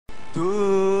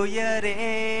தூயரே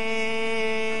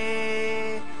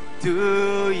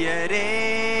தூயரே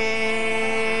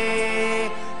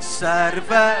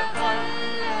சர்வ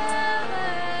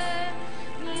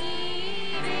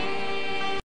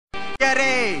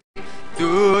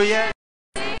தூய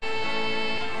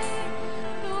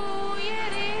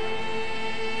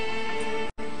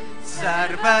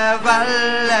சர்வ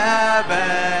வல்லவர்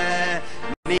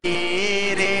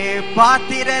நீரே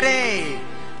பாத்திரரே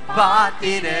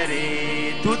பாத்திரரே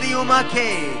துதி உமக்கே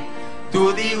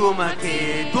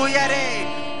தூயரே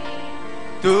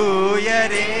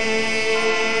தூயரே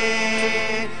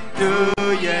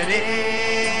தூயரே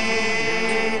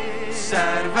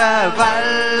சர்வ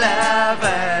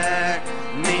வல்லவர்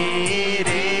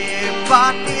நீரே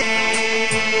பாத்திரே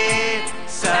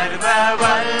சர்வ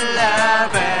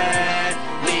வல்லவர்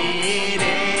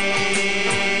நீரே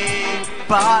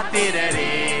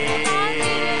பாத்திரரே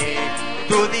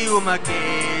துதி உமக்கே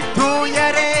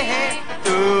தூயரே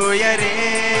தூயரே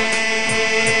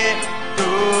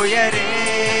தூயரே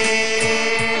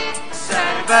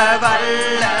சர்வ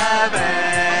வல்லவர்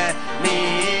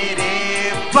நீரே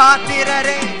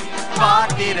பாத்திரரே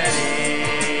பாத்திரரே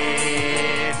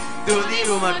துதி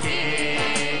உமக்கே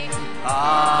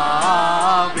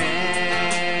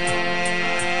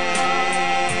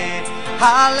ஆமென்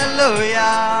ஹalleluya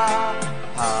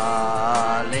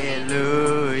hallelujah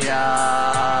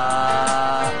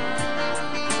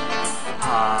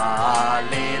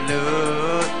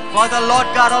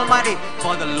hallelujah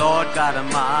for the Lord God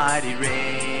Almighty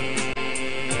reigns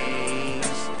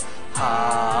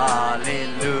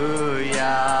hallelujah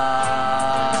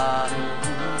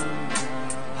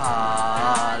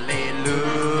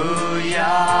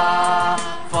hallelujah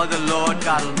for the Lord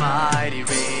God Almighty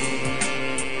reigns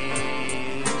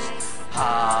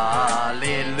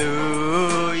hallelujah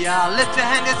lift your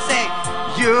hand and say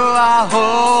you are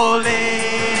holy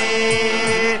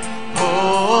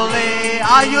holy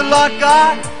are you Lord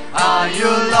God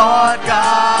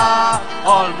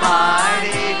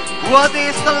Almighty worthy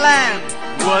is the Lamb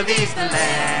worthy is the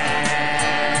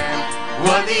Lamb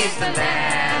worthy is the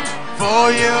Lamb for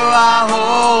you are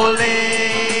holy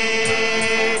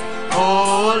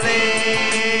holy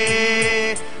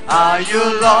are you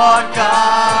Lord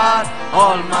God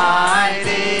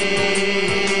Almighty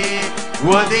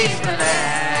worthy is the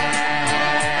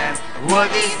Lamb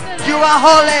worthy is you are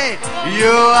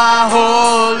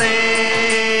holy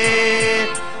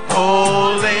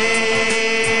holy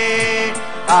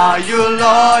are you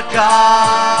Lord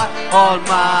God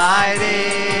Almighty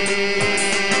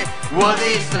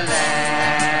worthy is the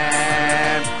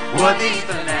Lamb worthy is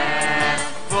the Lamb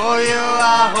for you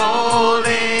are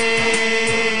holy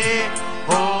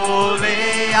holy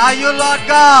are you Lord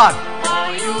God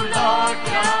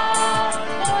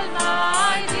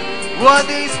Almighty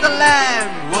worthy is the Lamb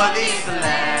worthy is the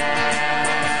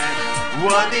Lamb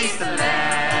worthy is the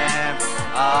Lamb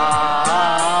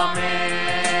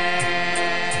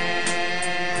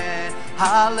amen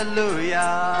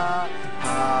hallelujah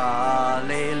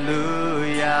hallelujah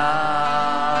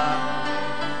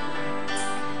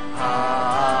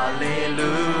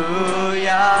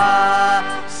hallelujah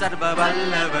சர்வ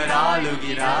வல்லவர்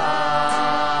ஆளுகிறார்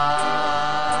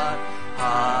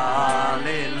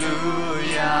hallelujah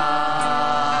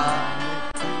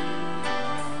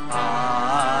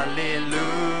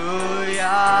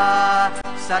hallelujah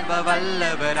சர்வ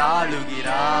வல்லவர்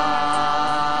ஆளுகிறார்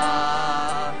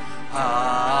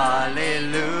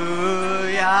hallelujah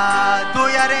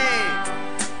தூயரே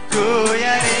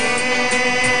தூயரே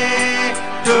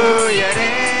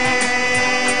தூயரே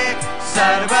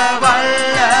சர்வ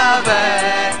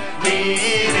வல்லவர்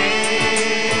நீரே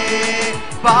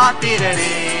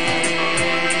பாத்திரரே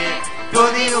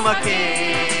துதி உமக்கே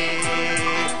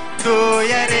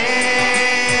தூயரே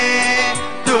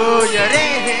தூயரே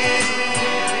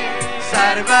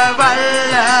சர்வ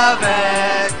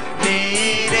வல்லவர்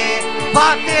நீரே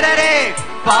பாத்திரரே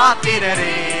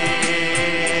பாத்திரரே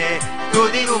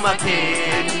துதி உமக்கே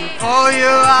oh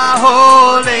you are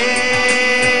holy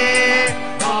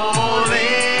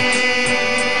holy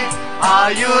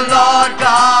are you Lord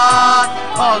God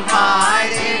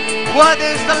Almighty worthy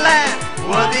is the Lamb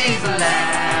worthy is the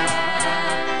Lamb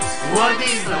worthy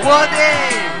is the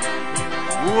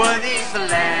worthy is the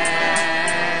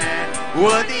Lamb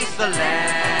worthy is the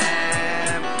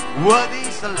Lamb worthy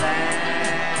is the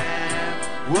Lamb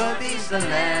worthy is the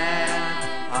Lamb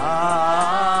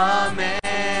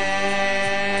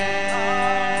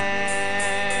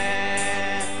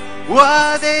amen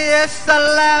worthy is the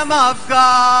Lamb of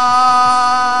God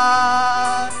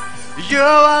you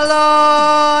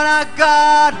alone are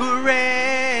God who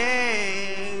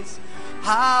reigns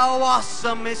how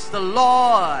awesome is the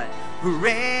Lord who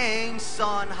reigns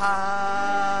on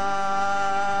high.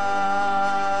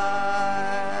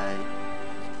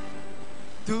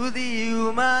 துதி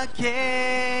உமக்கே,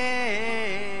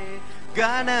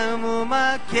 கனம்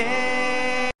உமக்கே,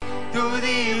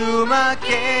 துதி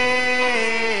உமக்கே,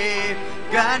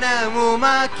 கனம்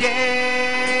உமக்கே,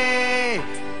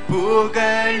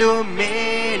 புகழும்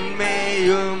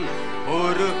மேன்மையும்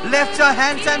ஒரு. Lift your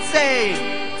hands and say,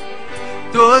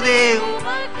 துதி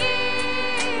உமக்கே,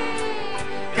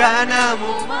 கனம்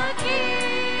உமக்கே,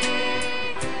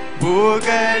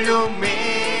 புகழும்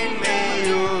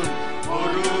மேன்மையும்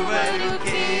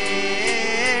ஒருவருக்கே.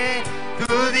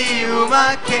 துதி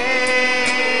உமக்கே,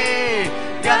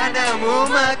 கனம்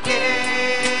உமக்கே,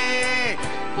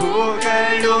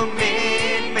 புகழும்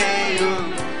மேன்மையும்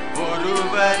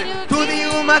ஒருவர். துதி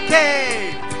உமக்கே,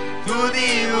 துதி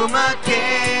உமக்கே,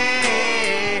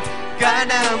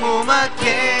 கனம்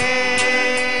உமக்கே,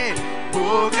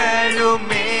 புகழும்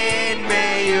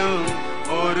மேன்மையும்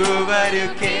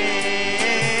ஒருவருக்கே.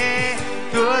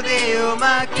 துதி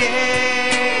உமக்கே,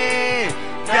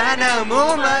 கனம்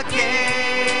உமக்கே,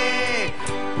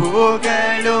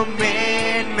 புகழும்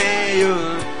மேன்மையும்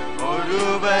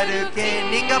ஒருவருக்கே.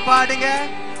 நீங்க பாடுங்க.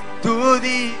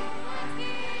 துதி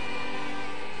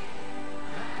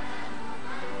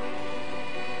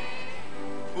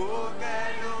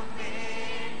புகழும்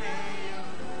மேன்மையும்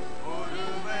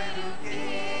ஒருவருக்கே.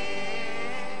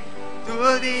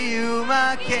 துதி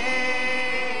உமக்கே,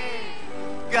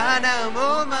 கனம்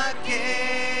உமக்கே,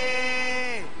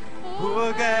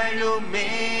 புகழும்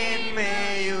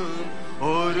மேன்மையும்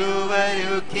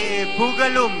ஒருவருக்கே.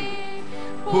 புகழும்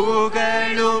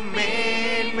புகழும்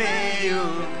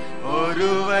மேன்மையும்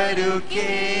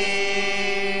ஒருவருக்கே.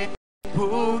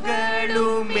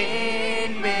 புகழும்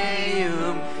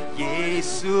மேன்மையும்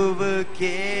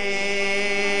இயேசுவுக்கே.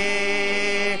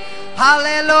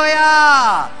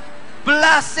 Hallelujah!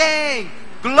 Blessing,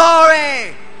 glory,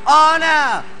 honor,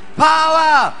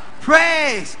 power,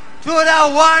 praise to the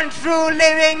one true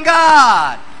living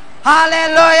God.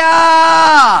 Hallelujah!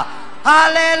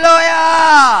 Hallelujah!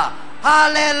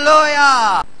 Hallelujah!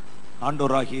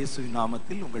 ஆண்டவராகிய இயேசுவின்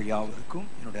நாமத்தில் உங்கள் யாவருக்கும்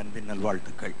என்னுடைய அன்பின்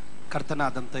நல்வாழ்த்துக்கள்.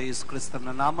 ಕರ್ತನಾದಂಥ ಯೇಸು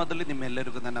ಕ್ರಿಸ್ತನ ನಾಮದಲ್ಲಿ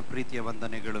ನಿಮ್ಮೆಲ್ಲರಿಗೂ ನನ್ನ ಪ್ರೀತಿಯ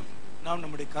ವಂದನೆಗಳು. நாம்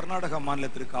நம்முடைய கர்நாடக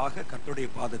மாநிலத்திற்காக கர்த்தருடைய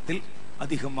பாதத்தில்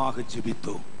அதிகமாக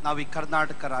ஜெபித்தோம். ನಾವು ಈ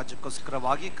ಕರ್ನಾಟಕ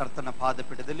ರಾಜ್ಯಕ್ಕೋಸ್ಕರವಾಗಿ ಕರ್ತನ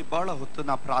ಪಾದಪೀಠದಲ್ಲಿ ಬಹಳ ಹೊತ್ತು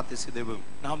ನಾವು ಪ್ರಾರ್ಥಿಸಿದೆವು.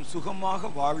 நாம்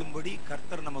சுகமாக வாழும்படி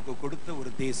கர்த்தர் நமக்கு கொடுத்த ஒரு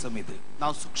தேசம் இது.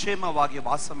 ನಾವು ಸುಕ್ಷೇಮವಾಗಿ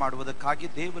ವಾಸ ಮಾಡುವುದಕ್ಕಾಗಿ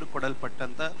ದೇವರು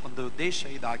ಕೊಡಲ್ಪಟ್ಟಂತ ಒಂದು ದೇಶ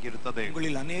ಇದಾಗಿರುತ್ತದೆ.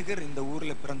 உங்களில் அநேகர் இந்த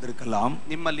ஊர்ல பிறந்திருக்கலாம்.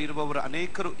 ನಿಮ್ಮಲ್ಲಿ ಇರುವವರು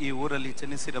ಅನೇಕರು ಈ ಊರಲ್ಲಿ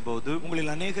ಜನಿಸಿರಬಹುದು.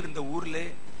 உங்களில் அநேகர் இந்த ஊர்ல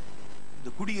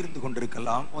குடியிருந்து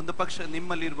கொண்டிருக்கலாம். ಒಂದು ಪಕ್ಷ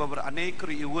ನಿಮ್ಮಲ್ಲಿರುವವರು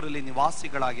ಅನೇಕರು ಈ ಊರಲ್ಲಿ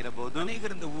ನಿವಾಸಿಗಳಾಗಿರಬಹುದು.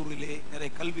 அநேகர் இந்த ஊரிலே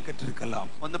நிறைய கல்வி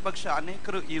கற்றிருக்கலாம். ಒಂದು ಪಕ್ಷ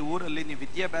ಅನೇಕರು ಈ ಊರಲ್ಲಿ ನೀವು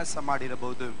ವಿದ್ಯಾಭ್ಯಾಸ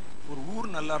ಮಾಡಿರಬಹುದು. ஒரு ஊர்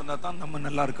நல்லா இருந்தா தான் நம்ம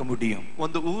நல்லா இருக்க முடியும்.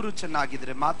 ಒಂದು ಊರು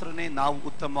ಚೆನ್ನಾಗಿದ್ರೆ ಮಾತ್ರನೇ ನಾವು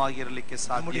ಉತ್ತಮವಾಗಿರಲಿಕ್ಕೆ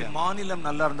ಸಾಧ್ಯ. நம்முடைய மாநிலம்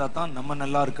நல்லா இருந்தா தான் நம்ம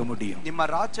நல்லா இருக்க முடியும். ನಿಮ್ಮ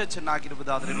ರಾಜ್ಯ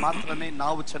ಚೆನ್ನಾಗಿರುವುದಾದ್ರೆ ಮಾತ್ರನೇ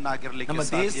ನಾವು ಚೆನ್ನಾಗಿರಲಿಕ್ಕೆ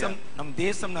ಸಾಧ್ಯ. ನಮ್ಮ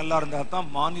தேசம் நல்லா இருந்தா தான்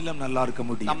மாநிலம் நல்லா இருக்க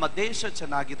முடியும். ನಮ್ಮ ದೇಶ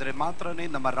ಚೆನ್ನಾಗಿದ್ರೆ ಮಾತ್ರನೇ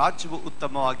ನಮ್ಮ ರಾಜ್ಯವು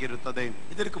ಉತ್ತಮವಾಗಿರುತ್ತದೆ.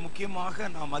 இதற்கு முக்கியமாக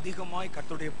நாம் அதிகமாய்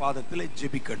கர்த்தருடைய பாதத்தில்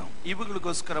ஜெபிக்கணும்.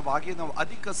 ಇವುಗಳಿಗೋಸ್ಕರವಾಗಿ ನಾವು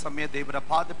ಅಧಿಕ ಸಮಯ ದೇವರ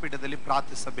ಪಾದಪೀಠದಲ್ಲಿ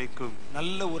ಪ್ರಾರ್ಥಿಸಬೇಕು.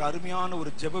 நல்ல ஒரு அருமையான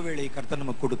ஒரு ஜெப வேளையை கர்த்தர்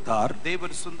நமக்கு கொடுத்தார்.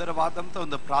 ದೇವರು ಸುಂದರವಾದಂತ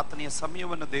ಒಂದು ಪ್ರಾರ್ಥನೆಯ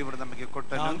ಸಮಯವನ್ನು ದೇವರು ನಮಗೆ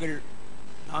ಕೊಟ್ಟನು.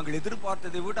 நாங்கள்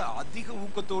எதிர்பார்த்ததை விட அதிக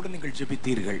ஊக்கத்தோடு நீங்கள்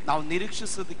ஜெபித்தீர்கள். ನಾವು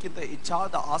ನಿರೀಕ್ಷಿಸುವುದಕ್ಕಿಂತ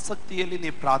ಹೆಚ್ಚಾದ ಆಸಕ್ತಿಯಲ್ಲಿ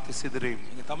ನೀವು ಪ್ರಾರ್ಥಿಸಿದ್ರಿ.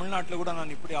 இங்க தமிழ்நாட்டுல கூட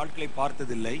நான் இப்படி ஆட்களை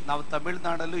பார்த்ததில்லை. ನಾವು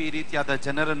ತಮಿಳುನಾಡಲ್ಲೂ ಈ ರೀತಿಯಾದ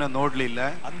ಜನರನ್ನು ನೋಡ್ಲಿಲ್ಲ.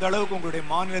 அந்த அளவுக்கு உங்களுடைய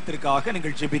மாநிலத்திற்காக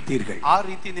நீங்கள் ஜெபித்தீர்கள். ಆ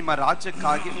ರೀತಿ ನಿಮ್ಮ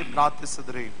ರಾಜ್ಯಕ್ಕಾಗಿ ನೀವು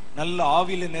ಪ್ರಾರ್ಥಿಸಿದ್ರಿ. நல்ல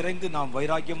ஆவியில நிறைந்து நாம்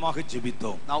வைராக்கியமாக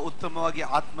ஜெபித்தோம். ನಾವು ಉತ್ತಮವಾಗಿ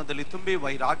ಆತ್ಮದಲ್ಲಿ ತುಂಬಿ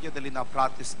ವೈರಾಗ್ಯದಲ್ಲಿ ನಾವು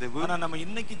ಪ್ರಾರ್ಥಿಸಿದೆವು. ஆனா நம்ம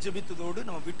இன்னைக்கு ஜெபித்ததோடு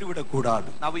நம்ம விட்டுவிடக் கூடாது.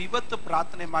 ನಾವು ಇವತ್ತು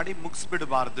ಪ್ರಾರ್ಥನೆ ಮಾಡಿ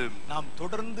ಮುಗಿಸ್ಬಿಡಬಾರದು. நாம்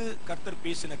தொடர்ந்து கர்த்தர்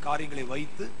பேசின காரியங்களை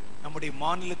வைத்து நம்முடைய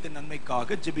மாநிலத்தின்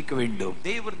நன்மைக்காக ஜெபிக்க வேண்டும்.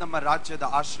 ದೇವರು ನಮ್ಮ ರಾಜ್ಯದ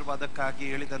ಆಶೀರ್ವಾದಕ್ಕಾಗಿ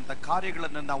ಹೇಳಿದಂತ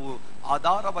ಕಾರ್ಯಗಳನ್ನು ನಾವು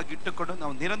ಆಧಾರವಾಗಿ ಇಟ್ಟುಕೊಂಡು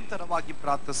ನಾವು ನಿರಂತರವಾಗಿ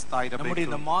ಪ್ರಾರ್ಥಿಸ್ತಾ ಇರಬೇಕು. நம்முடைய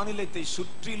இந்த மாநிலத்தை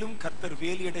சுற்றிலும் கர்த்தர்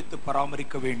வேலியடைத்து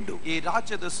பராமரிக்க வேண்டும். ಈ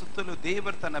ರಾಜ್ಯದ ಸುತ್ತಲೂ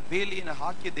ದೇವರು ತನ್ನ ಬೇಲಿಯನ್ನು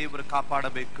ಹಾಕಿ ದೇವರು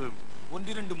ಕಾಪಾಡಬೇಕು.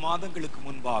 1-2 மாதங்களுக்கு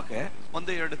முன்பாக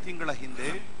 1-2 ತಿಂಗಳ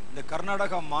ಹಿಂದೆ இந்த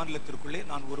கர்நாடகா மாநிலத்திற்குள்ளே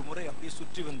நான் ஒரு முறை அப்படியே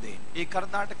சுற்றி வந்தேன். ಈ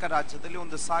ಕರ್ನಾಟಕ ರಾಜ್ಯದಲ್ಲಿ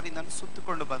ಒಂದು ಸಾರಿ ನಾನು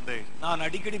ಸುತ್ತಿಕೊಂಡು ಬಂದೆ. நான்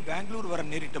அடிக்கடி பெங்களூர் வர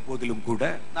நேரிட்ட போதிலும் கூட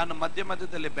ನಾನು ಮಧ್ಯ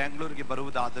ಮಧ್ಯದಲ್ಲಿ ಬೆಂಗಳೂರಿಗೆ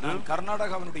ಬರುವುದಾದರೂ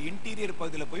கர்நாடகாவினுடைய இன்டீரியர்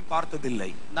பகுதியில் போய் பார்த்ததில்லை.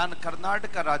 ನಾನು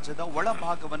ಕರ್ನಾಟಕ ರಾಜ್ಯದ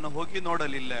ಒಳಭಾಗವನ್ನು ಹೋಗಿ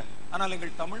ನೋಡಲಿಲ್ಲ. ஆனால்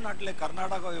எங்கள் தமிழ்நாட்டிலே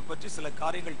கர்நாடகாவை பற்றி சில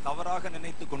காரியங்கள் தவறாக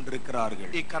நினைத்துக்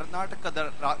கொண்டிருக்கிறார்கள்.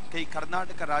 ಈ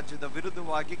ಕರ್ನಾಟಕ ರಾಜ್ಯದ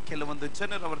ವಿರುದ್ಧವಾಗಿ ಕೆಲವೊಂದು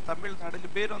ಜನರು ಅವರು ತಮಿಳುನಾಡಲ್ಲಿ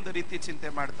ಬೇರೊಂದು ರೀತಿ ಚಿಂತೆ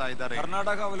ಮಾಡ್ತಾ ಇದ್ದಾರೆ.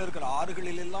 கர்நாடகாவில் இருக்கிற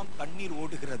ஆறுகளில் எல்லாம் எங்கெல்லாம் தண்ணீர்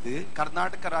ஓடுகிறது,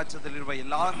 ಕರ್ನಾಟಕ ರಾಜ್ಯದಲ್ಲಿರುವ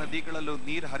ಎಲ್ಲಾ ನದಿಗಳಲ್ಲೂ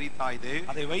ನೀರು ಹರಿತಾ ಇದೆ.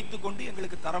 அதை வைத்துக்கொண்டு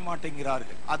எங்களுக்கு தர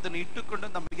மாட்டேங்கிறார்கள். ಅದನ್ನು ಇಟ್ಟುಕೊಂಡು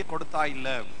ನಮಗೆ ಕೊಡ್ತಾ ಇಲ್ಲ.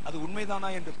 அது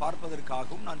உண்மைதானா என்று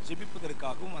பார்ப்பதற்காகவும் நான்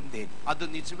ஜெபிப்பதற்காகவும் வந்தேன். ಅದು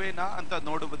ನಿಜವೇನಾ ಅಂತ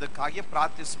ನೋಡುವುದಕ್ಕಾಗಿ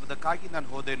ಪ್ರಾರ್ಥಿಸುವುದಕ್ಕಾಗಿ ನಾನು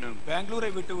ಹೋದೆನು.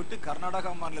 பெங்களூரை விட்டு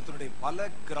கர்நாடகா மாநிலத்தினுடைய பல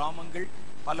கிராமங்கள்,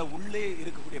 பல உள்ளே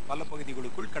இருக்கக்கூடிய பல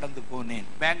பகுதிகளுக்குள் கடந்து போனேன்.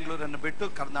 ಬೆಂಗಳೂರನ್ನು ಬಿಟ್ಟು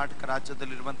ಕರ್ನಾಟಕ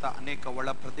ರಾಜ್ಯದಲ್ಲಿರುವಂತಹ ಅನೇಕ ಒಳ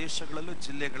ಪ್ರದೇಶಗಳಲ್ಲೂ,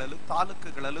 ಜಿಲ್ಲೆಗಳಲ್ಲೂ,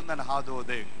 ತಾಲೂಕುಗಳಲ್ಲೂ ನಾನು ಹಾದು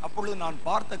ಹೋದೆ. அப்பொழுது நான்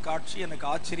பார்த்த காட்சி எனக்கு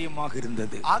ஆச்சரியமாக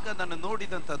இருந்தது. ಆಗ ನಾನು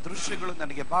ನೋಡಿದಂತ ದೃಶ್ಯಗಳು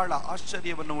ನನಗೆ ಬಹಳ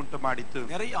ಆಶ್ಚರ್ಯವನ್ನು ಉಂಟು ಮಾಡಿತು.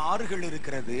 நிறைய ஆறுகள்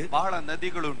இருக்கிறது, ಬಹಳ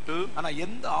ನದಿಗಳುಂಟು. ஆனா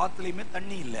எந்த ஆத்துலயுமே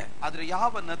தண்ணி இல்ல. ಆದ್ರೆ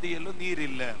ಯಾವ ನದಿಯಲ್ಲೂ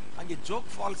ನೀರಿಲ್ಲ. அங்கே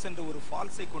ஜோக் ஃபால்ஸ் என்ற ஒரு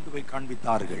ஃபால்ஸை கொண்டு போய்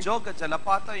காண்பித்தார்கள். ಜೋಗ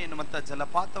ಜಲಪಾತ ಎನ್ನುವಂತ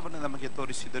ಜಲಪಾತವನ್ನು ನಮಗೆ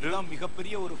ತೋರಿಸಿದರು.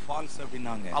 மிகப்பெரிய ஒரு ஃபால்ஸ் அப்படின்னாங்க.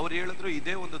 ಅವರು ಹೇಳಿದ್ರು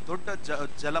ಇದೇ ಒಂದು ದೊಡ್ಡ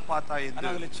ಜಲಪಾತ ಎಂದು.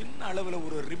 அதுல சின்ன அளவுல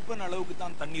ஒரு ரிப்பன் அளவுக்கு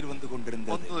தான் தண்ணீர் வந்து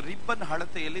கொண்டிருந்தது. ಒಂದು ರಿಬ್ಬನ್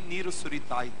ಅಳತೆಯಲ್ಲಿ ನೀರು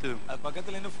ಸುರಿತಾ ಇತ್ತು. அது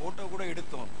பக்கத்துல இருந்து போட்டோ கூட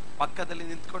எடுத்தோம். ಪಕ್ಕದಲ್ಲಿ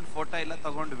ನಿಂತ್ಕೊಂಡು ಫೋಟೋ ಎಲ್ಲ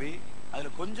ತಗೊಂಡ್ವಿ. அதுல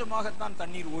கொஞ்சமாகத்தான்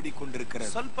தண்ணீர்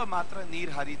ஓடிக்கொண்டிருக்கிறது. ಸ್ವಲ್ಪ ಮಾತ್ರ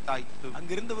ನೀರು ಹರಿತಾ ಇತ್ತು.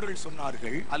 அங்கிருந்தவர்கள்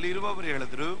சொன்னார்கள், ಅಲ್ಲಿರುವವರು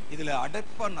ಹೇಳಿದ್ರು, இதுல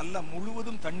அடப்பா நல்ல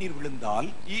முழுவதும் தண்ணீர் விழுந்தால்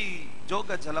ಈ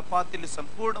ಜೋಗ ಜಲಪಾತದಲ್ಲಿ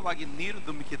ಸಂಪೂರ್ಣವಾಗಿ ನೀರು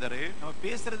ಧುಮುಕಿದರೆ நம்ம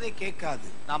பேசுறதே கேட்காது,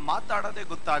 ನಾವು ಮಾತಾಡೋದೇ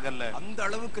ಗೊತ್ತಾಗಲ್ಲ. அந்த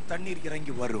அளவுக்கு தண்ணீர்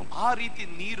இறங்கி வரும். ಆ ರೀತಿ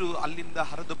ನೀರು ಅಲ್ಲಿಂದ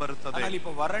ಹರಿದು ಬರುತ್ತದೆ. ஆனால்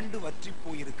இப்ப வறண்டு வற்றி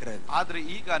போயிருக்கிறது. ಆದ್ರೆ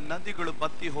ಈಗ ನದಿಗಳು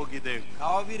ಬತ್ತಿ ಹೋಗಿದೆ.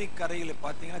 காவிரி கரையில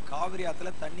பாத்தீங்கன்னா காவிரி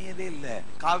ஆத்துல தண்ணியதே இல்ல.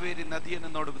 ಕಾವೇರಿ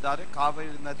ನದಿಯನ್ನು ನೋಡುವುದಾದ್ರೆ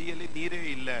ಕಾವೇರಿ ನದಿಯಲ್ಲಿ ನೀರೇ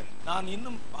ಇಲ್ಲ. நான்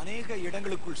இன்னும் ಅನೇಕ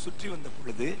இடங்களுக்குள் சுற்றி வந்த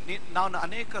பொழுது ನಾನು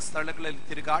ಅನೇಕ ಸ್ಥಳಗಳಲ್ಲಿ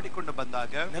ತಿರುಗಾಡಿಕೊಂಡು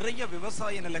ಬಂದಾಗ நிறைய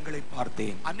விவசாய நிலங்களை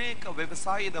பார்த்தேன். ಅನೇಕ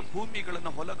ವ್ಯವಸಾಯದ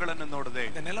ಭೂಮಿಗಳನ್ನು, ಹೊಲಗಳನ್ನು ನೋಡಿದೆ.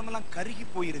 இந்த நிலமெல்லாம் கருகி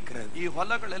போயிருக்கிறது. ಈ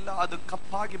ಹೊಲಗಳೆಲ್ಲ ಅದು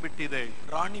ಕಪ್ಪಾಗಿ ಬಿಟ್ಟಿದೆ.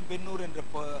 ராணி பென்னூர் என்ற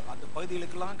அந்த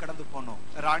பகுதிகளுக்கெல்லாம் கடந்து போனோம்.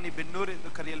 ರಾಣಿ ಬೆನ್ನೂರು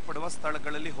ಎಂದು ಕರೆಯಲ್ಪಡುವ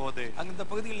ಸ್ಥಳಗಳಲ್ಲಿ ಹೋದೆ. அந்த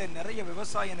பகுதிகளில் நிறைய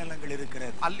விவசாய நிலங்கள்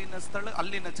இருக்கிறது.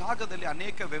 ಅಲ್ಲಿನ ಜಾಗದಲ್ಲಿ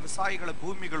ಅನೇಕ ವ್ಯವಸಾಯಗಳ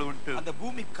ಭೂಮಿಗಳು ಉಂಟು. அந்த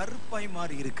பூமி கருப்பாய்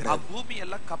மாறி ಆ இருக்கிறது. ಭೂಮಿ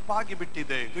ಎಲ್ಲ ಕಪ್ಪಾಗಿ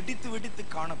ಬಿಟ್ಟಿದೆ. வெடித்து வெடித்து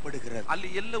காணப்படுகிறது. ಅಲ್ಲಿ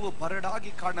ಎಲ್ಲವೂ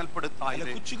ಬರಡಾಗಿ ಕಾಣಲ್ಪಡುತ್ತಾ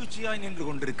ಇದೆ. குச்சி குச்சியாய் நின்று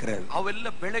கொண்டிருக்கிறது. ಅವೆಲ್ಲ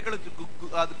ಬೆಳೆಗಳು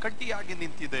ಅದು ಕಟ್ಟಿಯಾಗಿ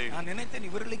ನಿಂತಿದೆ. நான் நினைத்தேன்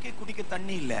இவர்களுக்கே குடிக்க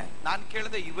தண்ணி இல்ல. ನಾನು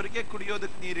ಕೇಳಿದೆ, ಇವರಿಗೆ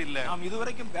ಕುಡಿಯೋದಕ್ಕೆ ನೀರಿಲ್ಲ. நாம்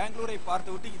இதுவரைக்கும் பெங்களூரை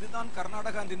பார்த்துவிட்டு இதுதான்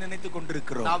கர்நாடகா என்று நினைத்துக்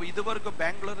கொண்டிருக்கிறோம். ನಾವು ಇದುವರೆಗೂ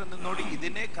ಬೆಂಗಳೂರನ್ನು ನೋಡಿ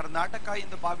ಇದನ್ನೇ ಕರ್ನಾಟಕ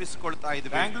ಎಂದು ಭಾವಿಸಿಕೊಳ್ತಾ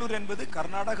ಇದ್ವಿ. பெங்களூர் என்பது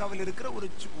கர்நாடகாவில் இருக்கிற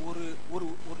ஒரு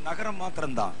நகரம்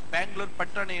மாத்திரம்தான். ಬೆಂಗಳೂರು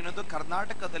ಪಟ್ಟಣ ಎನ್ನುವುದು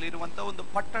ಕರ್ನಾಟಕದಲ್ಲಿರುವಂತ ಒಂದು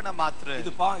ಪಟ್ಟಣ ಮಾತ್ರ.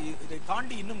 இதை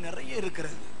தாண்டி இன்னும் நிறைய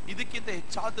இருக்கிறது. ಇದಕ್ಕಿಂತ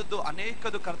ಹೆಚ್ಚಾದದ್ದು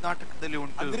ಅನೇಕದು ಕರ್ನಾಟಕದಲ್ಲಿ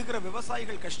ಉಂಟು. அங்கிருக்கிற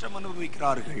விவசாயிகள் கஷ்டம்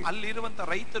அனுபவிக்கிறார்கள். ಅಲ್ಲಿರುವಂತ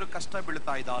ರೈತರು ಕಷ್ಟ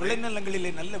ಬೀಳ್ತಾ ಇದ್ದಾರೆ.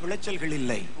 விளைநிலங்களிலே நல்ல விளைச்சல்கள்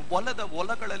இல்லை.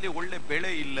 ಹೊಲಗಳಲ್ಲಿ ಒಳ್ಳೆ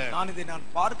ಬೆಳೆ ಇಲ್ಲ. நான்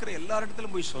பார்க்கிற எல்லா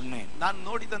இடத்திலும் போய் சொன்னேன். ನಾನು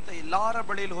ನೋಡಿದಂತ ಎಲ್ಲಾರ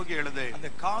ಬಳಿಯಲ್ಲಿ ಹೋಗಿ ಹೇಳಿದೆ, அந்த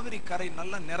காவிரி கரை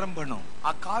நல்ல நிரம்பணும்.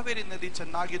 ಆ ಕಾವೇರಿ ನದಿ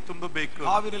ಚೆನ್ನಾಗಿ ತುಂಬಬೇಕು.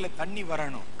 காவிரியில தண்ணி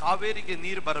வரணும். ಕಾವೇರಿಗೆ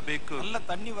ನೀರು ಬರಬೇಕು. நல்ல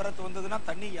தண்ணி வரத்து வந்ததுன்னா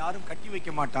தண்ணி யாரும் கட்டி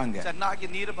வைக்க மாட்டாங்க. ಚೆನ್ನಾಗಿ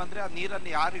ನೀರು ಬಂದ್ರೆ ಆ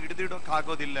ನೀರನ್ನು ಯಾರು ಹಿಡಿದಿಡೋಕ್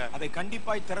ಆಗೋದಿಲ್ಲ. அதை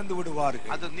கண்டிப்பாய் திறந்து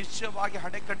விடுவார்கள். ಅದು ನಿಶ್ಚಯವಾಗಿ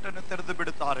ಹಣೆಕಟ್ಟನ್ನು ತೆರೆದು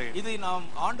ಬಿಡುತ್ತಾರೆ. இதை நாம்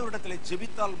ஆண்டவரிடத்திலே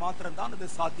ஜெபித்தால் மாத்திரம்தான் இது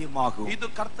சாத்தியமாகும். ಇದು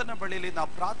ಕರ್ತನ ಬಳಿಯಲ್ಲಿ ನಾವು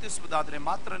ಪ್ರಾರ್ಥಿಸುವುದಾದ್ರೆ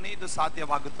ಮಾತ್ರನೇ ಇದು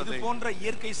ಸಾಧ್ಯವಾಗುತ್ತದೆ. இது போன்ற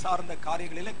இயற்கை சார்ந்த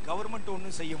காரியங்களிலே கவர்மெண்ட்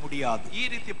ஒண்ணும் செய்ய முடியாது. ಈ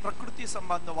ರೀತಿ ಪ್ರಕೃತಿ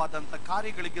ಸಂಬಂಧವಾದಂತ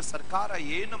ಕಾರ್ಯಗಳಿಗೆ ಸರ್ಕಾರ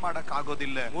ಏನು ಮಾಡಕ್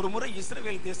ಆಗೋದಿಲ್ಲ. ஒரு முறை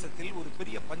இஸ்ரவேல் தேசத்தில் ஒரு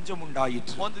பெரிய பஞ்சம்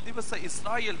உண்டாயிற்று. ಒಂದು ದಿವಸ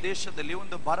ಇಸ್ರಾಯೇಲ್ ದೇಶದಲ್ಲಿ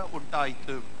ಒಂದು ಬರ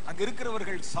ಉಂಟಾಯಿತು. அங்க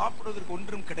இருக்கிறவர்கள் சாப்பிடுவதற்கு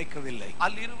ஒன்றும் கிடைக்கவில்லை.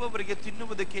 ಅಲ್ಲಿರುವವರಿಗೆ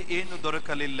ತಿನ್ನುವುದಕ್ಕೆ ಏನು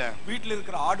ದೊರಕಲಿಲ್ಲ. வீட்டில்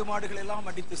இருக்கிற ஆடு மாடுகள் எல்லாம்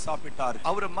அடித்து சாப்பிட்டார்கள்.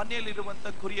 ಅವರ ಮನೆಯಲ್ಲಿರುವಂತ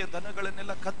ಕುರಿಯ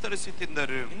ದನಗಳನ್ನೆಲ್ಲ ಕತ್ತರಿಸಿ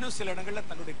ತಿಂದರು. இன்னும் சில இடங்கள்ல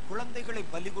தன்னுடைய குழந்தைகளை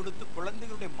பலி கொடுத்து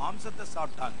குழந்தைகளுடைய மாംசத்தை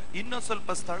சாப்பிட்டாங்க. ಇನ್ನು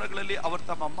ಸ್ವಲ್ಪ ಸ್ಥಳಗಳಲ್ಲಿ ಅವರು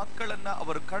ತಮ್ಮ ಮಕ್ಕಳನ್ನ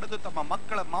ಅವರು ಕಡಿದು ತಮ್ಮ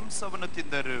ಮಕ್ಕಳ ಮಾಂಸವನ್ನು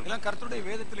ತಿಂದರು. இதெல்லாம் கர்த்தருடைய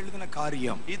வேதத்தில் எழுதின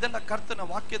காரியம். ಇದೆಲ್ಲ ಕರ್ತನ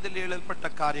ವಾಕ್ಯದಲ್ಲಿ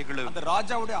ಹೇಳಲ್ಪಟ್ಟ ಕಾರ್ಯಗಳು. அந்த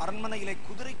ராஜாவுடைய அரண்மனையிலே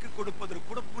குதிரைக்கு கொடுப்பதற்கு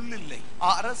கூட புல் இல்லை.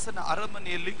 ಆ ಅರಸನ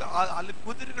ಅರಮನೆಯಲ್ಲಿ ಅಲ್ಲಿ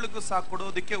ಕುದುರೆಗಳಿಗೂ ಸಹ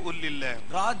ಕೊಡೋದಕ್ಕೆ ಹುಲ್ಲಿಲ್ಲ.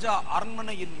 ராஜா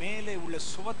அரண்மனையின் மேலே உள்ள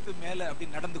சுவத்து மேலே அப்படி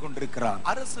நடந்து கொண்டிருக்கிறார்.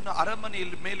 ಅರಸನ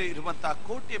ಅರಮನೆಯಲ್ಲಿ ಮೇಲೆ ಇರುವಂತಹ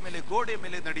ಕೋಟೆಯ ಮೇಲೆ, ಗೋಡೆ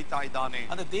ಮೇಲೆ ನಡೀತಾ ಇದ್ದಾನೆ.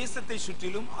 அந்த தேசத்தை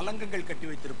சுற்றிலும் அலங்கங்கள் கட்டி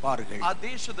வைத்திருப்பார்கள். ಆ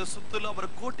ದೇಶದ ಸುತ್ತಲೂ ಅವರ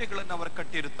ಕೋಟೆಗಳನ್ನು ಅವರು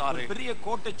ಕಟ್ಟಿರುತ್ತಾರೆ. பெரிய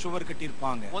கோட்டை சுவர்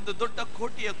கட்டியிருப்பாங்க. ಒಂದು ದೊಡ್ಡ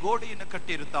ಕೋಟೆಯ ಗೋಡೆಯನ್ನು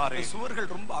ಕಟ್ಟಿರುತ್ತಾರೆ. சுவர்கள்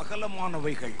ரொம்ப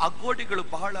அகலமானவைகள். ಆ ಗೋಡೆಗಳು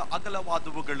ಬಹಳ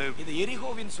ಅಗಲವಾದವುಗಳು. இது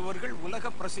எரிகோவின் சுவர்கள்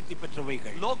உலக பிரசித்தி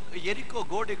பெற்றவைகள். ಎರಿಕೋ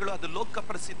ಗೋಡೆಗಳು ಅದು ಲೋಕ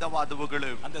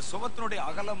ಪ್ರಸಿದ್ಧವಾದವುಗಳು. அந்த சுவத்தினுடைய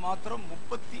அகலம் மாத்திரம்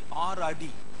 36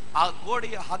 அடி. ಆ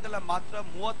ಗೋಡೆಯ ಅಗಲ ಮಾತ್ರ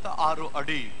 36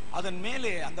 ಅಡಿ. அதன்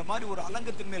மேலே அந்த மாதிரி ஒரு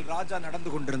அலங்கத்தின் மேல் ராஜா நடந்து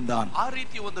கொண்டிருந்தான். ಆ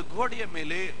ರೀತಿ ಒಂದು ಗೋಡೆಯ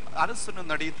ಮೇಲೆ ಅರಸನು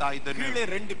ನಡೀತಾ ಇದ್ದನು. கீழே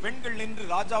 2 பெண்கள் நின்று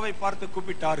ராஜாவை பார்த்து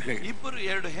கூப்பிட்டார்கள். ಇಬ್ಬರು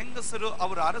 2 ಹೆಂಗಸರು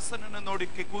ಅವರ ಅರಸನನ್ನು ನೋಡಿ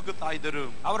ಕೂಗುತ್ತಾ ಇದ್ದರು.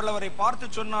 அவர்கள் அவரை பார்த்து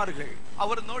சொன்னார்கள்,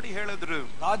 ಅವರು ನೋಡಿ ಹೇಳಿದ್ರು,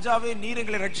 ராஜாவே நீர்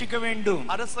எங்களை ரட்சிக்க வேண்டும்.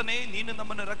 ಅರಸನೇ ನೀನು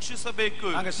ನಮ್ಮನ್ನು ರಕ್ಷಿಸಬೇಕು.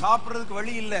 நாங்க சாப்பிடுறதுக்கு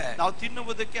வழி இல்ல, ನಾವು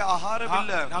ತಿನ್ನುವುದಕ್ಕೆ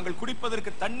ಆಹಾರವಿಲ್ಲ, நாங்கள்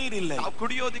குடிப்பதற்கு தண்ணீர் இல்ல, ನಾವು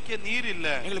ಕುಡಿಯೋದಕ್ಕೆ ನೀರಿಲ್ಲ,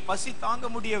 எங்களுக்கு பசி தாங்க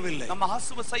முடியவில்லை, ನಮ್ಮ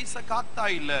ಹಸುವು ಸಹಿಸಕ್ಕಾಗ್ತಾ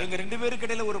ಇಲ್ಲ, எங்க 2 பேருக்கு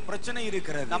இடையில ஒரு பிரச்சனை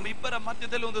இருக்கிறது, ನಮ್ಮ ಇಬ್ಬರ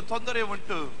ಮಧ್ಯದಲ್ಲಿ ಒಂದು ತೊಂದರೆ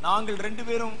ಉಂಟು, நாங்கள் 2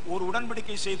 பேரும் ஒரு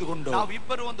உடன்படிக்கை செய்து கொண்டோம், ನಾವು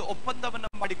ಇಬ್ಬರು ಒಂದು ಒಪ್ಪಂದವನ್ನು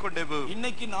ಮಾಡಿಕೊಂಡೆವು.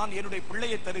 இன்னைக்கு நான் என்னுடைய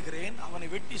பிள்ளையை தருகிறேன், அவனை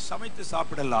வெட்டி சமைத்து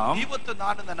சாப்பிடலாம். ಇವತ್ತು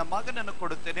ನಾನು ನನ್ನ ಮಗನನ್ನು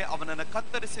ಕೊಡುತ್ತೇನೆ, ಅವನನ್ನು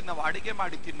ಕತ್ತರಿಸಿ ನಾವು ಅಡಿಗೆ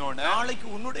ಮಾಡಿ ತಿನ್ನೋಣ. நாளைக்கு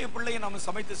உன்னுடைய பிள்ளையை நாம்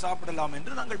சமைத்து சாப்பிடலாம்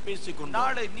என்று நாங்கள் பேசிக்கொண்டோம்.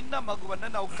 ನಾಳೆ ನಿನ್ನ ಮಗುವನ್ನು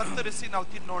ನಾವು ಕತ್ತರಿಸಿ ನಾವು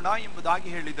ತಿನ್ನೋಣ ಎಂಬುದಾಗಿ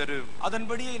ಹೇಳಿದರು.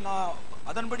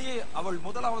 அதன்படியே அவள்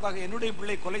முதலாவதாக என்னுடைய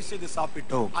பிள்ளை கொலை செய்து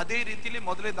சாப்பிட்டோம். ಅದೇ ರೀತಿಯಲ್ಲಿ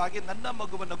ಮೊದಲನೇದಾಗಿ ನನ್ನ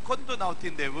ಮಗುವನ್ನು ಕೊಂದು ನಾವು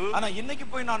ತಿಂದೆವು. ஆனா இன்னைக்கு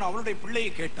போய் நான் அவளுடைய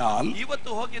பிள்ளையை கேட்டால், ಇವತ್ತು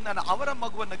ಹೋಗಿ ನಾನು ಅವರ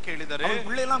ಮಗುವನ್ನು ಕೇಳಿದರೆ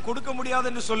பிள்ளை எல்லாம் கொடுக்க முடியாது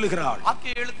என்று சொல்லுகிறாள்.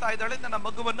 ಆಕೆ ಹೇಳ್ತಾ ಇದ್ದಾಳೆ, ನನ್ನ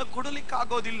ಮಗುವನ್ನು ಕೊಡಲಿಕ್ಕೆ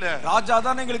ಆಗೋದಿಲ್ಲ, ராஜா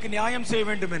தான் எங்களுக்கு நியாயம் செய்ய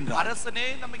வேண்டும் என்றார். ಅರಸನೇ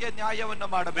ನಮಗೆ ನ್ಯಾಯವನ್ನು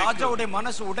ಮಾಡಬೇಕು. ராஜாவுடைய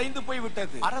மனசு உடைந்து போய்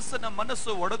விட்டது. ಅರಸನ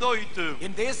ಮನಸ್ಸು ಒಡೆದೋಯಿತು.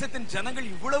 என் தேசத்தின்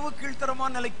ஜனங்கள் இவ்வளவு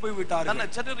கீழ்த்தரமான நிலைக்கு போய் விட்டார்கள். ನನ್ನ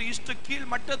ಜನರು ಇಷ್ಟು ಕೀಳ್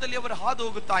ಮಟ್ಟದಲ್ಲಿ ಅವರು ಹಾದು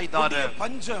ಹೋಗುತ್ತಾ ಇದ್ದಾರೆ.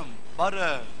 பஞ்சம், ಬರ,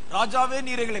 ராஜாவே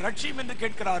நீர் எங்களை ரட்சியும் என்று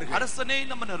கேட்கிறார்கள். ಅರಸನೇ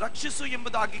ನಮ್ಮನ್ನು ರಕ್ಷಿಸು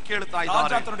ಎಂಬುದಾಗಿ ಕೇಳ್ತಾ ಇದ್ದಾರೆ.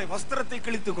 ராஜா தன்னுடைய வஸ்திரத்தை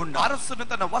கிழித்துக் கொண்டார். ಅರಸನು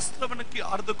ತನ್ನ ವಸ್ತ್ರವನ್ನು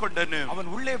ಹರಿದುಕೊಂಡನು. அவன்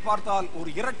உள்ளே பார்த்தால் ஒரு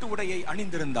இரட்டு உடையை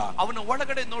அணிந்திருந்தான். ಅವನು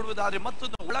ಒಳಗಡೆ ನೋಡುವುದಾದರೆ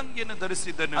ಮತ್ತೊಂದು ಒಳಂಗಿಯನ್ನು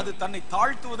ಧರಿಸಿದ್ದನು. அது தன்னை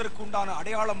தாழ்த்துவதற்கு உண்டான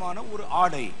அடையாளமான ஒரு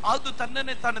ஆடை. ಅದು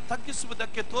ತನ್ನನ್ನೇ ತಾನು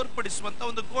ತಗ್ಗಿಸುವುದಕ್ಕೆ ತೋರ್ಪಡಿಸುವಂತ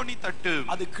ಒಂದು ಗೋಣಿ ತಟ್ಟು.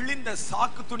 அது கிழிந்த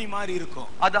சாக்கு துணி மாதிரி இருக்கும்.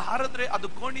 ಅದು ಹರಿದ್ರೆ ಅದು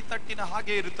ಗೋಣಿ ತಟ್ಟಿನ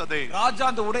ಹಾಗೆ ಇರುತ್ತದೆ. ராஜா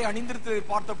அந்த உடை அணிந்திருந்ததை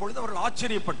பார்த்த பொழுது அவர்கள்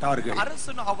ஆச்சரியப்பட்டார்கள்.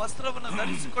 ಅರಸನು ಆ ವಸ್ತ್ರವನ್ನು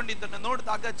ಧರಿಸಿಕೊಂಡಿದ್ದನ್ನು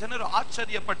ನೋಡಿದಾಗ ಜನರು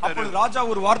ಆಶ್ಚರ್ಯಪಟ್ಟರು. அப்பொழுது ராஜா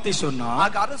ஒரு வார்த்தை சொன்னார்.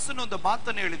 ಆಗ ಅರಸನು ಒಂದು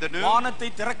ಮಾತನ್ನು ಹೇಳಿದನು, வானத்தை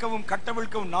திறக்கவும்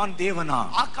கட்டவிழ்க்கவும் நான் தேவனா?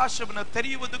 ಆಕಾಶವನ್ನು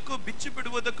ತೆರೆಯುವುದಕ್ಕೂ ಬಿಚ್ಚಿ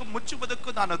ಬಿಡುವುದಕ್ಕೂ ಮುಚ್ಚುವುದಕ್ಕೂ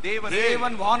ನಾನು ದೇವರೇ.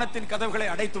 தேவன் வானத்தின் கதவுகளை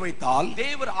அடைத்து வைத்தால்,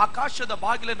 ದೇವರು ಆಕಾಶದ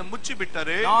ಬಾಗಿಲನ್ನು ಮುಚ್ಚಿ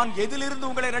ಬಿಟ್ಟರೆ நான் எதிலிருந்து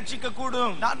உங்களை ரட்சிக்க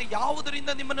கூடும்? ನಾನು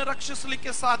ಯಾವುದರಿಂದ ನಿಮ್ಮನ್ನು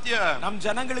ರಕ್ಷಿಸಲಿಕ್ಕೆ ಸಾಧ್ಯ? நம்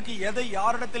ஜனங்களுக்கு எதை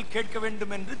யாரிடத்தில் கேட்க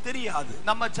வேண்டும் என்று தெரியாது.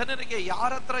 ನಮ್ಮ ಜನರಿಗೆ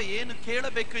ಯಾರತ್ರ ಏನು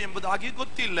ಕೇಳಬೇಕು ಎಂಬುದಾಗಿ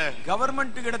ಗೊತ್ತಿಲ್ಲ.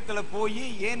 கவர்மெண்ட் இடத்துல போய்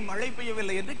ஏன் மழை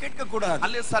பெய்யவில்லை என்று கேட்க கூடாது.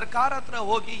 ಅಲ್ಲಿ ಸರ್ಕಾರ ಹತ್ರ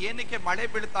ಹೋಗಿ ಏನಕ್ಕೆ ಮಳೆ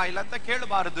ಬೀಳ್ತಾ ಇಲ್ಲ ಅಂತ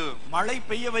ಕೇಳಬಾರದು. மழை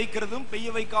பெய்ய வைக்கிறதும் பெய்ய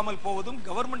வைக்காமல் போவதும்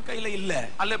கவர்மெண்ட் கையில இல்ல.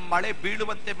 ಅಲ್ಲಿ ಮಳೆ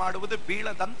ಬೀಳುವಂತೆ ಮಾಡುವುದು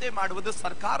ಬೀಳದಂತೆ ಮಾಡುವುದು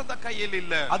ಸರ್ಕಾರದ ಕೈಯಲ್ಲಿ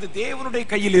ಇಲ್ಲ. அது தேவனுடைய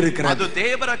கையில் இருக்கிறது. ಅದು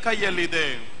ದೇವರ ಕೈಯಲ್ಲಿದೆ.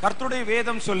 கர்த்தருடைய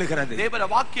வேதம் சொல்லுகிறது. ದೇವರ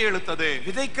ವಾಕ್ಯ ಹೇಳುತ್ತದೆ,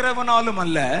 விதைக்கிறவனாலும்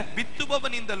அல்ல,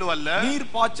 ಬಿತ್ತುವವನಿಂದಲೂ ಅಲ್ಲ, நீர்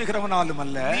பாய்ச்சுகிறவனாலும்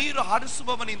அல்ல, ನೀರು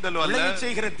ಹರಿಸುವವನಿಂದಲೂ ಅಲ್ಲ, விளைய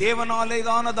செய்கிற தேவனாலே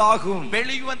தான் அதாகும்.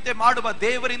 ಬೆಳೆಯುವಂತೆ ಮಾಡುವ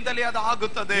ದೇವರಿಂದಲೇ ಅದು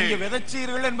ಆಗುತ್ತದೆ. நீங்க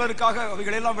விதைச்சீர்கள் என்பதற்காக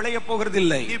அவைகள் எல்லாம் விளைய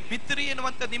போகிறதில்லை. ನೀವು ಬಿತ್ತಿರಿ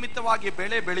ಎನ್ನುವಂತ ನಿಮಿತ್ತವಾಗಿ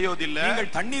ಬೆಳೆ ಬೆಳೆಯೋದಿಲ್ಲ.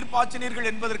 நீங்கள் தண்ணீர் பாய்ச்சினீர்கள்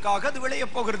என்பதற்காக அது விளைய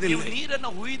போகிறதில்லை. ನೀರನ್ನು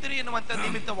ಹುಯ್ದಿರಿ ಎನ್ನುವಂತ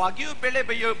ನಿಮಿತ್ತವಾಗಿಯೂ ಬೆಳೆ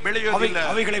ಬೆಳೆಯೋದಿಲ್ಲ.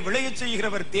 அவைகளை விளைய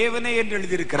செய்கிறவர் தேவனே என்று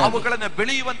எழுதியிருக்கிறார். ಅವುಗಳನ್ನು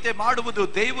ಬೆಳೆಯುವಂತೆ ಮಾಡುವುದು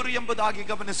ದೇವರು ಎಂಬುದಾಗಿ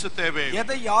ಗಮನಿಸುತ್ತೇವೆ.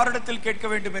 எதை யாரிடத்தில் கேட்க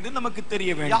வேண்டும் என்று நமக்கு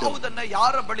தெரிய வேண்டும். ಯಾವುದನ್ನ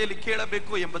ಯಾರ ಬಳಿಯಲ್ಲಿ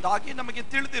ಕೇಳಬೇಕು ಎಂಬುದಾಗಿ ನಮಗೆ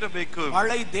ತಿಳಿದಿರಬೇಕು.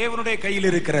 மழை தேவனுடைய கையில்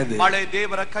இருக்கிறது. ಮಳೆ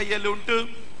ದೇವರ ಕೈಯಲ್ಲಿ ಉಂಟು.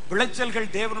 விளைச்சல்கள்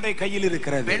தேவனுடைய கையில்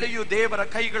இருக்கிறது. ಬೆಳೆಯು ದೇವರ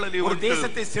ಕೈಗಳಲ್ಲಿ ஒரு ಉಂಟು.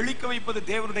 தேசத்தை செழிக்க வைப்பது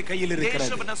தேவனுடைய கையில் இருக்கிறது.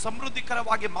 ದೇಶವನ್ನು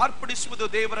ಸಮೃದ್ಧಿಕರವಾಗಿ ಮಾರ್ಪಡಿಸುವುದು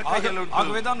ದೇವರ ಕೈಯಲ್ಲಿ ಉಂಟು.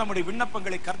 ஆகவேதான் நம்முடைய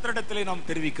விண்ணப்பங்களை கர்த்தரிடத்திலே நாம்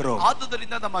தெரிவிக்கிறோம்.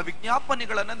 ಆದುದರಿಂದ ನಮ್ಮ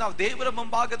ವಿಜ್ಞಾಪನೆಗಳನ್ನು ನಾವು ದೇವರ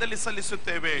ಮುಂಭಾಗದಲ್ಲಿ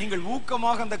ಸಲ್ಲಿಸುತ್ತೇವೆ. நீங்கள்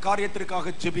ஊக்கமாக அந்த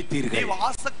காரியத்திற்காக ஜெபித்தீர்கள். ನೀವು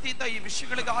ಆಸಕ್ತಿಯಿಂದ ಈ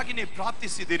ವಿಷಯಗಳಿಗಾಗಿ ನೀವು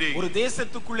ಪ್ರಾರ್ಥಿಸಿದಿರಿ. ஒரு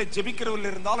தேசத்துக்குள்ளே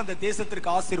ஜெபிக்கிறவர்கள் இருந்தால் அந்த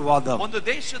தேசத்திற்கு ஆசீர்வாதம். ಒಂದು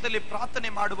ದೇಶದಲ್ಲಿ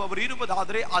ಪ್ರಾರ್ಥನೆ ಮಾಡುವವರು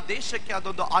ಇರುವುದಾದರೆ ಆ ದೇಶಕ್ಕೆ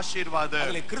ಅದೊಂದು ಆಶೀರ್ವಾದ.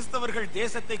 அதிலே கிறிஸ்தவர்கள்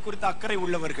தேசத்தை குறித்து அக்கறை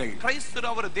உள்ளவர்கள். ಕ್ರೈಸ್ತರು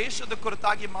ಅವರ ದೇಶದ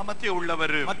ಕುರಿತಾಗಿ ಮಮತೆ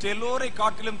ಉಳ್ಳವರು. மற்ற எல்லோரை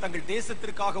காட்டிலும் தங்கள்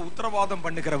தேசத்திற்காக உத்தரவாதம்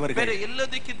பண்ணுகிறவர்கள். ಬೇರೆ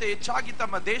ಎಲ್ಲದಕ್ಕಿಂತ ಹೆಚ್ಚಾಗಿ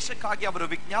ತಮ್ಮ ದೇಶಕ್ಕಾಗಿ ಅವರು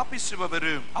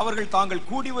ವಿಜ್ಞಾಪಿಸುವವರು. அவர்கள் தாங்கள்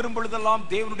கூடி வரும் பொழுதெல்லாம்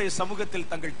தேவனுடைய சமூகத்தில்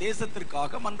தங்கள்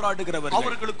தேசத்திற்காக மன்றாடுகிறவர்கள்.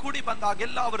 ಅವರುಗಳು ಕೂಡಿ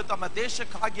ಬಂದಾಗೆಲ್ಲ ಅವರು ತಮ್ಮ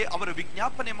ದೇಶಕ್ಕಾಗಿ ಅವರು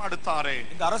ವಿಜ್ಞಾಪನೆ ಮಾಡುತ್ತಾರೆ.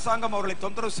 இந்த அரசாங்கம் அவர்களை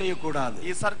தொந்தரவு செய்யக்கூடாது.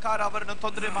 ಈ ಸರ್ಕಾರ ಅವರನ್ನು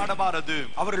ತೊಂದರೆ ಮಾಡಬಾರದು.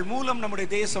 அவர்கள் மூலம் நம்முடைய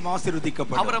தேசம்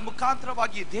ஆசீர்வதிக்கப்படும். ಅವರ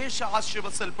ಮುಖಾಂತರವಾಗಿ ದೇಶ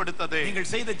ಆಶೀರ್ವದಿಸಲ್ಪಡುತ್ತದೆ.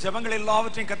 நீங்கள் செய்த ஜெபங்கள்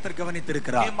எல்லாவற்றையும் கர்த்தர்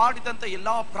கவனித்திருக்கிறார். ಮಾಡಿದಂತ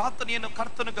ಎಲ್ಲಾ ಪ್ರಾರ್ಥನೆಯನ್ನು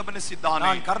ಕರ್ತನು ಗಮನಿಸಿದ್ದಾನೆ.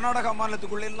 நான் கர்நாடக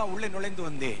மாநிலத்துக்குள்ள எல்லாம் உள்ளே நுழைந்து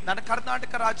வந்தேன். ನಾನು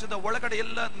ಕರ್ನಾಟಕ ರಾಜ್ಯದ ಒಳಗಡೆ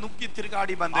ಎಲ್ಲ ನುಗ್ಗಿ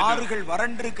ತಿರುಗಾಡಿ ಬಂದೆ. ஆறுகள்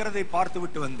வறண்டிருக்கிறதை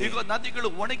பார்த்துவிட்டு வந்தேன். ಈಗ ನದಿಗಳು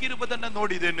ಒಣಗಿರುವುದನ್ನು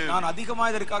ನೋಡಿದೆನು. நான் அதிகமாக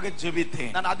இதற்காக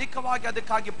ஜெபித்தேன். ನಾನು ಅಧಿಕವಾಗಿ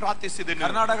ಅದಕ್ಕಾಗಿ ಪ್ರಾರ್ಥಿಸಿದೆನು.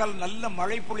 கர்நாடகாவில் நல்ல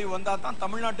மழை பொழி வந்தா தான்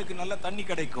தமிழ்நாட்டுக்கு நல்ல தண்ணி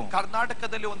கிடைக்கும்.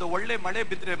 ಕರ್ನಾಟಕದಲ್ಲಿ ಒಂದು ಒಳ್ಳೆ ಮಳೆ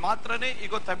ಬಿದ್ದರೆ ಮಾತ್ರನೇ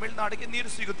ಈಗ ತಮಿಳುನಾಡಿಗೆ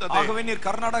ನೀರು ಸಿಗುತ್ತದೆ. ஆகவே நீர்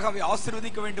கர்நாடகாவை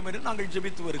ஆசீர்வதிக்க வேண்டும் என்று நாங்கள்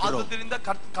ஜெபித்து வருகிறோம். ಆದ್ದರಿಂದ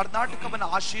ಕರ್ನಾಟಕವನ್ನು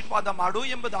ಆಶೀರ್ವಾದ ಮಾಡು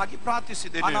ಎಂಬುದಾಗಿ ಪ್ರಾರ್ಥಿಸಿದ್ದೇವೆ.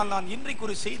 ಪ್ರಾರ್ಥಿಸಿದ್ದೇನೆ. ஆனால் நான் இன்றைக்கு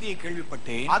ஒரு செய்தியை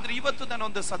கேள்விப்பட்டேன். ಆದ್ರೆ ಇವತ್ತು ನಾನು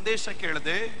ಒಂದು ಸಂದೇಶ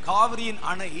ಕೇಳಿದೆ. காவிரியின்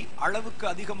அணை அளவுக்கு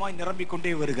அதிகமாய் நிரம்பிக்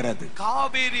கொண்டே வருகிறது.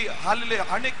 ಕಾವೇರಿ ಅಲ್ಲಿ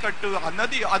ಅಣೆಕಟ್ಟು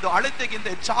ನದಿ ಅದು ಅಳತೆಗಿಂತ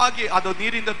ಹೆಚ್ಚಾಗಿ ಅದು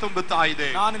ನೀರಿಂದ ತುಂಬುತ್ತಾ ಇದೆ.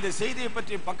 நான் இந்த செய்தியை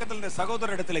பற்றி பக்கத்தில் இருந்த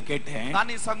சகோதரரிடத்தில் கேட்டேன்.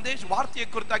 ನಾನು ಈ ಸಂದೇಶ ವಾರ್ತೆಯ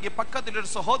ಕುರಿತಾಗಿ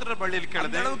ಪಕ್ಕದಲ್ಲಿರುವ ಸಹೋದರರ ಬಳಿಯಲ್ಲಿ ಕೇಳಿದೆ.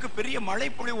 அந்த அளவுக்கு பெரிய மழை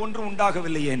பொழிவு ஒன்று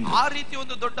உண்டாகவில்லை என்று. ಆ ರೀತಿ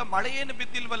ಒಂದು ದೊಡ್ಡ ಮಳೆಯನ್ನು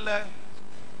ಬಿದ್ದಿಲ್ವಲ್ಲ.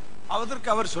 அதற்கு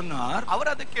அவர் சொன்னார், அவர்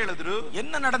அதை ಕೇಳಿದ್ರು,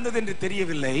 என்ன நடந்தது என்று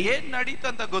தெரியவில்லை, ಏನ್ ನಡೀತು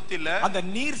ಅಂತ ಗೊತ್ತಿಲ್ಲ. அந்த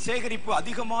ನೀರ್ ಸೇகರಿப்பு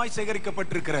அதிகமாய்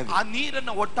சேகரிக்கப்பட்டிருக்கிறது. ಆ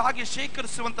ನೀರನ್ನು ಒಟ್ಟಾಗಿ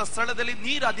ಶೇಖರಿಸುವಂತ ಸ್ಥಳದಲ್ಲಿ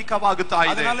ನೀರು ಅಧಿಕವಾಗುತ್ತಾ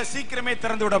ಇದೆ. அதனால சீக்கிரமே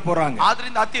திறந்து விட போறாங்க.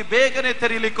 ಆದ್ರಿಂದ ಅತಿ ಬೇಗನೆ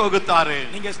ತೆರೀಲಿಕ್ಕೆ ಹೋಗುತ್ತಾರೆ.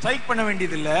 நீங்க ಸ್ಟ್ರೈಕ್ பண்ண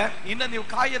வேண்டியதில்ல, ಇನ್ನು ನೀವು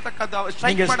ಕಾಯತಕ್ಕದ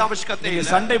ಸ್ಟ್ರೈಕ್ ಮಾಡೋ ಅವಶ್ಯಕತೆ ಇಲ್ಲ,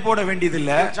 சண்டை போட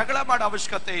வேண்டியதில்ல, ಜಗಳ ಮಾಡೋ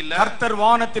ಅವಶ್ಯಕತೆ ಇಲ್ಲ. கர்த்தர்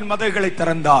வானத்தின் மதகுகளை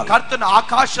திறந்தார், ಕರ್ತನ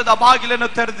ಆಕಾಶದ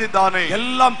ಬಾಗಿಲನ್ನು ತೆರೆದಿದ್ದಾನೆ.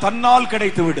 எல்லாம் தன்னால்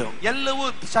கிடைத்து விடும். ಎಲ್ಲವೂ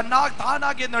ಚೆನ್ನಾಗಿ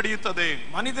ತಾನಾಗೆ ನಡೆಯುತ್ತದೆ.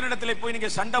 மனிதரிடத்திலே போய் நீங்க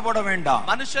சண்டை போட வேண்டாம்,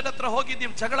 ಮನುಷ್ಯರ ಹತ್ರ ಹೋಗಿ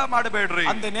ನೀವು ಜಗಳ ಮಾಡಬೇಡ್ರಿ.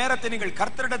 அந்த நேரத்தை நீங்கள்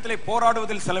கர்த்தரிடத்திலே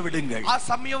போராடுவதில் செலவிடுங்கள். ಆ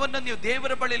ಸಮಯವನ್ನು ನೀವು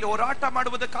ದೇವರ ಬಳಿಯಲ್ಲಿ ಹೋರಾಟ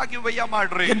ಮಾಡುವುದಕ್ಕಾಗಿ ವ್ಯಯ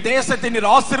ಮಾಡ್ರಿ. என் தேசத்தை நீர்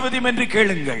ஆசீர்வதியும் என்று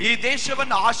கேளுங்கள். ಈ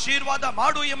ದೇಶವನ್ನು ಆಶೀರ್ವಾದ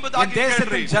ಮಾಡು ಎಂಬುದಾಗಿ என்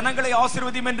தேசத்தின் ஜனங்களை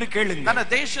ஆசீர்வதியும் என்று கேளுங்கள். ನನ್ನ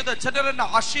ದೇಶದ ಜನರನ್ನು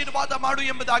ಆಶೀರ್ವಾದ ಮಾಡು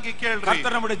ಎಂಬುದಾಗಿ ಕೇಳ್ರಿ.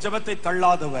 கர்த்தர் நம்முடைய ஜெபத்தை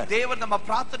தள்ளாதவர். ದೇವರು ನಮ್ಮ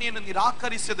ಪ್ರಾರ್ಥನೆಯನ್ನು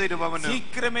ನಿರಾಕರಿಸದೇ ಇರುವವನು.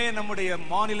 சீக்கிரமே நம்முடைய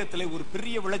மாநிலத்திலே ஒரு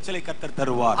பெரிய விளைச்சலை கர்த்தர்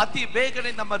தருவார். ಅತಿ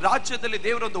ಬೇಗನೆ ನಮ್ಮ ರಾಜ್ಯದಲ್ಲಿ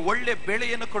ದೇವರು ಒಂದು ಒಳ್ಳೆ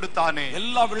ಬೆಳೆಯನ್ನು ಕೊಡುತ್ತಾನೆ.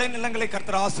 எல்லா விளைநிலங்களை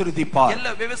கர்த்தர் ஆசீர்வதிப்பார். ಎಲ್ಲ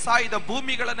ವ್ಯವಸಾಯದ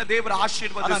ಭೂಮಿಗಳನ್ನು ದೇವರು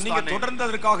ಆಶೀರ್ವದಿಸುತ್ತಾನೆ. நீங்க தொடர்ந்து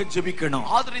ಅದಕ್ಕಾಗಿ ಜெபிக்கணும்.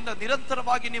 ಆದ್ರಿಂದ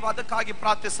ನಿರಂತರವಾಗಿ ನೀವು ಅದಕ್ಕಾಗಿ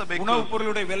ಪ್ರಾರ್ಥಿಸಬೇಕು. உணவு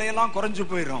பொருளுடைய விலையெல்லாம் குறைஞ்சு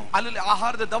போயிடும். ಅಲ್ಲಿ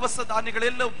ಆಹಾರದ ದವಸ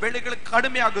ಧಾನ್ಯಗಳೆಲ್ಲ ಬೆಳೆಗಳು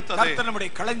ಕಡಿಮೆ ಆಗುತ್ತದೆ. கர்த்தர்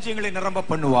நம்முடைய களஞ்சியங்களை நிரம்ப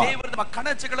பண்ணுவார். ದೇವರು ನಮ್ಮ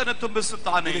ಕಣಜಗಳನ್ನು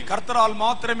ತುಂಬಿಸುತ್ತಾನೆ. இது கர்த்தரால்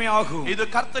மாத்திரமே ஆகும். ಇದು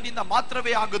ಕರ್ತನಿಂದ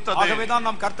ಮಾತ್ರವೇ ಆಗುತ್ತದೆ. ஆகவேதான்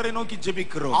நாம் கர்த்தரை நோக்கி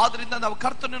ஜெபிக்கிறோம். ಆದ್ರಿಂದ ನಾವು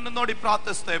ಕರ್ತನನ್ನು ನೋಡಿ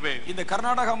ಪ್ರಾರ್ಥಿಸುತ್ತೇವೆ. இந்த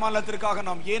கர்நாடக மாநிலத்திற்காக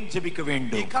நாம் ஏன் ஜெபிக்க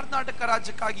வேண்டும்? ಈ ಕರ್ನಾಟಕ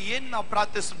ರಾಜ್ಯಕ್ಕಾಗಿ ಏನ್ ನಾವು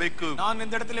ಪ್ರಾರ್ಥಿಸಬೇಕು? நான்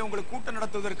இந்த இடத்துல உங்களுக்கு கூட்டம்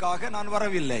நடத்துவதற்காக நான்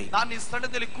வரவில்லை. ನಾನು ಈ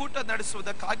ಸ್ಥಳದಲ್ಲಿ ಕೂಟ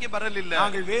ನಡೆಸುವುದಕ್ಕಾಗಿ ಬರಲಿಲ್ಲ.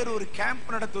 நாங்கள் வேறொரு கேம்ப்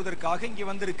நடத்துவதற்காக இங்கே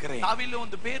வந்திருக்கிறேன். ನಾವಿಲ್ಲಿ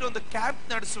ಬೇರೊಂದು ಕ್ಯಾಂಪ್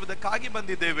ನಡೆಸುವುದಕ್ಕಾಗಿ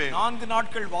ಬಂದಿದ್ದೇವೆ. 4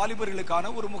 நாட்கள்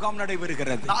வாலிபர்களுக்கான ஒரு முகாம்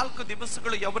நடைபெறுகிறது. 4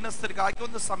 ದಿವಸಗಳು ಯವನಸ್ಥರಿಗಾಗಿ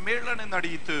ಒಂದು ಸಮ್ಮೇಳನ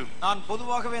ನಡೆಯಿತು. நான்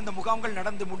பொதுவாகவே அந்த முகாம்கள்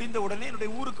நடந்து முடிந்த உடனே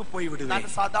என்னுடைய ஊருக்கு போய் விடுவேன்.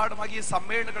 ನಾನು ಸಾಧಾರಣವಾಗಿ ಈ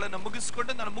ಸಮ್ಮೇಳನಗಳನ್ನು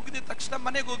ಮುಗಿಸಿಕೊಂಡು ನಾನು ಮುಗಿದ ತಕ್ಷಣ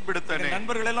ಮನೆಗೆ ಹೋಗ್ಬಿಡುತ್ತೇನೆ.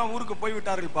 நண்பர்கள் எல்லாம் ஊருக்கு போய்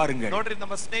விட்டார்கள் பாருங்க. ನೋಡ್ರಿ,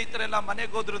 ನಮ್ಮ ಸ್ನೇಹಿತರೆಲ್ಲ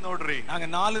ಮನೆಗೆ ಹೋದ್ರು ನೋಡ್ರಿ. நாங்க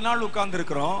 4 நாள் உட்கார்ந்து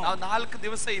இருக்கிறோம். ನಾವು 4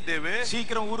 ದಿವಸ ಇದ್ದೇವೆ.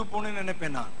 சீக்கிரம் ஊருக்கு போகணும்னு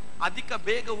நினைப்பேன் நான். ಅಧಿಕ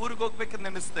ಬೇಗ ಊರಿಗೆ ಹೋಗ್ಬೇಕಂತ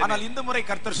ನೆನೆಸ್ತೇನೆ. ஆனால் இந்த முறை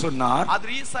கர்த்தர் சொன்னார்,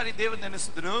 ಆದ್ರೆ ಈ ಸಾರಿ ದೇವರು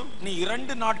ನೆನೆಸಿದ್ರು, நீ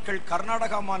 2 நாட்கள்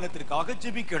கர்நாடக மாநிலத்திற்காக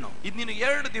ஜெபிக்கணும். ಇನ್ನಿನ್ನು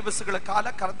 2 ದಿವಸಗಳ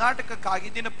ಕಾಲ ಕರ್ನಾಟಕಕ್ಕಾಗಿ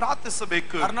ನೀನು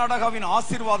ಪ್ರಾರ್ಥಿಸಬೇಕು. கர்நாடகாவின்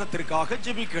ஆசீர்வாதத்திற்காக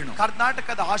ஜெபிக்கணும்.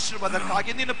 ಕರ್ನಾಟಕದ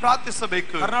ಆಶೀರ್ವಾದಕ್ಕಾಗಿ ನೀನು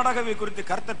ಪ್ರಾರ್ಥಿಸಬೇಕು. கர்நாடகாவை குறித்து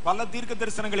கர்த்தர் பல தீர்க்க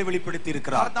தரிசனங்களை வெளிப்படுத்தி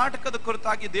இருக்கிறார். ಕರ್ನಾಟಕದ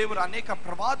ಕುರಿತಾಗಿ ದೇವರು ಅನೇಕ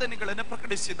ಪ್ರವಾದನೆಗಳನ್ನು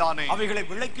ಪ್ರಕಟಿಸಿದ್ದಾನೆ. அவைகளை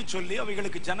விளக்கி சொல்லி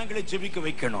ಅவைகளுக்கு ಜನங்களை ಜೆபிக்க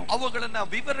வைக்கணும். ಅವುಗಳನ್ನ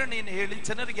ವಿವರಣೆಯನ್ನು ಹೇಳಿ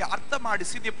ಜನರಿಗೆ ಅರ್ಥ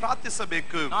ಮಾಡಿಸಿ ನೀವು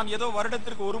ಪ್ರಾರ್ಥಿಸಬೇಕು. நான் ஏதோ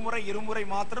வருடத்திற்கு ஒரு முறை இருமுறை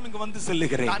மாத்திரம் இங்கு வந்து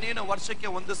செல்லுகிறேன். ನಾನೇನೋ ವರ್ಷಕ್ಕೆ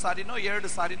 1 ಸಾರಿನೋ 2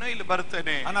 ಸಾರಿನೋ ಇಲ್ಲಿ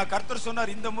ಬರ್ತೇನೆ. ஆனா கர்த்தர்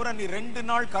சொன்னார், இந்த முறை நீ 2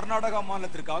 நாள் கர்நாடக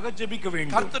மாநிலத்திற்காக ஜெபிக்க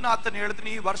வேண்டும். ಕರ್ತನಾತನು ಹೇಳಿದನು,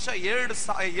 ಈ ವರ್ಷ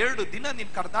 2 ದಿನ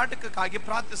ನೀನು ಕರ್ನಾಟಕಕ್ಕಾಗಿ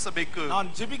ಪ್ರಾರ್ಥಿಸಬೇಕು.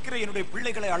 நான் ஜெபிக்கிற என்னுடைய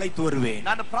பிள்ளைகளை அழைத்து வருவேன்.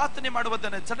 ನಾನು ಪ್ರಾರ್ಥನೆ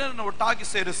ಮಾಡುವುದನ್ನು ಜನರನ್ನು ಒಟ್ಟಾಗಿ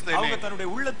ಸೇರಿಸುತ್ತೇನೆ. அவங்க தன்னுடைய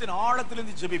உள்ளத்தின்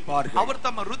ஆழத்திலிருந்து ஜெபிப்பார்கள். ಅವರು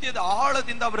ತಮ್ಮ ಹೃದಯದ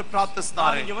ಆಳದಿಂದ ಅವರು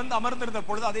ಪ್ರಾರ್ಥಿಸುತ್ತಾರೆ. இங்க வந்து ಅಮರ್ந்திருந்த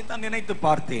பொழுது அதை தான் நினைத்து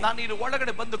பார்த்தேன். ನಾನು ಇಲ್ಲಿ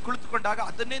ಒಳಗಡೆ ಬಂದು ಕುಳಿತುಕೊಂಡಾಗ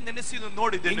ಅದನ್ನೇ ನೆನೆಸಿ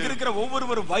ನೋಡಿದ್ದೇನೆ. இங்க இருக்கிற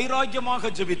ஒவ்வொருவரும் வைராக்கியமாக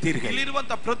ஜெபித்தீர்கள்.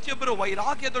 ಇಲ್ಲಿರುವಂತ ಪ್ರತಿಯೊಬ್ಬರು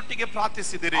ವೈರಾಗ್ಯದೊಟ್ಟಿಗೆ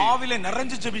ಪ್ರಾರ್ಥಿಸಿದಿರಿ. ஆவிலே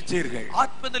நிறைஞ்சு ஜெபிச்சீர்கள்.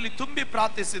 ಆತ್ಮದಲ್ಲಿ ತುಂಬಿ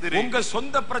ಪ್ರಾರ್ಥಿಸಿದಿರಿ. உங்க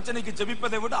சொந்த பிரச்சனைக்கு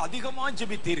ஜெபிப்பதை விட அதிகமாக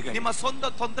ஜெபித்தீர்கள். ನಿಮ್ಮ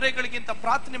ಸ್ವಂತ ತೊಂದರೆಗಳಿಗಿಂತ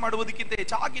ಪ್ರಾರ್ಥನೆ ಮಾಡುವುದಕ್ಕಿಂತ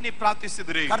ಹೆಚ್ಚಾಗಿ ನೀವು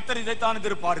ಪ್ರಾರ್ಥಿಸಿದಿರಿ. கர்த்தர் இதைத்தான்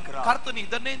எதிர்பார்க்கிறார். ಕರ್ತನು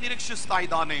ಇದನ್ನೇ ನಿರೀಕ್ಷಿಸ್ತಾ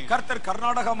ಇದ್ದಾನೆ. கர்த்தர்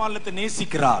கர்நாடக மாநிலத்தை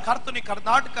நேசிக்கிறார். ಕರ್ತನು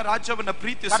ಕರ್ನಾಟಕ ರಾಜ್ಯವನ್ನು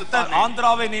ಪ್ರೀತಿಸುತ್ತಾನೆ. கர்த்தர்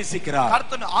ஆந்திராவை நேசிக்கிறார்.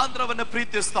 ಕರ್ತನು ಆಂಧ್ರವನ್ನು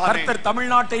ಪ್ರೀತಿಸುತ್ತಾನೆ. கர்த்தர்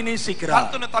தமிழ்நாட்டை நேசிக்கிறார்.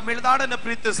 ಕರ್ತನು ತಮಿಳುನಾಡನ್ನು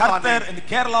ಪ್ರೀತಿಸುತ್ತಾನೆ. கர்த்தர்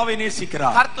கேரளாவை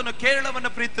நேசிக்கிறார். ಕರ್ತನು ಕೇರಳವನ್ನು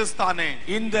ಪ್ರೀತಿಸುತ್ತಾನೆ.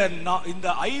 இந்த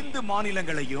 5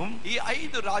 மாநிலங்களையும், ಈ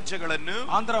 5 ರಾಜ್ಯಗಳನ್ನು,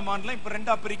 ஆந்திர மாநிலம் இப்ப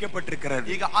 2ஆ பிரிக்கப்பட்டிருக்கிறது.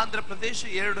 ಈಗ ಆಂಧ್ರ ಪ್ರದೇಶ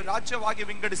 2 ರಾಜ್ಯವಾಗಿ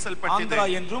ವಿಂಗಡಿಸಲ್ಪಟ್ಟಿದೆ. ஆந்திரா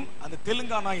என்றும் அந்த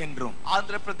தெலுங்கானா என்றும்.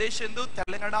 ಆಂಧ್ರ ಪ್ರದೇಶ ಎಂದು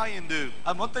ತೆಲಂಗಾಣ ಎಂದು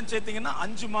அது மொத்தம் சேர்த்தீங்கன்னா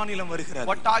 5 மாநிலம் வருகிறது.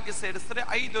 ಒಟ್ಟಾಗಿ ಸೇರಿಸಿದರೆ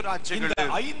 5 ರಾಜ್ಯಗಳು. இந்த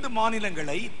 5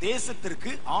 மாநிலங்களை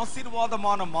தேசத்திற்கு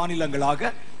ஆசீர்வாதமான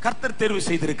மாநிலங்களாக கர்த்தர் தேர்வு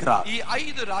செய்திருக்கிறார். ಈ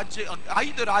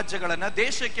 5 ರಾಜ್ಯಗಳನ್ನ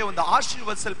ದೇಶಕ್ಕೆ ಒಂದು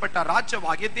ಆಶೀರ್ವದಿಸಲ್ಪಟ್ಟ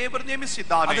ರಾಜ್ಯವಾಗಿ ದೇವರು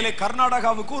ನೇಮಿಸಿದ್ದಾನೆ. அதிலே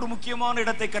கர்நாடகாவுக்கு ஒரு முக்கியமான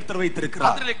இடத்தை கர்த்தர் வைத்திருக்கிறார்.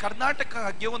 ಅದರಲ್ಲಿ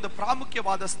ಕರ್ನಾಟಕಕ್ಕೆ ಒಂದು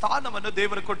ಪ್ರಾಮುಖ್ಯವಾದ ಸ್ಥಾನವನ್ನು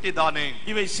ದೇವರು ಕೊಟ್ಟಿದ್ದಾನೆ.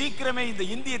 இவை சீக்கிரமே இந்த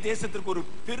இந்திய தேசத்திற்கு ஒரு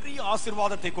பெரிய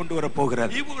ஆசீர்வாதத்தை கொண்டு வர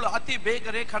போகிறது. ಇವುಗಳು ಅತಿ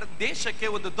ಬೇಗನೆ ದೇಶಕ್ಕೆ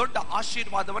ಒಂದು ದೊಡ್ಡ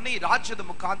ಆಶೀರ್ವಾದವನ್ನು ಈ ರಾಜ್ಯದ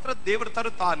ಮುಖಾಂತರ ದೇವರು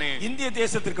ತರುತ್ತಾನೆ. இந்திய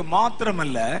தேசத்திற்கு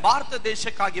மாத்திரமல்ல, ಭಾರತ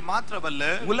ದೇಶಕ್ಕಾಗಿ ಮಾತ್ರವಲ್ಲ,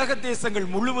 உலக தேசங்கள்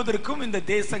முழுவதற்கும் இந்த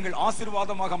தேசங்கள்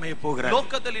ஆசீர்வாதமாக அமைய போகிறது.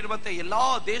 ಲೋಕದಲ್ಲಿರುವಂತಹ ಎಲ್ಲಾ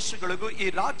ದೇಶಗಳಿಗೂ ಈ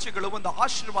ರಾಜ್ಯಗಳು ಒಂದು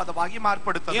ಆಶೀರ್ವಾದವಾಗಿ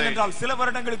ಮಾರ್ಪಡುತ್ತದೆ. ஏனென்றால் சில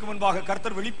வருடங்களுக்கு முன்பாக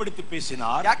கர்த்தர் வெளிப்படுத்தி பேசினார்.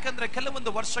 பேசினார். ಯಾಕಂದ್ರೆ ಕೆಲವೊಂದು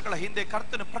ವರ್ಷಗಳ ಹಿಂದೆ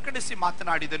ಕರ್ತನು ಪ್ರಕಟಿಸಿ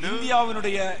ಮಾತನಾಡಿದನು.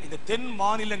 இந்தியாவினுடைய இந்த தென்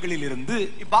மாநிலங்களில் இருந்து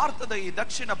ಈ ಭಾರತದ ಈ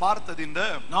ದಕ್ಷಿಣ ಭಾರತದಿಂದ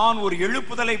நான் ஒரு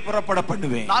எழுப்புதலை புறப்பட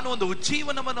பண்ணுவேன். ನಾನು ಒಂದು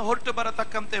ಉಜ್ಜೀವನವನ್ನು ಹೊರಟು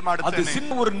ಬರತಕ್ಕಂತೆ அது ಮಾಡುತ್ತೇನೆ.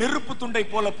 சின்ன ஒரு நெருப்பு துண்டை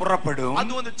போல புறப்படும்.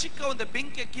 ಅದು ಒಂದು ಚಿಕ್ಕ ಒಂದು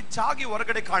ಬೆಂಕಿಯ ಕಿಚ್ಚಾಗಿ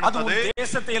ಹೊರಗಡೆ அது ಕಾಣುತ್ತದೆ.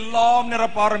 தேசத்தை எல்லாம்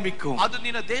நிரப்ப ஆரம்பிக்கும். ಅದು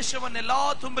ನಿನ್ನ ದೇಶವನ್ನೆಲ್ಲಾ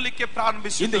ತುಂಬಲಿಕ್ಕೆ இந்த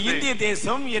ಪ್ರಾರಂಭಿಸುತ್ತದೆ. இந்திய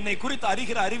தேசம் என்னை குறித்து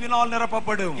அறிகிற அறிவினால்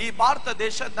நிரப்பப்படும். ಈ ಭಾರತ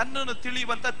ದೇಶ ನನ್ನನ್ನು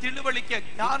ತಿಳಿಯುವಂತ ತಿಳುವಳಿಕೆ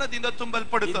ಜ್ಞಾನದಿಂದ இந்த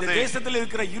ತುಂಬಲ್ಪಡುತ್ತದೆ. தேசத்தில்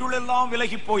இருக்கிற இருளெல்லாம்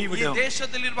விலகி ಈ போய்விடும்.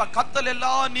 ದೇಶದಲ್ಲಿರುವ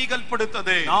ಕತ್ತಲೆಲ್ಲಾ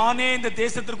ನೀಗಲ್ಪಡುತ್ತದೆ. நானே இந்த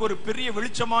தேசத்திற்கு ஒரு பெரிய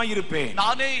வெளிச்சமாய் இருப்பேன்.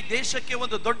 ನಾನೇ ಈ ದೇಶಕ್ಕೆ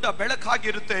ಒಂದು ದೊಡ್ಡ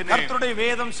ಬೆಳಕಾಗಿರುತ್ತೇನೆ. கர்த்தருடைய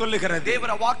வேதம் சொல்லுகிறது.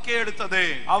 ದೇವರ ವಾಕ್ಯ ಹೇಳುತ್ತದೆ.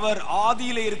 அவர்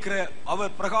ஆதியிலே இருக்கிற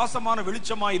அவர் பிரகாசமான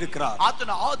வெளிச்சமாய் இருக்கிறார்.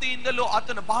 ಆತನ ಆದಿಯಿಂದಲೂ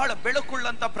ಆತನ ಬಹಳ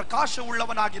ಬೆಳಕುಳ್ಳಂತ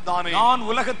ಪ್ರಕಾಶವುಳ್ಳವನಾಗಿದ್ದಾನೆ. நான்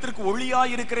உலகத்திற்கு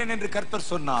ஒளியாய் இருக்கிறேன் என்று கர்த்தர்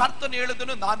சொன்னார். ಕರ್ತನು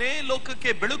ಹೇಳಿದನು ನಾನೇ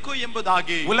ಲೋಕಕ್ಕೆ ಬೆಳಕು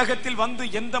ಎಂಬುದಾಗಿ. உலகத்தில் வந்து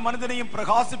எந்த மனிதனையும்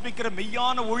பிரகாசிப்பிக்கிற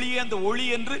மெய்யான ஒளியே அந்த ஒளி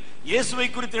என்று இயேசுவை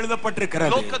குறித்து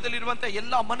எழுதப்பட்டிருக்கிறது. ಲೋಕದಲ್ಲಿರುವಂತ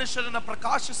ಎಲ್ಲಾ ಮನುಷ್ಯರನ್ನ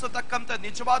ಪ್ರಕಾಶಿಸತಕ್ಕಂತ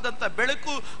ನಿಜವಾದಂತ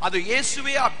ಬೆಳಕು ಅದು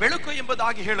ಯೇಸುವೇ ಆ ಬೆಳಕು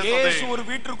ಎಂಬುದಾಗಿ ಹೇಳುತ್ತದೆ. இயேசு ஒரு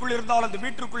வீட்டிற்குள் இருந்தால் அந்த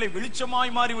வீட்டிற்குள்ளே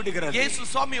வெளிச்சமாய் மாறி விடுகிறது. ಯೇಸು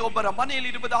ಸ್ವಾಮಿ ಒಬ್ಬರ ಮನೆಯಲ್ಲಿ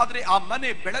ಇರುವುದಾದ್ರೆ ಆ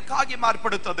ಮನೆ ಬೆಳಕಾಗಿ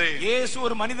ಮಾರ್ಪಡುತ್ತದೆ. இயேசு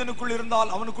ஒரு மனிதனுக்குள்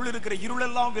இருந்தால் அவனுக்குள் இருக்கிற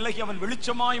இருளெல்லாம் விலகி அவன்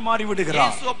வெளிச்சமாய் மாறி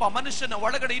விடுகிறான். ಯೇಸು ಒಬ್ಬ ಮನುಷ್ಯನ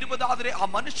ಒಳಗಡೆ ಇರುವುದಾದ್ರೆ ಆ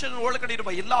ಮನುಷ್ಯನ ಒಳಗಡೆ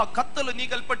ಇರುವ ಎಲ್ಲಾ ಕತ್ತಲು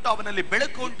ನೀಗಲ್ಪಟ್ಟು ಅವನಲ್ಲಿ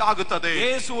ಬೆಳಕು ಉಂಟಾಗುತ್ತದೆ.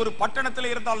 இயேசு ஒரு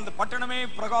பட்டணத்தில் இருந்தால் அந்த பட்டணமே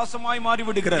பிரகாசமாய் மாறி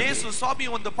விடுகிறது. ಯೇಸು ಸ್ವಾಮಿ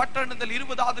ಒಂದು ಪಟ್ಟಣದಲ್ಲಿ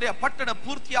ಇರುವುದಾದ್ರೆ ಆ ಪಟ್ಟಣ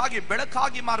ಪೂರ್ತಿಯಾಗಿ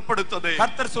ಬೆಳಕಾಗಿ ಮಾರ್ಪಡುತ್ತದೆ.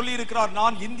 கர்த்தர் சொல்லி இருக்கிறார்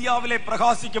நான் இந்தியாவிலே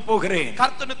பிரகாசிக்க போகிறேன்.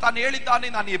 ಕರ್ತನು ತಾನು ಹೇಳಿದ್ದಾನೆ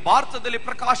ನಾನು ಈ ಭಾರತದಲ್ಲಿ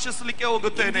ಪ್ರಕಾಶಿಸಲಿಕ್ಕೆ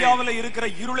ಹೋಗುತ್ತೇನೆ. இந்தியாவிலே இருக்கிற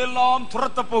இருளெல்லாம்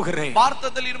துரத்த போகிறேன்.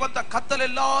 ಭಾರತದಲ್ಲಿ ಇರುವಂತ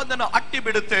ಕತ್ತಲೆಲ್ಲ ನಾನು ಅಟ್ಟಿ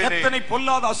ಬಿಡುತ್ತೇನೆ. எத்தனை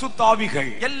பொல்லாத அசுத்தாவிகள்,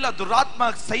 ಎಲ್ಲ ದುರಾತ್ಮ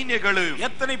ಸೈನ್ಯಗಳು,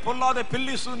 எத்தனை பொல்லாத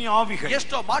பில்லி சூனிய ஆவிகள்,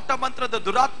 ಎಷ್ಟೋ ಮಾಟ ಮಂತ್ರದ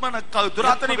எத்தனை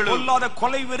ದುರಾತ್ಮಗಳು, பொல்லாத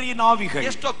கொலைவெறியின் ஆவிகள்,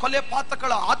 ಎಷ್ಟೋ ಕೊಲೆ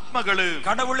ಪಾತಕಗಳ ಆತ್ಮಗಳು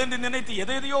கடவுள் என்று நினைத்து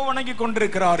எதையோ வணங்கி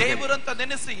கொண்டிருக்கிறார்கள். ದೇವರಂತ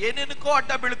ನೆನೆಸಿ ಏನೇನಕ್ಕೋ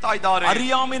ಅಡ್ಡ ಬೀಳ್ತಾ ಇದ್ದಾರೆ.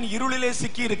 அறியாமையின் இருளிலே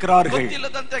சிக்கி இருக்கிறார்கள்.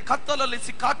 ಗೊತ್ತಿಲ್ಲದಂತೆ ಕತ್ತಲಲ್ಲಿ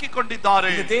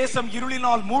ಸಿಕ್ಕಾಕಿಕೊಂಡಿದ್ದಾರೆ. இந்த தேசம்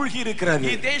இருளினால் மூழ்கி இருக்கிறது.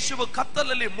 ಈ ದೇಶವು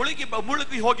ಕತ್ತಲಲ್ಲಿ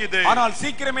ಮುಳುಗಿ ಹೋಗಿದೆ. ஆனால்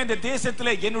சீக்கிரமே இந்த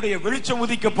தேசத்திலே என்னுடைய வெளிச்சம்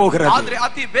உதிக்க போகிறது. ಆದ್ರೆ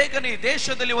ಅತಿ ಬೇಗನೆ ಈ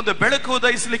ದೇಶದಲ್ಲಿ ಒಂದು ಬೆಳಕು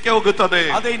ಉದಯಿಸಲಿಕ್ಕೆ ಹೋಗುತ್ತದೆ.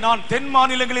 அதை நான் தென்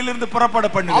மாநிலங்களிலிருந்து புறப்பட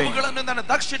பண்ணுவேன். ಅವುಗಳನ್ನು ನಾನು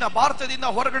ದಕ್ಷಿಣ ಭಾರತದಿಂದ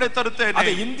ಹೊರಗಡೆ ತರುತ್ತೇನೆ.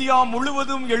 அதை இந்தியா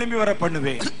முழுவதும் எழும்பி வர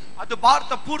பண்ணுவேன். ಅದು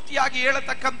ಭಾರತ ಪೂರ್ತಿಯಾಗಿ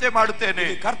ಹೇಳತಕ್ಕಂತೆ ಮಾಡುತ್ತೇನೆ.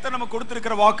 இது கர்த்தர் நமக்கு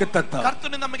கொடுத்திருக்கிற வாக்குத்தத்தம்.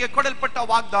 ಕರ್ತನು ನಮಗೆ ಕೊಡಲ್ಪಟ್ಟ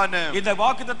ವಾಗ್ದಾನ. இந்த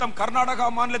வாக்குத்தத்தம் கர்நாடகா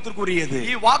மாநிலத்திற்கு உரியது.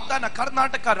 ಈ ವಾಗ್ದಾನ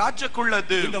ಕರ್ನಾಟಕ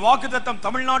ರಾಜ್ಯಕ್කුಳ್ಳದ್ದು. இந்த வாக்குத்தத்தம்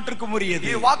தமிழ்நாட்டிற்கு உரியது.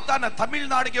 ಈ ವಾಗ್ದಾನ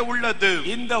ತಮಿಳುನಾಡಿಗೆ ಉಳ್ಳದ್ದು.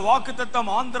 இந்த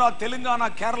வாக்குத்தத்தம் ஆந்திரா தெலுங்கானா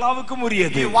கேரளாவுக்கும்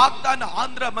உரியது. ಈ ವಾಗ್ದಾನ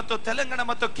ಆಂಧ್ರ ಮತ್ತು ತೆಲಂಗಾಣ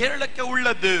ಮತ್ತು ಕೇರಳಕ್ಕೆ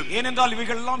ಉಳ್ಳದ್ದು. ஏனென்றால்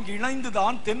இவைகளெல்லாம்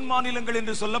இணைந்துதான் தென் மாநிலங்கள்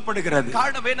என்று சொல்லப்படுகிறது.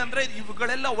 ಕಾರಣವೇನೆಂದ್ರೆ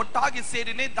ಇವುಗಳೆಲ್ಲ ಒಟ್ಟಾಗಿ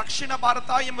ಸೇರಿನೇ ದಕ್ಷಿಣ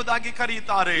ಭಾರತ ಎಂಬುದಾಗಿ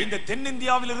ಕರೆಯುತ್ತಾರೆ. இந்த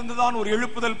தென்னிந்தியாவில் இருந்துதான் ஒரு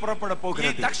எழுப்புதல் புறப்பட ಈ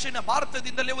போகிறது. ದಕ್ಷಿಣ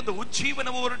ಭಾರತದಿಂದಲೇ ಒಂದು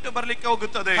ಉಜ್ಜೀವನವು ಹೊರಟು ಬರಲಿಕ್ಕೆ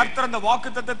ಹೋಗುತ್ತದೆ. கர்த்தர் அந்த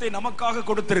வாக்குத்தத்தத்தை நமக்காக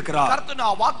கொடுத்திருக்கிறார். ಕರ್ತನು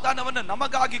ಆ ವಾಗ್ದಾನವನ್ನು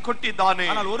ನಮಗಾಗಿ ಕೊಟ್ಟಿದ್ದಾನೆ.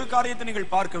 ஆனால் ஒரு காரியத்தை நீங்கள்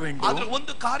பார்க்க வேண்டும். ಆದ್ರೆ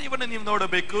ಒಂದು ಕಾರ್ಯವನ್ನು ನೀವು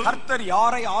ನೋಡಬೇಕು. கர்த்தர்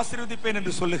யாரை ஆசீர்வதிப்பேன்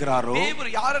என்று சொல்லுகிறாரோ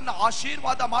ದೇವರು ಯಾರನ್ನ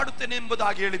ಆಶೀರ್ವಾದ ಮಾಡುತ್ತೇನೆ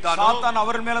ಎಂಬುದಾಗಿ ಹೇಳಿದ್ದಾನೋ சாத்தான்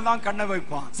அவர் மேலதான் கண்ணை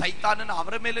வைப்பான். ಸೈತಾನನ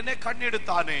ಅವರ ಮೇಲೆನೇ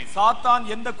ಕಣ್ಣಿಡುತ್ತಾನೆ. சாத்தான்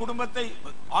எந்த குடும்பத்தை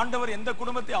ஆண்டவர் எந்த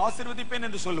குடும்பத்தை ஆசீர்வதிப்பேன்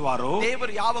என்று சொல்வாரோ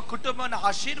ದೇವರು ಯಾವ ಕುಟುಂಬವನ್ನು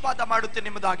ಆಶೀರ್ವಾದ ಮಾಡುತ್ತೇನೆ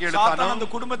ಎಂಬುದಾಗಿ சாத்தான் ಹೇಳ್ತಾನೋ அந்த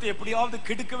குடும்பத்தை எப்படியாவது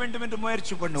கெடுக்க வேண்டும் என்று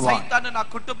முயற்சி பண்ணுவான். ಸೈತಾನನ ಆ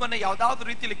ಕುಟುಂಬನ ಯಾವುದಾದ್ರೂ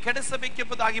ರೀತಿಯಲ್ಲಿ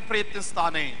ಕೆಡಿಸಬೇಕೆಂಬುದಾಗಿ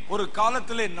ಪ್ರಯತ್ನಿಸ್ತಾನೆ. ஒரு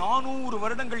காலத்திலே 400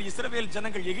 வருடங்கள் இஸ்ரவேல்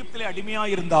ஜனங்கள் எகிப்திலே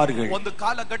அடிமையாய் இருந்தார்கள். ಒಂದು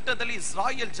ಕಾಲಘಟ್ಟದಲ್ಲಿ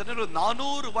ಇಸ್ರಾಯೇಲ್ ಜನರು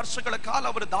 400 ವರ್ಷಗಳ ಕಾಲ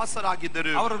ಅವರು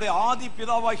ದಾಸರಾಗಿದ್ದರು. அவருடைய ஆதி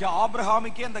பிதாவாகிய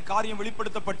ஆபிரகாமுக்கே அந்த காரியம்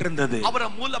வெளிப்படுத்தப்பட்டிருந்தது. ಅವರ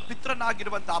ಮೂಲ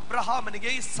ಪಿತ್ರನಾಗಿರುವಂತ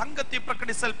ಅಬ್ರಹಾಮನಿಗೆ ಈ ಸಂಗತಿ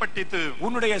ಪ್ರಕಟಿಸಲ್ಪಟ್ಟಿತು.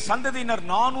 உன்னுடைய சந்ததியினர்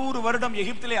 400 வருடம்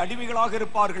எகிப்திலே அடிமைகளாக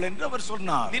இருப்பார்கள் என்று அவர்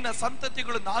சொன்னார். ನಿನ್ನ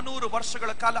ಸಂತತಿಗಳು 400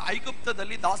 ವರ್ಷಗಳ ಕಾಲ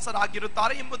ಐಗುಪ್ತದಲ್ಲಿ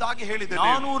ದಾಸರಾಗಿರುತ್ತಾರೆ ಎಂಬುದಾಗಿ ಹೇಳಿದರು.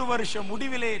 400 வருஷம்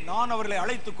முடிவிலே நான் அவர்களை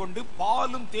அழைத்துக் கொண்டு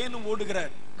பாலும் தேனும் ஓடுகிற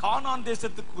கானான்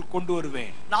தேசத்துக்கு கொண்டு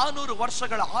வருவேன். 400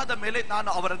 ವರ್ಷಗಳ ಆದ ಮೇಲೆ ನಾನು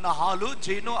ಅವರನ್ನ ಹಾಲು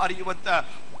ಜೇನು ಹರಿಯುವಂತ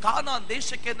ಕಾನಾನ್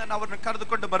ದೇಶಕ್ಕೆ ನಾನು ಅವರನ್ನು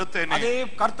ಕರೆದುಕೊಂಡು ಬರುತ್ತೇನೆ. அதே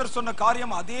கர்த்தர் சொன்ன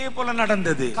காரியம் அதே போல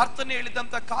நடந்தது. ಕರ್ತನು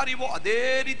ಹೇಳಿದಂತ ಕಾರ್ಯವೂ ಅದೇ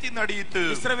ರೀತಿ ನಡೆಯಿತು.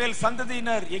 இஸ்ரவேல்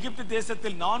சந்ததியினர் எகிப்து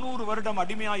தேசத்தில் 400 வருடம்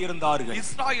அடிமையாய் இருந்தார்கள்.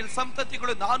 ಇಸ್ರಾಯೇಲ್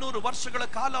ಸಂತತಿಗಳು 400 ವರ್ಷಗಳ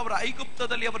ಕಾಲ ಅವರ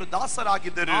ಐಗುಪ್ತದಲ್ಲಿ ಅವರು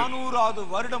ದಾಸರಾಗಿದ್ದರು. 400வது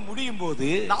வருடம் முடியும் போது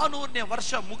 400ನೇ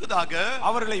ವರ್ಷ ಮುಗಿದಾಗ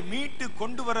அவர்களை மீட்டு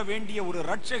கொண்டு வர வேண்டிய ஒரு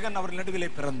ரட்சகன் அவர்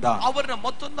நடுவிலே பிறந்தான். ಅವರನ್ನ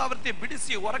ಮತ್ತೊಂದು ಅವರತೆ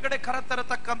ಬಿಡಿಸಿ ಹೊರಗಡೆ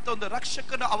ಕರೆತರತಕ್ಕಂತ ಒಂದು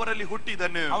ರಕ್ಷಕನು ಅವರಲ್ಲಿ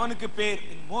ಹುಟ್ಟಿದನು. அவனுக்கு பேர்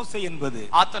மோசே என்பது.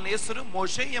 ಆತನ ಹೆಸರು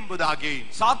ಮೋಶೆ ಎಂಬುದಾಗಿ.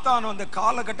 சாத்தான் அந்த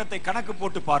காலகட்டத்தை கணக்கு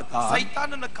போட்டு பார்த்தான்.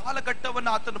 ಸೈತಾನನ ಕಾಲಘಟ್ಟವನ್ನು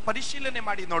ಆತನು ಪರಿಶೀಲನೆ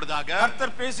ಮಾಡಿ ನೋಡಿದಾಗ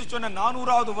கர்த்தர் பேசி சொன்ன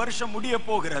 400வது வருஷம் முடிய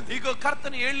போகிறது. ಈಗ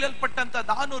ಕರ್ತನು ಹೇಳಲ್ಪಟ್ಟಂತ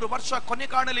இந்த 400 ವರ್ಷ ಕೊನೆ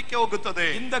ಕಾಣಲಿಕ್ಕೆ ಹೋಗುತ್ತದೆ.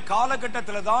 இந்த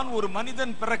காலகட்டத்தில் தான் ஒரு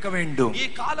மனிதன் பிறக்க வேண்டும். ಈ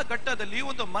ಕಾಲಘಟ್ಟದಲ್ಲಿ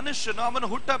ಒಂದು ಮನುಷ್ಯನು ಅವನು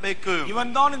ಹುಟ್ಟಬೇಕು.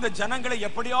 இவன் தான் இந்த ஜனங்களை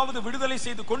எப்படியாவது விடுதலை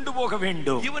செய்து கொண்டு போக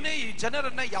வேண்டும். ಇವನೇ ಈ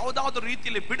ಜನರನ್ನ ಯಾವುದಾದರೂ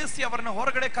ರೀತಿಯಲ್ಲಿ ಬಿಡಿಸಿ ಅವರನ್ನು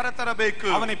ಹೊರಗಡೆ ಕರೆತರಬೇಕು.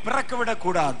 அவனை பிறக்க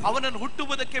விடக்கூடாது. ಅವನನ್ನು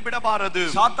ಹುಟ್ಟುವುದಕ್ಕೆ ಬಿಡಬಾರದು.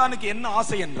 சாத்தானுக்கு என்ன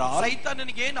ஆசை என்றால்,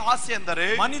 ಸೈತಾನನಿಗೆ ಏನು ಆಸೆ ಅಂದರೆ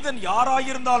மனிதன்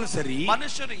யாராயிருந்தாலும் சரி,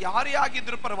 ಮನುಷ್ಯರು ಯಾರೇ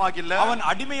ಆಗಿದ್ರೂ ಪರವಾಗಿಲ್ಲ, அவன்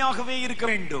அடிமையாகவே இருக்க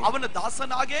வேண்டும். ಅವನು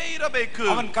ದಾಸನಾಗೇ ಇರಬೇಕು.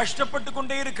 அவன் ಕಷ್ಟಪಟ್ಟು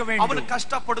கொண்டே இருக்க வேண்டும். ಅವನು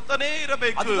ಕಷ್ಟಪಡುತ್ತಾನೆ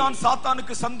ಇರಬೇಕು. அதுதான்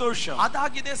சாத்தானுக்கு சந்தோஷம்.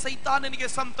 ಅದಾಗಿದೆ ಸೈತಾನನಿಗೆ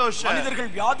ಸಂತೋಷ. மனிதர்கள்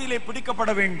வியாதியிலே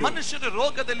பிடிக்கப்பட வேண்டும். ಮನುಷ್ಯರು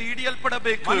ರೋಗದಲ್ಲಿ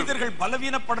ಹಿಡಿಯಲ್ಪಡಬೇಕು. மனிதர்கள்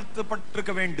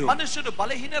பலவீனப்படுத்தப்பட்டிருக்க வேண்டும். ಮನುಷ್ಯರು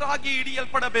ಬಲಹೀನರಾಗಿ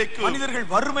ಹಿಡಿಯಲ್ಪಡಬೇಕು. மனிதர்கள்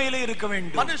வறுமையிலே இருக்க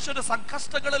வேண்டும். ಮನುಷ್ಯರು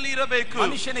ಸಂಕಷ್ಟಗಳಲ್ಲಿ ಇರಬೇಕು.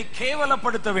 மனுஷனை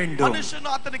ಕೇವಲப்படுத்த வேண்டும்.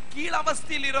 ಮನುಷ್ಯನು ಆತನ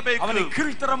ಕೀಳವಸ್ಥೆಯಲ್ಲಿ ಇರಬೇಕು. அவனை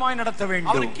கீழ்த்தரமாய் நடத்த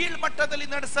வேண்டும். ಅವನು ಕೀಳ್ಮಟ್ಟದಲ್ಲಿ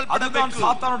ನಡೆಸಲ್ಪಡಬೇಕು. அதுதான்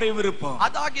சாத்தானுடைய விருப்பம்.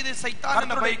 ಅದಾಗಿದೆ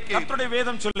ಸೈತಾನನ ಬಯಕೆ. கர்த்தருடைய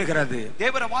வேதம் சொல்லுகிறது,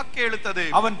 ದೇವರ ವಾಕ್ಯ ಹೇಳುತ್ತದೆ,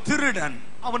 அவன் திருடன்,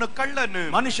 ಅವನು ಕಳ್ಳನು,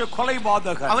 மனுஷ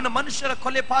கொலைபாதகன், ಅವನ ಮನುಷ್ಯರ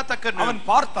ಕೊಲೆ ಪಾತಕನು. அவன்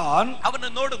பார்த்தான், ಅವನು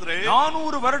ನೋಡಿದ್ರೆ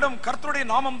 400 வருடம் கர்த்தருடைய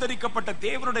நாமம் தரிக்கப்பட்ட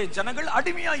தேவனுடைய ஜனங்கள்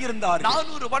அடிமையாய் இருந்தார்கள்.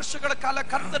 400 ವರ್ಷಗಳ ಕಾಲ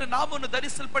ಕರ್ತನ ನಾಮವನ್ನು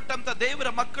ಧರಿಸಲ್ಪಟ್ಟಂತ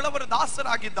ದೇವರ ಮಕ್ಕಳು ಅವರು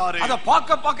ದಾಸರಾಗಿದ್ದಾರೆ. ಅದ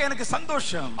பார்க்க எனக்கு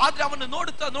சந்தோஷம். ಆದ್ರೆ ಅವನು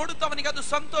ನೋಡುತ್ತಾ ಅವನಿಗೆ ಅದು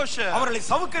ಸಂತೋಷ. அவர்களை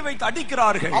சவுக்கை வைத்து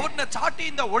அடிக்கிறார்கள். ಅವರನ್ನ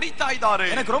ಚಾಟಿಯಿಂದ ಹೊಡಿತಾ ಇದ್ದಾರೆ.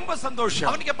 எனக்கு ரொம்ப சந்தோஷம்.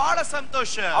 ಅವನಿಗೆ ಬಹಳ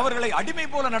ಸಂತೋಷ. அவர்களை ಅಡಿமை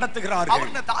போல நடத்துகிறார்கள்.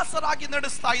 ಅವರನ್ನ ದಾಸರಾಗಿ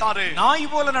ನಡೆಸ್ತಾ ಇದ್ದಾರೆ. நாய்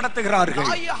போல நடத்துகிறார்கள்.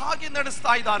 ನಾಯಿಯ ಹಾಗೆ ನಡೆಸ್ತಾ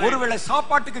ಇದ್ದಾರೆ. ஒருவேளை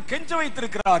சாப்பாட்டுக்கு கெஞ்ச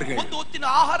வைத்திருக்கிறார்கள். ಒಂದು ಹೊತ್ತಿನ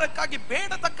ಆಹಾರಕ್ಕಾಗಿ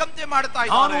ಬೇಡತಕ್ಕಂತೆ ಮಾಡ್ತಾ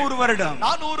ಇದ್ದಾರೆ. 400 வருடம்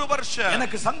 400 ವರ್ಷ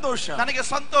எனக்கு சந்தோஷம். ನನಗೆ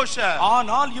ಸಂತೋಷ.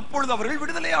 ஆனால் இப்பொழுது அவர்கள்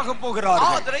விடுதலையாக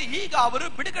போகிறார்கள். ಆದರೆ ಈಗ ಅವರು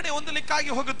ಬಿಡುಗಡೆ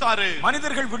ಹೊಂದಲಿಕ್ಕಾಗಿ ಹೋಗುತ್ತಾರೆ.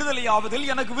 மனிதர்கள் விடுதலையாவதில்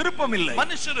எனக்கு விருப்பம் இல்லை.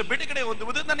 ಮನುಷ್ಯರು ಬಿಡುಗಡೆ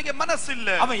ಹೊಂದುವುದು ನನಗೆ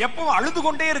ಮನಸ್ಸಿಲ್ಲ. அவன் எப்பவும் அழுது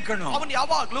கொண்டே இருக்கணும். ಅವನು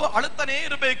ಯಾವಾಗಲೂ ಅಳುತ್ತಾನೆ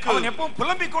ಇರಬೇಕು. அவன் எப்பவும்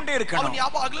புலம்பிக் கொண்டே இருக்கணும். ಅವನು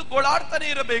ಯಾವಾಗಲೂ ಗೋಳಾಡ್ತಾನೆ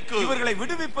ಇರಬೇಕು. இவர்களை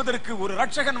விடுவிப்பதற்கு ஒரு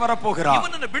ரட்சகன் வரப்போகிறார்.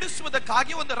 ಇವನನ್ನು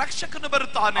ಬಿಡಿಸುವುದಕ್ಕಾಗಿ ಒಂದು ರಕ್ಷಕನು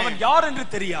ಬರುತ್ತಾನೆ. அவன் ಯಾர் என்று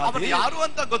தெரியாது. ಅವನು ಯಾರು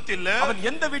ಅಂತ ಗೊತ್ತಿಲ್ಲ. அவன்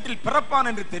எந்த வீட்டில் பிறப்பான்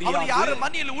என்று தெரியாது. ಅವನು ಯಾರ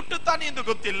ಮನೆಯಲ್ಲಿ ಹುಟ್ಟುತ್ತಾನೆ ಎಂದು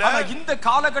ಗೊತ್ತಿಲ್ಲ. இந்த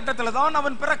காலகட்டத்தில் தான்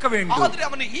அவன் பிறக்க வேண்டும். ಆದರೆ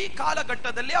ಅವನು ಈ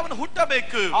ಕಾಲಘಟ್ಟದಲ್ಲಿ ಅವನು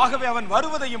ಹುಟ್ಟಬೇಕು. ஆகவே அவன்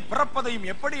வருவதையும் பிறப்பதையும்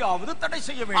எப்படியாவது தடை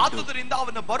செய்ய வேண்டும். ಆದುದರಿಂದ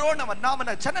ಅವನ ಬರೋಣವನ್ನ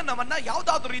ಅವನ ಜನನವನ್ನ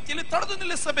ಯಾವುದಾದರೂ ರೀತಿಯಲ್ಲಿ ತಡೆದು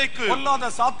ನಿಲ್ಲಿಸಬೇಕು. பொல்லாத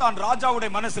சாத்தான்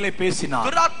ராஜாவுடைய மனசிலே பேசினான்.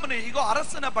 ದುರಾತ್ಮನು ಈಗ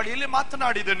ಅರಸನ ಬಳಿಯಲ್ಲಿ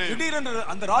ಮಾತನಾಡಿದನು. திடீரென்று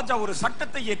அந்த ராஜா ஒரு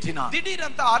சட்டத்தை ஏற்றினான்.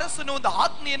 ದಿಢೀರಂತ ಅರಸನು ಒಂದು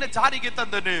ಆಜ್ಞೆಯನ್ನು ಜಾರಿಗೆ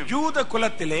ತಂದನು. யூத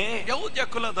குலத்திலே, ಯಹೂದ್ಯ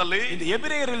ಕುಲದಲ್ಲಿ, இந்த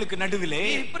எபிரேயர்களுக்கு நடுவிலே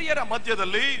ಇಬ್ರಿಯರ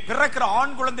ಮಧ್ಯದಲ್ಲಿ பிறக்கிற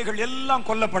ஆண் குழந்தைகள் எல்லாம்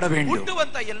கொல்லப்பட வேண்டும்.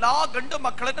 ಹುಟ್ಟುವಂತ ಎಲ್ಲಾ ಗಂಡು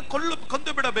ಮಕ್ಕಳನ್ನು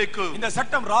ಕೊಂದು ಬಿಡಬೇಕು. இந்த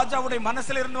சட்டம் ராஜாவுடைய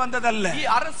மனசிலிருந்து வந்ததல்ல.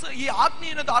 ಈ ಆಜ್ಞೆ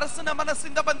ಅನ್ನೋದು ಅರಸನ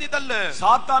ಮನಸ್ಸಿಂದ ಬಂದಿದ್ದಲ್ಲ.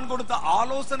 சாத்தான் கொடுத்த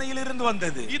ஆலோசனையில் இருந்து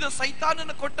வந்தது. ಇದು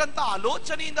ಸೈತಾನನ ಕೊಟ್ಟಂತ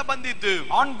ಆಲೋಚನೆಯಿಂದ ಬಂದಿದ್ದು.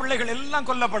 ஆண் பிள்ளைகள் எல்லாம்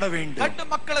கொல்லப்பட வேண்டும். ಗಂಡು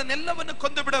ಮಕ್ಕಳನ್ನೆಲ್ಲವನ್ನು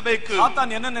ಕೊಂದು ಬಿಡಬೇಕು.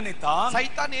 சாத்தான் என்ன நினைத்தான்?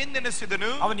 ಸೈತಾನ ಏನ್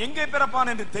ನೆನೆಸಿದನು? அவன் எங்கே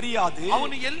பிறப்பான் என்று தெரியாது.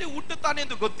 ಅವನು ಎಲ್ಲಿ ಹುಟ್ಟುತ್ತಾನೆ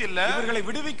ಎಂದು ಗೊತ್ತಿಲ್ಲ. இவர்களை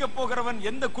விடுவிக்க போகிறவன்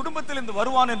எந்த குடும்பத்தில் இருந்து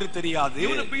வருவான் என்று தெரியாது.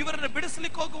 ಇವರನ್ನು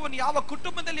ಬಿಡಿಸಲಿಕ್ಕೆ ಹೋಗುವನು ಯಾವ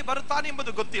ಕುಟುಂಬದಲ್ಲಿ ಬರುತ್ತಾನೆ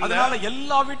ಎಂಬುದು ಗೊತ್ತಿಲ್ಲ. அதனால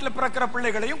எல்லா வீட்டில பிறக்கிற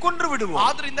பிள்ளைகளையும் கொன்று விடுவோம்.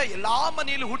 ಆದ್ರಿಂದ ಎಲ್ಲಾ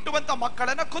ಮನೆಯಲ್ಲಿ ಹುಟ್ಟುವಂತ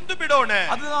ಮಕ್ಕಳನ್ನ ಕೊಂದು ಬಿಡೋಣ.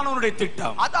 அதுதான் அவனுடைய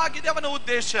திட்டம். ಅದಾಗಿದೆ ಅವನ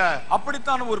ಉದ್ದೇಶ.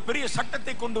 அப்படித்தான் ஒரு பெரிய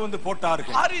சட்டத்தை கொண்டு வந்து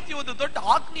போட்டார்கள். ಆ ರೀತಿ ಒಂದು ದೊಡ್ಡ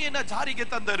ಆಜ್ಞೆಯನ್ನ ಜಾರಿಗೆ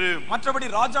ತಂದರು. மற்றபடி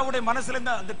ராஜாவுடைய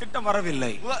மனசிலிருந்து அந்த திட்டம்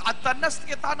வரவில்லை.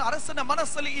 ತನ್ನಷ್ಟಕ್ಕೆ ತಾನು ಅರಸನ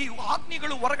ಮನಸ್ಸಲ್ಲಿ ಈ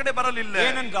ಆಜ್ಞೆಗಳು ಹೊರಗಡೆ ಬರಲಿಲ್ಲ.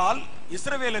 ஏனென்றால்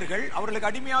இஸ்ரவேலர்கள் அவர்களுக்கு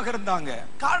அடிமையாக இருந்தாங்க.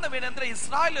 ಕಾರಣವೇನೆಂದ್ರೆ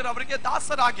ಇಸ್ರಾಯೇಲರು ಅವರಿಗೆ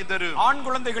ದಾಸರಾಗಿದ್ದರು. ஆண்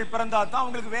குழந்தைகள் பிறந்தா தான்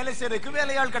அவங்களுக்கு வேலை செய்யறதுக்கு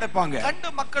வேலையாள் கிடைப்பாங்க. ಗಂಡು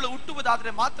ಮಕ್ಕಳು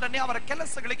ಹುಟ್ಟುವುದಾದ್ರೆ ಮಾತ್ರನೇ ಅವರ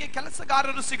ಕೆಲಸಗಳಿಗೆ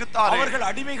ಕೆಲಸಗಾರರು ಸಿಗುತ್ತಾರೆ. அவர்கள்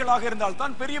அடிமைகளாக இருந்தால்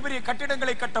தான் பெரிய பெரிய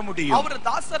கட்டிடங்களை கட்ட முடியும். ಅವರು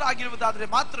ದಾಸರಾಗಿರುವುದಾದ್ರೆ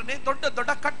ಮಾತ್ರನೇ ದೊಡ್ಡ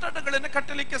ದೊಡ್ಡ ಕಟ್ಟಡಗಳನ್ನು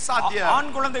ಕಟ್ಟಲಿಕ್ಕೆ ಸಾಧ್ಯ.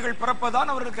 ஆண் குழந்தைகள்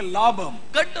பிறப்பதான் அவர்களுக்கு லாபம்.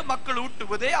 ಗಂಡು ಮಕ್ಕಳು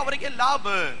ಹುಟ್ಟುವುದೇ ಅವರಿಗೆ ಲಾಭ.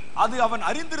 அது அவன்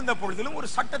அறிந்திருந்த பொழுதிலும் ஒரு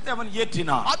சட்டத்தை அவன்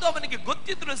ஏற்றினான். ಅದು ಅವನಿಗೆ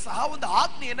ಗೊತ್ತಿದ್ರೂ ಸಹ ಒಂದು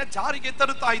ಆಜ್ಞೆಯನ್ನು ಜಾರಿಗೆ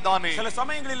ತರುತ್ತಾ ಇದ್ದಾನೆ. சில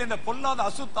சமயங்களில் இந்த பொல்லாத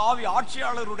அசுத்த ஆவி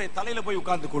ஆட்சியாளருடைய தலையில போய்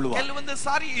உட்கார்ந்து கொள்வான். ಕೆಲವೊಂದು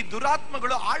ಸಾರಿ ಈ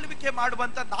ದುರಾತ್ಮಗಳು ಆಳ್ವಿಕೆ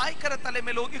ಮಾಡುವಂತ ನಾಯಕರ ತಲೆ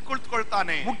ಮೇಲೆ ಹೋಗಿ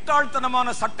ಕುಳಿತುಕೊಳ್ತಾನೆ.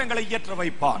 முட்டாள்தனமான சட்டங்களை இயற்ற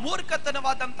வைப்பான்.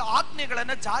 ಮೂರ್ಖತನವಾದಂತ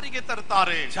ಆಜ್ಞೆಗಳನ್ನು ಜಾರಿಗೆ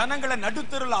ತರುತ್ತಾರೆ. ஜனங்களை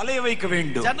நடுத்தெருவில் அலைய வைக்க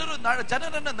வேண்டும்.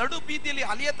 ಜನರನ್ನ ನಡು ಬೀದಿಯಲ್ಲಿ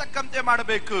ಅಲೆಯತಕ್ಕಂತೆ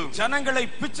ಮಾಡಬೇಕು. ஜனங்களை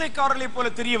பிச்சைக்காரர்களை போல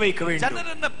தெரிய வைக்க வேண்டும்.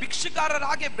 ಜನರನ್ನ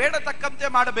ಭಿಕ್ಷುಕಾರರಾಗಿ ಬೇಡತಕ್ಕಂತೆ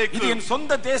ಮಾಡಬೇಕು. இது என்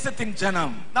சொந்த தேசத்தின்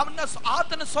ஜனம்.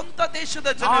 ಆತನ ಸ್ವಂತ ದೇಶದ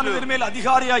நான் ಜನರು. இவர் மேல்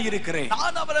அதிகாரியாய் இருக்கிறேன்.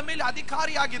 ನಾನು ಅವರ ಮೇಲೆ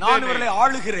ಅಧಿಕಾರಿಯಾಗಿದ್ದೇನೆ. நான் இவர்களை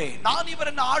ಆಳುகிறேன். ನಾನು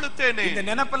ಇವರನ್ನು ಆಳುತ್ತೇನೆ. இந்த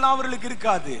நினைப்பெல்லாம் அவர்களுக்கு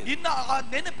இருக்காது. ಇನ್ನ ಆ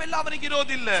ನೆನಪೆಲ್ಲ ಅವನಿಗೆ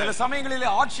ಇರೋದಿಲ್ಲ. சில சமயங்களில்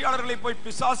ஆட்சியாளர்களை போய்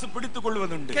பிசாசு பிடித்துக்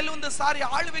கொள்வதுண்டு. ಕೆಲವೊಂದು ಸಾರಿ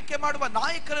ಆಳ್ವಿಕೆ ಮಾಡುವ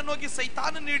ನಾಯಕರನ್ನು ಹೋಗಿ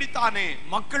ಸೈತಾನ ನೀಡಿತಾನೆ.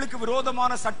 மக்களுக்கு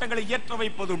விரோதமான சட்டங்களை இயற்ற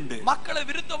வைப்பதுண்டு. ಮಕ್ಕಳ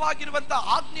ವಿರುದ್ಧವಾಗಿರುವಂತ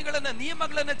ಆಜ್ಞೆಗಳನ್ನ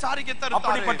ನಿಯಮಗಳನ್ನ ಜಾರಿಗೆ ತರುತ್ತಾರೆ.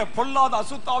 அப்படிப்பட்ட பொல்லாத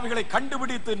அசுத்தாவிகளை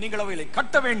கண்டுபிடித்து நீங்கள் அவைகளை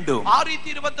கட்ட வேண்டும். ಆ ರೀತಿ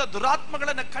ಇರುವಂತ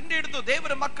ದುರಾತ್ಮಗಳನ್ನ ಕಂಡುಹಿಡಿದು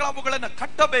ದೇವರ ಮಕ್ಕಳು ಅವುಗಳನ್ನ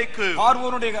ಕಟ್ಟಬೇಕು.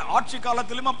 பார்வோனுடைய ஆட்சி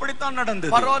காலத்திலும் அப்படித்தான்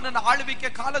நடந்தது. ಫರೋನನ ಆಳ್ವಿಕೆ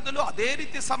ಕಾಲದಲ್ಲೂ ಅದೇ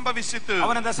ರೀತಿ ಸಂಭವಿಸಿತು.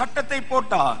 அவன் அந்த சட்டத்தை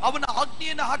போட்டான். ಅವನ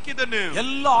ಆಜ್ಞೆಯನ್ನು ಹಾಕಿದನು.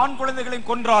 ಎಲ್ಲ ಆಣ್ குழந்தைகளையும்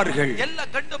கொன்றார்கள். ಎಲ್ಲ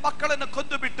ಗಂಡು ಮಕ್ಕಳನ್ನು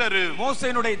ಕೊಂದು ಬಿಟ್ಟರು.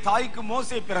 மோசேனுடைய தாய்க்கு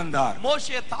மோசே பிறந்தார்.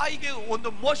 ಮೋಶೆಯ ತಾಯಿಗೆ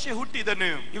ಒಂದು ಮೋಶೆ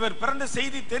ಹುಟ್ಟಿದನು. இவர் பிறந்த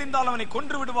செய்தி தெரிந்தால் அவனை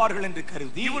கொன்று விடுவார்கள் என்று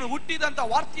கருதி ಇವನು ಹುಟ್ಟಿದಂತ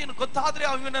ವಾರ್ತೆಯನ್ನು ಗೊತ್ತಾದ್ರೆ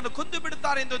ಅವನನ್ನು ಕೊಂದು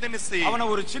ಬಿಡುತ್ತಾರೆ ಎಂದು ನೆನೆಸಿ அவனை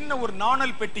ஒரு சின்ன ஒரு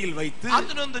நாணல் பெட்டியில் வைத்து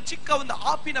ಅದನ್ನೊಂದು ಚಿಕ್ಕ ಒಂದು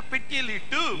ಆಪಿನ ಪೆಟ್ಟಿಯಲ್ಲಿ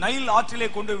ಇಟ್ಟು நைல் ஆற்றிலே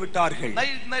கொண்டு விட்டார்கள்.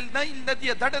 ನೈಲ್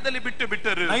ನದಿಯ ದಡದಲ್ಲಿ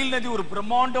ಬಿಟ್ಟರು. நைல் நதி ஒரு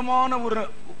பிரம்மாண்டமான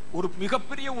ஒரு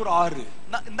மிகப்பெரிய ஒரு ஆறு.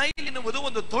 நைல் ಎನ್ನುವುದು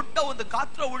ಒಂದು ದೊಡ್ಡ ಒಂದು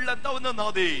ಗಾತ್ರ ಉಳ್ಳಂತ ಒಂದು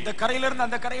ನದಿ. இந்த கரையில இருந்து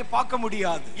அந்த கரையை பார்க்க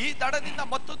முடியாது. ಈ ದಡದಿಂದ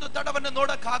ಮತ್ತೊಂದು ದಡವನ್ನು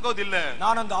ನೋಡಕ್ ಆಗೋದಿಲ್ಲ.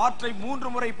 நான் அந்த ஆற்றை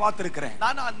 3 முறை பார்த்திருக்கிறேன்.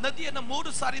 ನಾನು ಆ ನದಿಯನ್ನು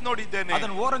 3 ಸಾರಿ ನೋಡಿದ್ದೇನೆ.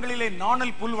 அதன் ஓரங்களிலே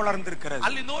நாணல் புல் வளர்ந்திருக்கிறது.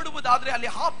 ಅಲ್ಲಿ ನೋಡುವುದಾದ್ರೆ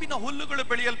ಅಲ್ಲಿ ಹಾಪಿನ ಹುಲ್ಲುಗಳು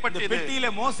ಬೆಳೆಯಲ್ಪಟ್ಟಿದೆ.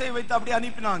 பெட்டியிலே மோசே வைத்து அப்படியே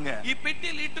அனுப்பினாங்க. ಈ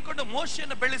ಪೆಟ್ಟಿಯಲ್ಲಿ ಇಟ್ಟುಕೊಂಡು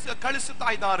ಮೋಶೆಯನ್ನು ಕಳಿಸುತ್ತಾ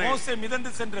ಇದ್ದಾರೆ. மோசே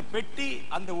மிதந்து சென்ற பெட்டி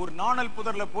அந்த ஒரு நாணல்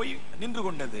புதர்ல போய் நின்று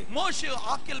கொண்டது. ಮೋಶೆ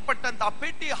ಹಾಕಲ್ಪಟ್ಟಂತ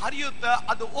ಪೆಟ್ಟಿ ಹರಿಯುತ್ತಾ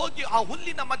ಅದು ಹೋಗಿ ಆ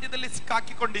ಹುಲ್ಲಿನ ಮಧ್ಯದಲ್ಲಿ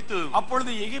ಸಿಕ್ಕಾಕಿಕೊಂಡಿತು.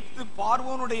 அப்பொழுது எகிப்து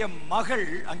பார்வோனுடைய மகள்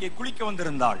அங்கே குளிக்க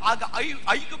வந்திருந்தாள். ಆಗ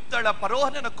ಐಗುಪ್ತಳ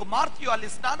ಫರೋಹನ ಕುಮಾರ್ತಿಯು ಅಲ್ಲಿ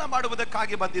ಸ್ನಾನ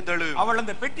ಮಾಡುವುದಕ್ಕಾಗಿ ಬಂದಿದ್ದಳು. அவள்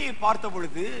அந்த பெட்டியை பார்த்த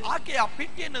பொழுது ಆಕೆ ಆ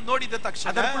ಪೆಟ್ಟಿಯನ್ನು ನೋಡಿದ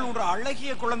ತಕ್ಷಣ அதற்குள் ஒரு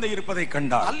அழகிய குழந்தை இருப்பதை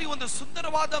கண்டாள். ಅಲ್ಲಿ ಒಂದು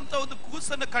ಸುಂದರವಾದಂತ ಒಂದು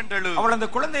ಕೂಸನ್ನು ಕಂಡಳು. அவள் அந்த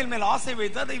குழந்தையின் மேல் ஆசை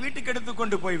வைத்து அதை வீட்டுக்கு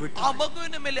எடுத்துக்கொண்டு போய்விட்டாள். ಆ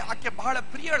ಮಗುವಿನ ಮೇಲೆ ಆಕೆ ಬಹಳ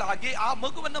ಪ್ರಿಯಳಾಗಿ ಆ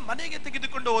ಮಗುವನ್ನು ಮನೆಗೆ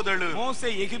ತೆಗೆದುಕೊಂಡು ಹೋದಳು.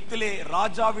 மோசே எகிப்திலே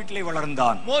ராஜா வீட்டிலே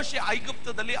வளர்ந்தான். ಮೋಶೆ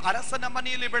ಐಗುಪ್ತದಲ್ಲಿ ಅರಸನ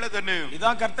ಮನೆಯಲ್ಲಿ ಬೆಳೆದನು.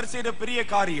 இதான் கர்த்தர் செய்த பெரிய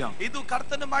காரியம். ಇದು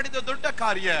ಕರ್ತನು ಮಾಡಿದ ದೊಡ್ಡ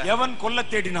ಕಾರ್ಯ. எவன் கொல்ல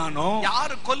தேடினானோ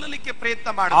ಯಾರು ಕೊಲ್ಲಲಿಕ್ಕೆ ಪ್ರಯತ್ನ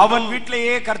ಮಾಡಿದರೋ அவன்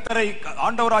வீட்டிலேயே கர்த்தரை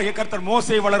ஆண்டவராகிய கர்த்தர்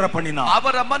மோசே வளர பண்ணினார்.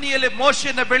 ಅವರ ಮನೆಯಲ್ಲಿ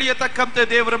ಮೋಶೆಯನ್ನು ಬೆಳೆಯತಕ್ಕಂತೆ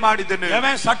ದೇವರು ಮಾಡಿದನು.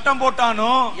 எவன் சட்டம் போட்டானோ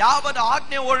ಯಾವನ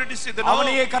ಆಜ್ಞೆ ಹೊರಡಿಸಿದನೋ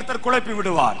அவனையே கர்த்தர் குழப்பி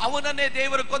விடுவார். ಅವನನ್ನೇ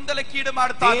ದೇವರು ಗೊಂದಲಕ್ಕೀಡು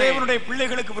ಮಾಡುತ್ತಾನೆ. தேவனுடைய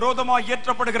பிள்ளைகளுக்கு விரோதமாக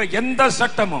இயற்றப்படுகிற எந்த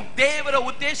சட்டமும் ದೇವರ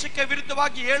ಉದ್ದೇಶಕ್ಕೆ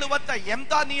ವಿರುದ್ಧವಾಗಿ ಹೇಳುವಂತ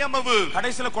ಎಂತ ನಿಯಮವು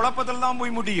கடைசில குழப்பத்தில் தான்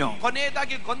போய் முடியும்.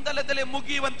 ಕೊನೆಯದಾಗಿ ಗೊಂದಲದಲ್ಲೇ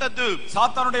ಮುಗಿಯುವಂತದ್ದು.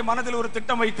 சாத்தானுடைய மனதில் ஒரு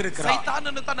திட்டம் வைத்திருக்கிறார்.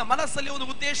 ಸೈತಾನನು ತನ್ನ ಮನಸ್ಸಲ್ಲಿ ಒಂದು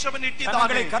ಉದ್ದೇಶವನ್ನು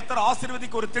ಇಟ್ಟಿದ್ದಾನೆ. கர்த்தர்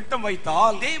ஆசீர்வதிக்க ஒரு திட்டம்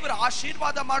வைத்தால் ದೇವರ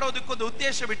ಆಶೀರ್ವಾದ ಮಾಡೋದಕ್ಕೊಂದು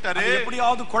ಉದ್ದೇಶವಿಟ್ಟರೆ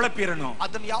எப்படியாவது குழப்பிரணும்.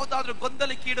 ಅದನ್ನು ಯಾವುದಾದ್ರೂ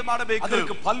ಗೊಂದಲಕ್ಕೀಡು ಮಾಡಬೇಕು.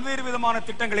 அதற்கு பல்வேறு விதமான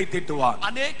திட்டங்களை தீட்டுவார்.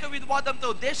 ಅನೇಕ ವಿಧವಾದಂತ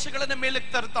ಉದ್ದೇಶಗಳನ್ನು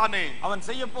ಮೇಲಕ್ಕೆ ತರುತ್ತಾನೆ. அவன்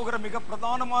செய்ய போகிற மிக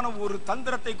பிரதானமான ஒரு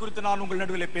தந்திரத்தை குறித்து நான் உங்கள்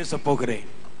நடுவிலே பேச போகிறேன்.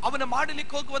 ಅವನು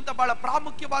ಮಾಡಲಿಕ್ಕೆ ಹೋಗುವಂತ ಬಹಳ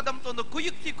ಪ್ರಾಮುಖ್ಯವಾದಂತ ಒಂದು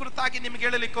ಕುಯುಕ್ತಿ ಕುರಿತಾಗಿ ನಿಮಗೆ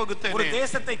ಹೇಳಲಿಕ್ಕೆ ಹೋಗುತ್ತೇನೆ. ஒரு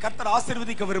தேசத்தை கர்த்தர்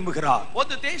ஆசீர்வதிக்க விரும்புகிறார்.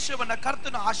 ಒಂದು ದೇಶವನ್ನ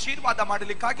ಕರ್ತನು ಆಶೀರ್ವಾದ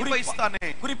ಮಾಡಲಿಕ್ಕಾಗಿ ಬಯಸ್ತಾನೆ.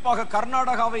 குறிப்பாக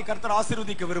கர்நாடகாவை கர்த்தர்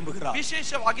ஆசீர்வதிக்க விரும்புகிறார்.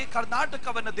 ವಿಶೇಷವಾಗಿ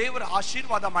ಕರ್ನಾಟಕವನ್ನು ದೇವರು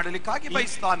ಆಶೀರ್ವಾದ ಮಾಡಲಿಕ್ಕಾಗಿ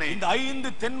ಬಯಸ್ತಾನೆ. இந்த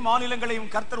 5 தென் மாநிலங்களையும்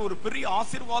கர்த்தர் ஒரு பெரிய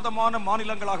ஆசீர்வாதமான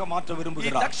மாநிலங்களாக மாற்ற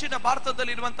விரும்புகிறார். ಈ ದಕ್ಷಿಣ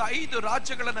ಭಾರತದಲ್ಲಿರುವಂತ 5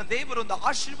 ರಾಜ್ಯಗಳನ್ನು ದೇವರು ಒಂದು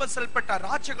ಆಶೀರ್ವದಿಸಲ್ಪಟ್ಟ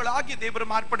ರಾಜ್ಯಗಳಾಗಿ ದೇವರು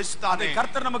ಮಾರ್ಪಡಿಸುತ್ತಾನೆ.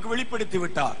 கர்த்தர் நமக்கு வெளிப்படுத்தி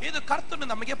விட்டார். ಇದು ಕರ್ತನು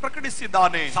ನಮಗೆ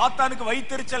ಪ್ರಕಟಿಸಿದ್ದಾನೆ. சாத்தானுக்கு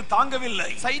வைத்தறிச்சல் தாங்கவில்லை.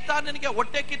 ಸೈತಾನನಿಗೆ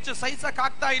ಹೊಟ್ಟೆ ಕಿಚ್ಚು ಸಹಿಸಕ್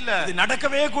ಆಗ್ತಾ ಇಲ್ಲ. இது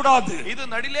நடக்கவே கூடாது. ಇದು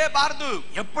ನಡಿಲೇಬಾರದು.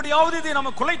 எப்படியாவது இதை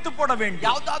நம்ம குலைத்து போட வேண்டும்.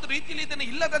 ಯಾವುದಾದ್ರೂ ರೀತಿಯಲ್ಲಿ ಇದನ್ನು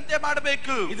ಇಲ್ಲದಂತೆ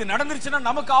ಮಾಡಬೇಕು. இது நடந்துருச்சுன்னா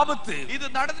நமக்கு ஆபத்து. ಇದು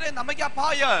ನಡೆದ್ರೆ ನಮಗೆ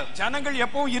ಅಪಾಯ. ஜனங்கள்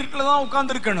எப்பவும் இருட்டுல தான்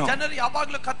உட்கார்ந்து இருக்கணும். ಜನರು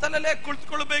ಯಾವಾಗಲೂ ಕತ್ತಲಲ್ಲೇ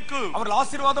ಕುಳಿತುಕೊಳ್ಳಬೇಕು. அவர்கள்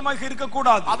ஆசீர்வாதமாக இருக்க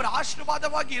கூடாது. ಅವರ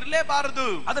ಆಶೀರ್ವಾದವಾಗಿ ಇರಲೇಬಾರದು.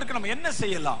 அதற்கு நம்ம என்ன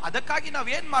செய்யலாம்? ಅದಕ್ಕಾಗಿ ನಾವು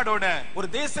ಏನ್ ಮಾಡೋಣ? ஒரு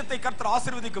தேசத்தை கர்த்தர்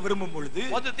ஆசீர்வதிக்க விரும்பும் பொழுது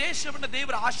ಒಂದು ದೇಶವನ್ನು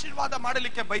ದೇವರ ಆಶೀರ್ವಾದ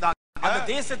ಮಾಡಲಿಕ್ಕೆ ಬಯಸಿದಾಗ அந்த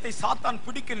தேசத்தை சாத்தான்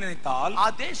பிடிக்க நினைத்தால் ಆ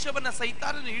ದೇಶವನ್ನ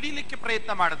ಸೈತಾನನು ಹಿಡಿಯಲಿಕ್ಕೆ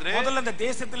ಪ್ರಯತ್ನ ಮಾಡಿದ್ರೆ முதல்ல அந்த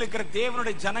தேசத்தில் இருக்கிற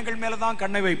தேவனுடைய ஜனங்கள் மேல தான்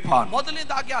கண்ணை வைப்பான்.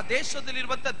 ಮೊದಲನೇದಾಗಿ ಆ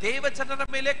ದೇಶದಲ್ಲಿರುವಂತ ದೇವ ಜನರ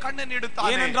ಮೇಲೆ ಕಣ್ಣನ್ನು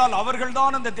ಇಡುತ್ತಾನೆ. ஏனென்றால் அவர்கள்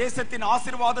தான் அந்த தேசத்தின்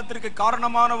ஆசீர்வாதத்திற்கு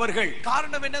காரணமானவர்கள்.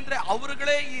 ಕಾರಣವೇನೆಂದ್ರೆ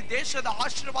ಅವರುಗಳೇ ಈ ದೇಶದ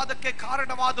ಆಶೀರ್ವಾದಕ್ಕೆ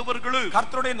ಕಾರಣವಾದವರುಗಳು.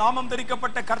 கர்த்தருடைய நாமம்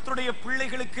தரிக்கப்பட்ட கர்த்தருடைய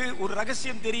பிள்ளைகளுக்கு ஒரு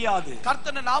ரகசியம் தெரியாது.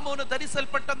 ಕರ್ತನ ನಾಮವನ್ನು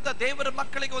ಧರಿಸಲ್ಪಟ್ಟಂತ ದೇವರ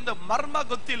ಮಕ್ಕಳಿಗೆ ಒಂದು ಮರ್ಮ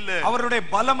ಗೊತ್ತಿಲ್ಲ. அவருடைய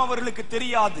பலம் அவர்களுக்கு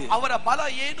தெரியாது. ಅವರ ಬಲ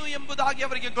ಏನು ಎಂಬುದಾಗಿ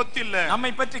ಅವರಿಗೆ ಗೊತ್ತಿಲ್ಲ. நம்மை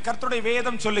பற்றி கர்த்தருடைய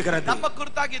வேதம் சொல்லுகிறது. ನಮ್ಮ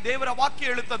ಕುರಿತಾಗಿ ದೇವರ ವಾಕ್ಯ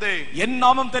ಹೇಳುತ್ತದೆ, என்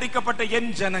நாமம் தரிக்கப்பட்ட என்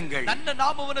ஜனங்கள் ನನ್ನ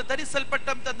ನಾಮವನ್ನು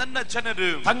ಧರಿಸಲ್ಪಟ್ಟಂತ ನನ್ನ ಜನರು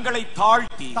தங்களை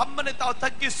தாழ்த்தி ತಮ್ಮನ್ನು ತಾವು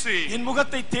ತಗ್ಗಿಸಿ என்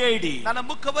முகத்தை தேடி ನನ್ನ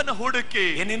ಮುಖವನ್ನು ಹುಡುಕಿ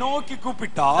என்னை நோக்கி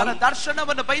கூப்பிட்டால் ನನ್ನ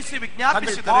ದರ್ಶನವನ್ನು ಬಯಸಿ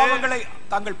ವಿಜ್ಞಾಪಿಸಿದರೆ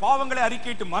தங்கள் பாவங்களை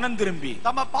அறிக்கையிட்டு மனம் திரும்பி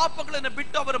ತಮ್ಮ ಪಾಪಗಳನ್ನು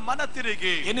ಬಿಟ್ಟು ಅವರ ಮನ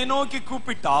ತಿರುಗಿ என்னை நோக்கி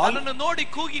கூப்பிட்டால் ನನ್ನನ್ನು ನೋಡಿ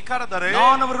ಕೂಗಿ ಕರೆದರೆ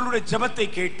நான் அவர்களுடைய ஜெபத்தை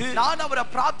கேட்டு ನಾನು ಅವರ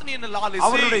ಪ್ರಾರ್ಥನೆಯನ್ನು ಲಾಲಿಸಿ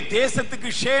அவருடைய தேசத்துக்கு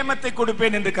ಕ್ಷೇಮத்தை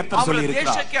கொடுப்பேன் என்று கர்த்தர்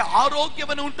சொல்லியிருக்கிறார். ದೇಶಕ್ಕೆ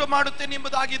ಆರೋಗ್ಯವನ್ನು ಉಂಟು ಮಾಡುತ್ತೇನೆ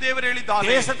ಎಂಬುದಾಗಿ ದೇವರು ಹೇಳಿದ್ದಾರೆ.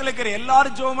 தேசத்தில் இருக்கிற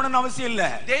எல்லாரும் ஜெபம் பண்ணணும் அவசியம் இல்ல.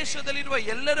 ದೇಶದಲ್ಲಿರುವ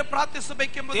ಎಲ್ಲರೂ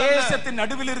ಪ್ರಾರ್ಥಿಸಬೇಕೆಂಬುದಲ್ಲ. தேசத்தின்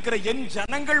நடுவில் இருக்கிற என்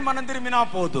ஜனங்கள் மனம் திரும்பினா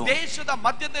போதும். ದೇಶದ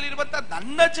ಮಧ್ಯದಲ್ಲಿರುವಂತ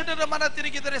ನನ್ನ ಜನರ ಮನ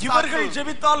ತಿರುಗಿದರೆ ಸಾಕು. இவர்கள்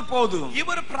ஜெபித்தால் போதும்.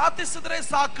 ಇವರು ಪ್ರಾರ್ಥಿಸಿದರೆ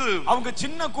ಸಾಕು. அவங்க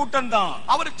சின்ன கூட்டம் தான்.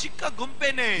 ಅವರು ಚಿಕ್ಕ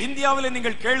ಗುಂಪೇನೆ. இந்தியாவில்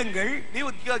நீங்கள் கேளுங்கள், ನೀವು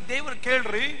ದೇವರು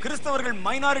ಕೇಳ್ರಿ, கிறிஸ்தவர்கள்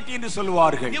மைனாரிட்டி என்று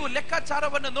சொல்வார்கள். ನೀವು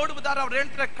ಲೆಕ್ಕಾಚಾರವನ್ನು ನೋಡುವುದಾದ್ರೆ ಅವರು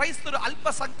ಹೇಳ್ತಾರೆ ಕ್ರೈಸ್ತರು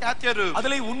ಅಲ್ಪಸಂಖ್ಯಾತರು.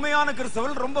 அதிலே உண்மையான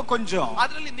கிறிஸ்தவர்கள் ரொம்ப கொஞ்சம்.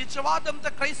 ಅದರಲ್ಲಿ ನಿಜವಾದಂತ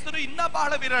ಕ್ರೈಸ್ತರು ಇನ್ನ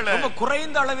ಬಹಳ ವಿರಳ, ரொம்ப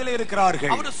குறைந்த அளவில்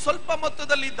இருக்கிறார்கள். ಅವರು ಸ್ವಲ್ಪ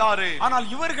ಮೊತ್ತದಲ್ಲಿ ಇದ್ದಾರೆ. ஆனால்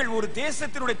இவர்கள் ஒரு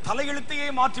தேசத்தினுடைய தலையெழுத்தையே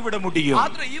மாற்றிவிட முடியும்.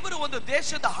 ಆದ್ರೆ ಇವರು ಒಂದು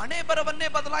ದೇಶದ ಹಣೆ ಬರವನ್ನೇ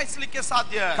ಬದಲಾಯಿಸಲಿಕ್ಕೆ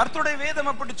ಸಾಧ್ಯ. கர்த்தருடைய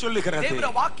வேதம் அப்படி சொல்லுகிறது. ದೇವರ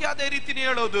ವಾಕ್ಯ ಅದೇ ರೀತಿನೇ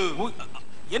ಹೇಳೋದು.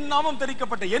 என் நாமம்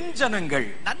தரிக்கப்பட்ட என் ஜனங்கள்,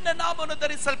 ನನ್ನ ನಾಮವನ್ನು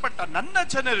ಧರಿಸಲ್ಪಟ್ಟ ನನ್ನ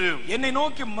ಜನರು, என்னை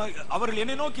நோக்கி அவர்கள்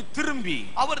என்னை நோக்கி திரும்பி,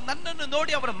 ಅವರು ನನ್ನನ್ನು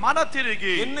ನೋಡಿ ಅವರ ಮನ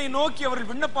ತಿರುಗಿ, என்னை நோக்கி அவர்கள்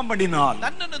விண்ணப்பம் பண்ணினால்,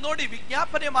 ನನ್ನನ್ನು ನೋಡಿ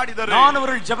ವಿಜ್ಞಾಪನೆ ಮಾಡಿದರು, நான்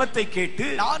அவர்கள் ஜெபத்தை கேட்டு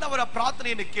ನಾನು ಅವರ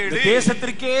ಪ್ರಾರ್ಥನೆಯನ್ನು ಕೇಳಿ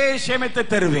தேசத்திற்கே ಕ್ಷೇಮத்தை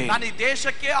ತರುವೆ. ನಾನು ಈ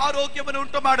ದೇಶಕ್ಕೆ ಆರೋಗ್ಯವನ್ನು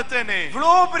ಉಂಟು ಮಾಡುತ್ತೇನೆ.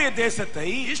 இவ்வளவு பெரிய தேசத்தை,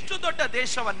 ಇಷ್ಟು ದೊಡ್ಡ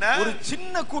ದೇಶವನ್ನ ஒரு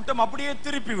சின்ன கூட்டம் அப்படியே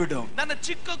திருப்பி விடும். ನನ್ನ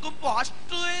ಚಿಕ್ಕ ಗುಂಪು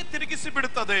ಅಷ್ಟೇ ತಿರುಗಿಸಿ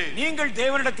ಬಿಡುತ್ತದೆ. நீங்கள்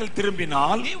தேவனிடத்தில்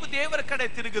திரும்பினால், ನೀವು ದೇವರ ಕಡೆ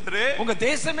ತಿರುಗಿದ್ರೆ உங்க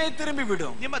தேசமே திரும்பி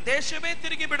விடும். ನಿಮ್ಮ ದೇಶವೇ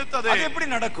ತಿರುಗಿ ಬಿಡುತ್ತದೆ. அது எப்படி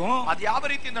நடக்கும்? ಅದು ಯಾವ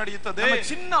ರೀತಿ ನಡೆಯುತ್ತದೆ? நம்ம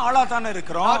சின்ன ஆளா தானே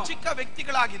இருக்கிறோம். ನಾವು ಚಿಕ್ಕ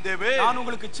ವ್ಯಕ್ತಿಗಳಾಗಿದ್ದೇವೆ. நான்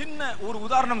உங்களுக்கு சின்ன ஒரு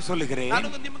உதாரணம் சொல்லுகிறேன்.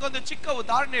 ನಾನು ನಿಮಗೊಂದು ಚಿಕ್ಕ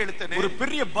ಉದಾಹರಣೆ ಹೇಳ್ತೇನೆ. ஒரு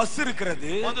பெரிய பஸ்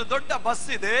இருக்கிறது, ಒಂದು ದೊಡ್ಡ ಬಸ್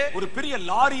ಇದೆ, ஒரு பெரிய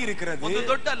லாரி இருக்கிறது, ಒಂದು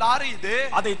ದೊಡ್ಡ ಲಾರಿ ಇದೆ.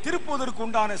 அதை திருப்புவதற்கு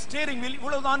உண்டான ஸ்டீரிங் வீல்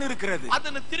இவ்வளவுதான் இருக்கிறது.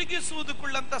 ಅದನ್ನು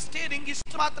ತಿರುಗಿಸುವುದಕ್ಕುಳ್ಳಂತ ಸ್ಟೀರಿಂಗ್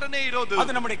ಇಷ್ಟು ಮಾತ್ರನೇ ಇರೋದು.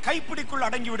 அது நம்முடைய கைப்பிடிக்குள்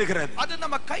ಅಡங்கி விடுகிறது. ಅದು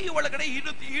ನಮ್ಮ ಕೈ ಒಳಗಡೆ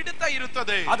ಹಿಡಿತಾ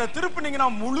ಇರುತ್ತದೆ. அதை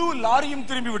திருப்பினீங்கன்னா முழு லாரியும்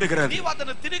திரும்பி விடுகிறது. ನೀವು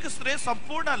ಅದನ್ನು ತಿರುಗಿಸಿದ್ರೆ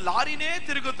ಸಂಪೂರ್ಣ ಲಾರಿನೇ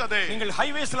ತಿರುಗುತ್ತದೆ. நீங்கள்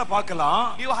ஹைவேஸ்ல பார்க்கலாம்,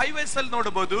 ನೀವು ಹೈವೇಸ್ ಅಲ್ಲಿ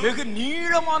ನೋಡಬಹುದು, வெகு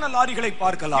நீளமான லாரிகளை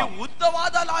பார்க்கலாம். ನೀವು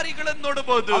ಉದ್ದವಾದ ಲಾರಿಗಳನ್ನು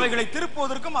ನೋಡಬಹುದು. அவைகளை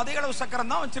திருப்புவதற்கும் அதே அளவு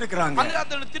சக்கரம் தான் வச்சிருக்காங்க. ಅಲ್ಲಿ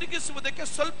ಅದನ್ನು ತಿರುಗಿಸುವುದಕ್ಕೆ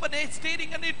ಸ್ವಲ್ಪನೇ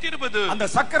ಸ್ಟೀರಿಂಗ್ ಅನ್ನು ಇಟ್ಟಿರಬಹುದು. அந்த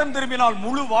சக்கரம் திரும்பினால்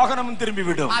முழு வாகனமும்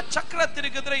திரும்பிவிடும். ಆ ಚಕ್ರ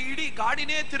ತಿರುಗಿದ್ರೆ ಇಡೀ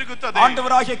ಗಾಡಿನೇ ತಿರುಗುತ್ತದೆ.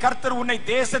 ஆண்டவராகிய கர்த்தர் உன்னை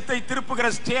தேசத்தை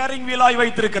திருப்புகிற ஸ்டீರಿಂಗ್ வீலாய்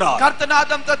வைத்திருக்கிறார்.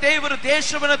 ಕರ್ತನಾದಂತ ದೇವರು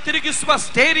ದೇಶವನ್ನು ತಿರುಗಿಸುವ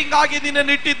ಸ್ಟೀರಿಂಗ್ ಆಗಿ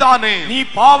ನಿನ್ನನ್ನು ಇಟ್ಟಿದ್ದಾನೆ. நீ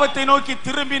பாவத்தை நோக்கி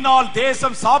திரும்பினால்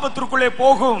தேசம் சாபத்திற்குள்ளே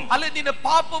போகும். ಅಲ್ಲಿ ನಿನ್ನ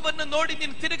ಪಾಪವನ್ನು ನೋಡಿ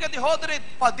ನೀನು ತಿರುಗದೆ ಹೋದರೆ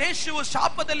ದೇಶವು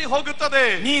ಶಾಪದಲ್ಲಿ ಹೋಗುತ್ತದೆ.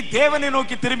 நீ தேவனை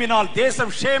நோக்கி திரும்பினால்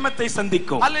தேசம் ಕ್ಷೇಮத்தை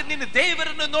சந்திக்கும். ಅಲ್ಲಿ ನಿನ್ನ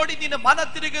ದೇವರನ್ನು ನೋಡಿ ನಿನ್ನ ಮನ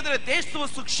ತಿರುಗಿದ್ರೆ ದೇಶವು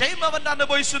ಸುಕ್ಷೇಮವನ್ನು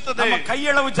ಅನುಭವಿಸುತ್ತದೆ. நம்ம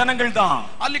கையளவு ஜனங்கள் தான்,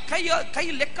 ಅಲ್ಲಿ ಕೈ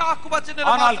ಲೆಕ್ಕ ಹಾಕುವ ಜನರು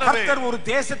ஆனால் ಮಾತ್ರವೇ. கர்த்தர் ஒரு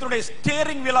தேசத்துடைய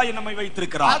ஸ்டீರಿಂಗ್ வீலாய் நம்மை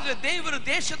வைத்திருக்கிறார். ಆದ್ರೆ ದೇವರು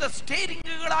ದೇಶದ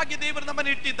ಸ್ಟೀರಿಂಗ್ಗಳಾಗಿ ದೇವರು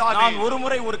ನಮ್ಮನ್ನು ಇಟ್ಟಿದ್ದಾನೆ. நான் ஒரு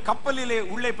முறை ஒரு கப்பலிலே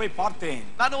உள்ளே போய் பார்த்தேன்.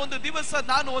 ನಾನು ಒಂದು ದಿವಸ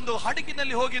ಒಂದು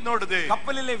ಹಡಗಿನಲ್ಲಿ ಹೋಗಿ ನೋಡಿದೆ.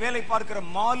 கப்பலிலே வேலை பார்க்கிற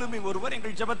மாலுமி ஒருவர்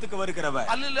எங்கள் ஜெபத்துக்கு வருகிறவர்.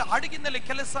 ಅಲ್ಲಿ ಹಡಗಿನಲ್ಲಿ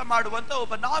ಕೆಲಸ ಮಾಡುವಂತ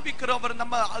ಒಬ್ಬ ನಾವಿಕರು ಅವರು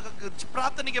ನಮ್ಮ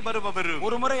ಪ್ರಾರ್ಥನೆಗೆ ಬರುವವರು.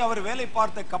 ஒரு முறை அவர் வேலை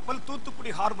பார்த்த கப்பல்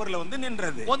தூத்துக்குடி ஹார்பர்ல வந்து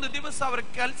நின்றது. ಒಂದು ದಿವಸ ಅವರು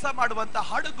ಕೆಲಸ ಮಾಡುವಂತ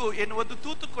ಹಡಗು ಒಂದು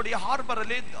ತೂತುಕುಡಿ ಹಾರ್ಬರ್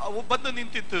ಅಲ್ಲಿ ಬಂದು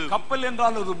ನಿಂತಿತ್ತು. கப்பல்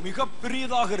என்றால் ஒரு மிக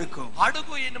பெரியதாக இருக்கும்.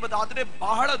 ಹಡಗು ಎನ್ನುವುದಾದ್ರೆ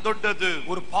ಬಹಳ ದೊಡ್ಡದು.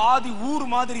 ஒரு பாதி ஊர்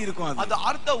மாதிரி இருக்கும். ಅದು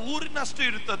ಅರ್ಧ ಊರಿನಷ್ಟು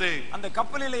ಇರುತ್ತದೆ. அந்த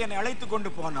கப்பலிலே என்னை அழைத்து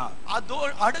கொண்டு போனார். ಅದು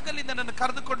ಹಡಗಲ್ಲಿ ನನ್ನನ್ನು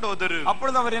ಕರೆದುಕೊಂಡು ಹೋದರು.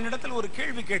 அப்பொழுது அவர் என்னிடத்தில் ஒரு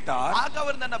கேள்வி கேட்டார். ಆಗ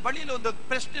ಅವರು ನನ್ನ ಬಳಿಯಲ್ಲಿ ಒಂದು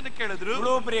ಪ್ರಶ್ನೆ ಕೇಳಿದ್ರು.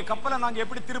 இவ்வளவு பெரிய கப்பலை நாங்க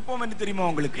எப்படி திருப்போம் என்று தெரியுமா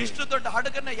உங்களுக்கு? ಇಷ್ಟು ದೊಡ್ಡ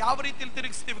ಹಡಗನ್ನ ಯಾವ ರೀತಿಯಲ್ಲಿ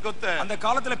ತಿರುಗಿಸ್ತೀವಿ ಗೊತ್ತಾ? அந்த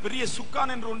காலத்துல பெரிய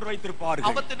சுக்கான் என்று ஒன்று வைத்திருப்பார்கள்.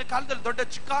 ಅವತ್ತಿನ ಕಾಲದಲ್ಲಿ ದೊಡ್ಡ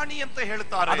ಚಿಕಾಣಿ ಅಂತ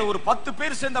ಹೇಳ್ತಾರೆ. அது ஒரு 10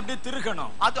 பேர் சேர்ந்து அப்படியே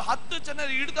திருகணும். ಅದು 10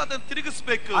 ಜನರು ಹಿಡಿದು ಅದನ್ನು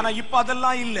ತಿರುಗಿಸಬೇಕು. ஆனா இப்ப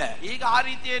அதெல்லாம் இல்ல. ಈಗ ಆ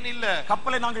ರೀತಿ ಏನಿಲ್ಲ.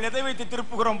 கப்பலை நாங்கள் எதை வைத்து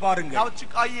திருப்புகிறோம் பாருங்க. ನಾವು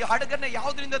ಈ ಹಡಗನ್ನ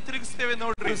ಯಾವುದರಿಂದ ತಿರುಗಿಸ್ತೇವೆ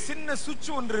ನೋಡ್ರಿ. சின்ன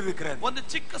சுவிட்ச் ஒன்று இருக்கிறது. ಒಂದು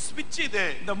ಚಿಕ್ಕ ಸ್ವಿಚ್ ಇದೆ.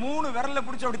 இந்த 3 விரல்ல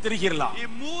பிடிச்சு அப்படி திருகிரலாம். ಈ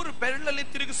 3 ಬೆರಳಲ್ಲಿ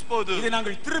ತಿರುಗಿಸಬಹುದು. இதை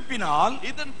நாங்கள் திருப்பினால்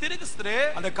ಇದನ್ನು ತಿರುಗಿಸಿದ್ರೆ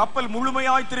அந்த கப்பல்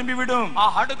முழுமையாய் திரும்பிவிடும். ಆ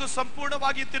ಹಡಗು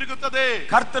ಸಂಪೂರ್ಣವಾಗಿ ತಿರುಗುತ್ತದೆ.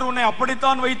 கர்த்தர் உன்னை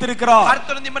அப்படித்தான் வைத்திருக்கிறார்.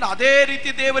 ಕರ್ತನು ನಿಮ್ಮನ್ನು ಅದೇ ರೀತಿ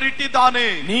ದೇವರು ಇಟ್ಟಿದ್ದಾನೆ.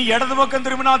 நீ இடது பக்கம்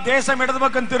திரும்பினால் தேசம் இடது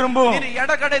பக்கம் திரும்பும். ನೀನು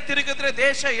ಎಡಗಡೆ ತಿರುಗಿದ್ರೆ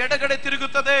ದೇಶ ಎಡಗಡೆ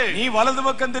ತಿರುಗುತ್ತದೆ. நீ வலது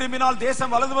பக்கம் திரும்பினால்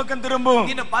தேசம் வலது பக்கம் திரும்பும்.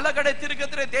 ನೀನು ಬಲಗಡೆ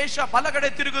ತಿರುಗಿದ್ರೆ ದೇಶ ಬಲಗಡೆ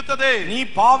ತಿರುಗುತ್ತದೆ. நீ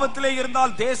பாவத்திலே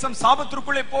இருந்தால் தேசம்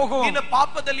சாபத்திற்குள்ளே போகும். ನೀನು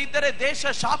ಪಾಪದಲ್ಲಿ ಇದ್ದರೆ ದೇಶ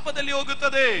ಶಾಪದಲ್ಲಿ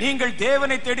ಹೋಗುತ್ತದೆ. நீங்கள்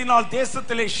தேவனை தேடினால்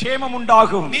தேசத்திலே ಕ್ಷೇಮம்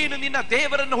உண்டாகும். ನೀನು ನಿನ್ನ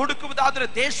ದೇವರನ್ನು ಹುಡುಕುವುದಾದರೆ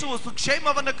ದೇಶವು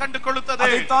ಸುಕ್ಷೇಮವನ್ನು ಕಂಡುಕೊಳ್ಳುತ್ತದೆ.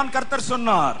 அதைத்தான் கர்த்தர்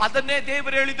சொன்னார். ಅದನ್ನೇ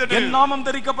ದೇವರು ಹೇಳಿದರು. என் நாமம்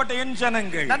தரிக்கப்பட்ட என்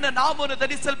ஜனங்கள் ನನ್ನ ನಾಮವನ್ನು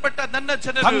ಧರಿಸಲ್ಪಟ್ಟ ನನ್ನ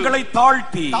ಜನರು தங்களை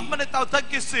தாழ்த்தி ತಮ್ಮನ್ನು ತಾವು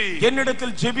ತಗ್ಗಿಸಿ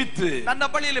என்னிடத்தில் ஜெபித்து ನನ್ನ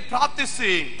ಬಳಿಯಲ್ಲಿ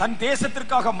ಪ್ರಾರ್ಥಿಸಿ தன்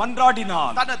தேசத்திற்காக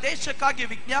மன்றாடினார். ತನ್ನ ದೇಶಕ್ಕಾಗಿ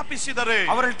ವಿಜ್ಞಾಪಿಸಿದರೆ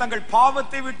அவர்கள் தங்கள்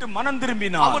பாவத்தை விட்டு மனம்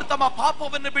திரும்பினார். ಅವರು ತಮ್ಮ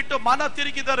ಪಾಪವನ್ನು ಬಿಟ್ಟು ಮನ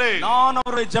ತಿರುಗಿದರೆ நான்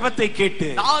அவருடைய ஜெபத்தை கேட்டு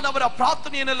ನಾನು ಅವರ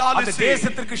ಪ್ರಾರ್ಥನೆಯನ್ನು அந்த ಲಾಲಿಸಿ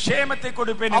தேசத்துக்கு ಕ್ಷೇಮத்தை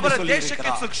கொடுப்பேன் ಅವರ என்று ದೇಶಕ್ಕೆ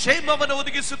சொல்லியிருக்கிறார். ಕ್ಷೇಮವನ್ನು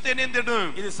ಒದಗಿಸುತ್ತೇನೆ ಎಂದನು.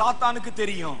 இது சாத்தானுக்கு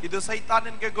தெரியும். ಇದು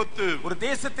ಸೈತಾನನಿಗೆ ಗೊತ್ತು. ஒரு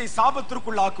தேசத்தை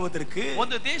சாபத்திற்குள் ஆக்குவதற்கு,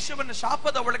 ಒಂದು ದೇಶವನ್ನು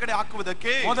ಶಾಪದ ಒಳಗಡೆ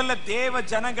ಹಾಕುವುದಕ್ಕೆ முதல்ல தேவ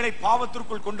ஜனங்களை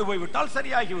பாவத்திற்குள் கொண்டு போய் விட்டால்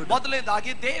சரியாகிவிடும்.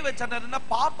 ಮೊದಲನೇದಾಗಿ ದೇವ ಜನರನ್ನ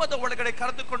ಪಾಪದ ಒಳಗಡೆ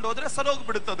ಕರೆದುಕೊಂಡು ಹೋದ್ರೆ ಸರೋಗಿ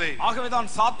ಬಿಡುತ್ತದೆ. ஆகவேதான்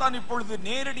சாத்தான் இப்பொழுது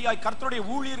நேரடியாய் கர்த்தருடைய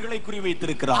ஊழியர்களை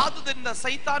குறிவைத்திருக்கிறார். ಆದುದರಿಂದ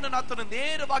ಸೈತಾನನು ಆತನು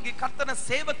ನೇರವಾಗಿ ಕರ್ತನ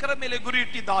ಸೇವಕರ ಮೇಲೆ ಗುರಿ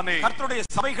ಇಟ್ಟಿದ್ದಾನೆ. கர்த்தருடைய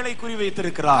சபைகளை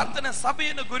குறிவைத்திருக்கிறார். ಕರ್ತನ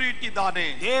ಸಭೆಯನ್ನು ಗುರಿ ಇಟ್ಟಿದ್ದಾನೆ.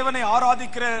 தேவனை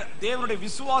ஆராதிக்கிற தேவனுடைய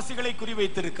விசுவாசிகளை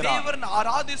குறிவைத்திருக்கிறார். வைத்திருக்கிறார். ದೇವರನ್ನು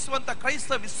ಆರಾಧಿಸುವಂತ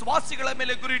ಕ್ರೈಸ್ತ ವಿಶ್ವಾಸಿಗಳ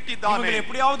ಮೇಲೆ ಗುರಿ ಇಟ್ಟಿದ್ದಾನೆ. இவங்களை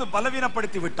எப்படியாவது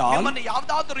பலவீனப்படுத்தி விட்டால், ನಿಮ್ಮನ್ನು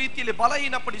ಯಾವುದಾದರೂ ರೀತಿಯಲ್ಲಿ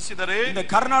ಬಲಹೀನಪಡಿಸಿದರೆ இந்த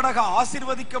கர்நாடக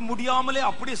ஆசீர்வதிக்க முடியாமலே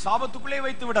அப்படியே சாபத்துக்குள்ளே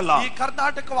வைத்து விடலாம். ಈ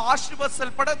ಕರ್ನಾಟಕವು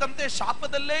ಆಶೀರ್ವದಿಸಲ್ಪಡದಂತೆ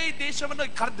ಶಾಪದಲ್ಲೇ ಈ ದೇಶವನ್ನು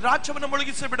ರಾಜ್ಯವನ್ನು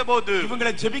ಮುಳುಗಿಸಿ ಬಿಡಬಹುದು.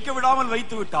 இவங்களை ஜெபிக்க விடாமல்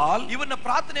வைத்து விட்டால், ಇವನ್ನ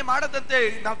ಪ್ರಾರ್ಥನೆ ಮಾಡದಂತೆ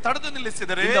ನಾವು ತಡೆದು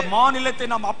ನಿಲ್ಲಿಸಿದರೆ இந்த மாநிலத்தை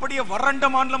நாம் அப்படியே வறண்ட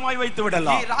மாநிலமாய் வைத்து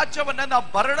விடலாம். ಈ ರಾಜ್ಯವನ್ನ ನಾವು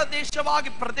ಬರಡ ದೇಶವಾಗಿ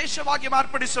ಪ್ರದೇಶವಾಗಿ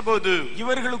ಮಾರ್ಪಡಿಸಬಹುದು.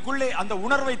 இவர்களுக்குள்ளே அந்த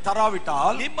உணர்வை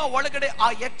தராவிட்டால், ನಿಮ್ಮ ಒಳಗಡೆ ಆ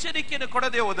ಎಚ್ಚರಿಕೆಯನ್ನು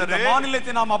ಕೊಡದೆ ಹೋದರೆ இந்த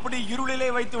மாநிலத்தை நாம் அப்படியே இருளிலே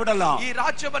வைத்து விடலாம். ಈ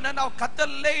ರಾಜ್ಯವನ್ನ ನಾವು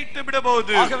ಕತ್ತಲಲ್ಲೇ ಇಟ್ಟು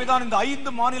ಬಿಡಬಹುದು. ஆகவேதான் இந்த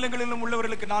 5 மாநிலங்களிலும்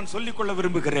உள்ளவர்களுக்கு நான் சொல்லிக் கொள்ள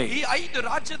விரும்புகிறேன். ಈ 5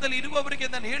 ರಾಜ್ಯದಲ್ಲಿ ಇರುವವರಿಗೆ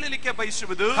ನಾನು ಹೇಳಲಿಕ್ಕೆ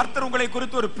ಬಯಸುವುದು, கர்த்தர் உங்களை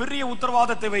குறித்து ஒரு பெரிய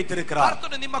உத்தரவாதத்தை வைத்திருக்கிறார்.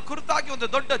 ಕರ್ತನು ನಿಮ್ಮ ಕುರಿತಾಗಿ ಒಂದು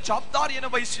ದೊಡ್ಡ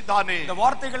ಜವಾಬ್ದಾರಿಯನ್ನು ವಹಿಸಿದ್ದಾನೆ. இந்த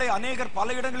வார்த்தைகளை அநேகர் பல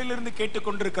இடங்களில் இருந்து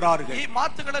கேட்டுக்கொண்டிருக்கிறார்கள். ಈ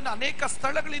ಮಾತುಗಳನ್ನು ಅನೇಕ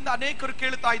ಸ್ಥಳಗಳಿಂದ ಅನೇಕರು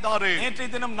ಕೇಳ್ತಾ ಇದ್ದಾರೆ. நேற்றைய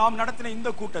தினம் நாம் நடத்தின இந்த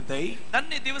கூட்டத்தை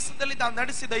ನನ್ನ ದಿವಸದಲ್ಲಿ ನಾವು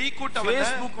ನಡೆಸಿದ ಈ ಕೂಟವನ್ನು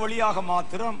Facebook வழியாக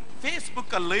மாத்திரம்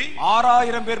ಫೇಸ್ಬುಕ್ ಅಲ್ಲಿ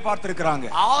 6000 பேர் பார்த்திருக்கிறாங்க.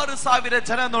 6000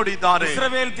 ಜನ ನೋಡಿದ್ದಾರೆ.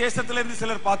 இஸ்ரவேல் தேசத்திலிருந்து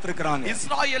சிலர் பார்த்திருக்கிறாங்க.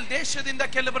 ಇಸ್ರಾಯೇಲ್ ದೇಶದಿಂದ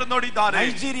ಕೆಲವರು ನೋಡಿದ್ದಾರೆ.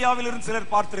 நைஜீரியாவிலிருந்து சிலர்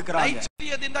பார்த்திருக்கிறாங்க.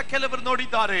 ನೈಜೀರಿಯಾದಿಂದ ಕೆಲವರು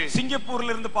ನೋಡಿದ್ದಾರೆ.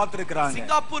 சிங்கப்பூரிலிருந்து பார்த்திருக்கிறாங்க.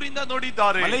 ಸಿಂಗಾಪುರಿಂದ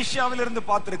ನೋಡಿದ್ದಾರೆ. மலேசியாவிலிருந்து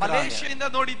பார்த்திருக்கிறாங்க. ಮಲೇಷಿಯಾದಿಂದ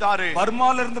ನೋಡಿದ್ದಾರೆ.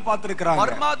 பர்மாவிலிருந்து பார்த்திருக்கிறாங்க.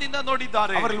 ಬರ್ಮಾದಿಂದ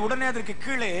ನೋಡಿದ್ದಾರೆ. அவர்கள் உடனே அதற்கு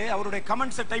கீழே அவருடைய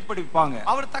கமெண்ட்ஸ் டைப் பண்ணிப்பாங்க.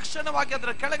 ಅವರು ತಕ್ಷಣವಾಗಿ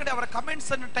ಅದರ ಕೆಳಗಡೆ ಅವರ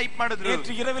ಕಮೆಂಟ್ಸ್ ಅನ್ನು ಟೈಪ್ ಮಾಡಿದ್ರು.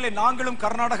 நேற்று இரவிலே நாங்களும்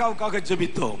கர்நாடகாவுக்காக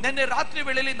ஜெபித்தோம். ನಿನ್ನೆ ರಾತ್ರಿ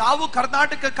ವೇಳೆಯಲ್ಲಿ ನಾವು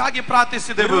ಕರ್ನಾಟಕಕ್ಕಾಗಿ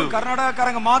ಪ್ರಾರ್ಥಿಸಿದೆವು.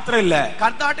 கர்நாடகக்காரங்க மாத்திரம் இல்ல,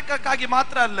 ಕರ್ನಾಟಕಕ್ಕಾಗಿ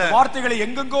ಮಾತ್ರ ಅಲ್ಲ, வார்த்தைகளை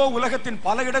எங்கெங்கோ உலகத்தின்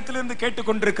பல இடத்திலிருந்து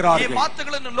கேட்டுக்கொண்டிருக்கிறார்கள். ಈ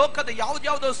ಮಾತುಗಳನ್ನು ಲೋಕದ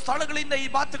ಯಾವುದ್ಯಾವುದೋ ಸ್ಥಳಗಳಿಂದ ಈ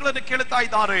ಮಾತುಗಳನ್ನು ಕೇಳ್ತಾ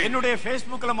ಇದ್ದಾರೆ. என்னுடைய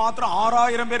Facebookல மாத்திரம்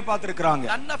 6000 பேர் பார்த்திருக்கிறாங்க.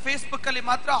 ನನ್ನ ಫೇಸ್ಬುಕ್ ಅಲ್ಲಿ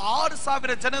ಮಾತ್ರ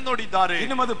 6000 ಜನ ನೋಡಿದ್ದಾರೆ.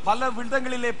 இன்னும் அது பல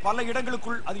விதங்களிலே பல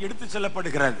இடங்களுக்குள் அது எடுத்து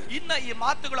செல்லப்படுகிறது. ಇನ್ನ ಈ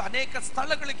ಮಾತುಗಳು ಅನೇಕ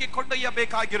ಸ್ಥಳಗಳಿಗೆ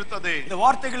ಕೊಂಡೊಯ್ಯಬೇಕಾಗಿರುತ್ತದೆ. இந்த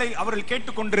வார்த்தைகளை அவர்கள்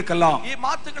கேட்டுக்கொண்டிருக்கலாம். ಈ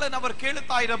ಮಾತುಗಳನ್ನು ಅವರು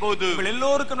ಕೇಳುತ್ತಾ ಇರಬಹುದು.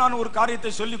 எல்லோருக்கும் நான் ஒரு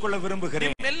காரியத்தை சொல்லிக் கொள்ள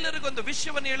விரும்புகிறேன். ನಿಮ್ಮೆಲ್ಲರಿಗೊಂದು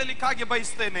ವಿಷಯವನ್ನು ಹೇಳಲಿಕ್ಕಾಗಿ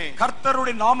ಬಯಸುತ್ತೇನೆ.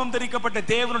 கர்த்தருடைய நாமம் தரிக்கப்பட்ட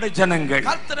தேவனுடைய ஜனங்கள்,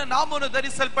 ಕರ್ತನ ನಾಮವನ್ನು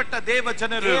ಧರಿಸಲ್ಪಟ್ಟ ದೇವ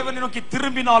ಜನರು தேவனை நோக்கி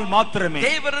திரும்பினால் மாத்திரமே,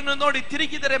 ದೇವರನ್ನು ನೋಡಿ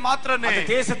ತಿರುಗಿದರೆ ಮಾತ್ರನೇ அந்த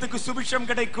தேசத்துக்கு சுபிட்சம்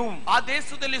கிடைக்கும். ಆ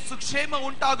ದೇಶದಲ್ಲಿ ಸುಕ್ಷೇಮ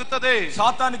ಉಂಟಾಗುತ್ತದೆ.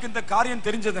 சாத்தானுக்கு இந்த காரியம்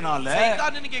தெரிஞ்சதனால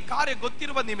ಸೈತಾನನಿಗೆ ಕಾರ್ಯ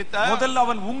ಗೊತ್ತಿರುವ ನಿಮಿತ್ತ முதல்ல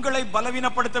அவன் உங்களை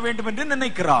பலவீனப்படுத்த வேண்டும் என்று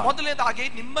நினைக்கிறான். ಮೊದಲನೇದಾಗಿ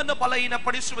ನಿಮ್ಮನ್ನು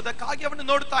ಬಲಹೀನಪಡಿಸುವುದಕ್ಕಾಗಿ ಅವನು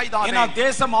ನೋಡ್ತಾ ಇದ್ದಾನೆ. ஏன்னா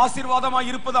தேசம் ஆசீர்வாதமாய்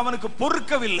இருப்பது அவனுக்கு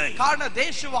பொறுக்கவில்லை. ಕಾರಣ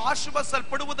ದೇಶವು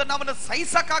ಆಶೀರ್ವದಿಸಲ್ಪಡುವುದನ್ನು ಅವನು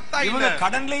ಸಹಿಸಕ್ಕಾಗ್ತಾ ಇಲ್ಲ. இவங்க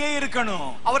கடன்லயே இருக்கணும்,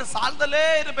 ಅವರು ಸಾಲದಲ್ಲೇ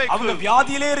ಇರಬೇಕು, அவங்க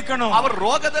வியாதியிலே இருக்கணும், ಅವರು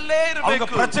ರೋಗದಲ್ಲೇ அவங்க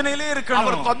ಇರಬೇಕು, பிரச்சனையிலே இருக்கணும்,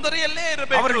 ಅವರು ತೊಂದರೆಯಲ್ಲೇ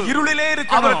ಇರಬೇಕು, அவர் இருளிலே ಅವರು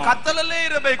இருக்கணும். ಕತ್ತಲಲ್ಲೇ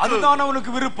ಇರಬೇಕು. அதுதான்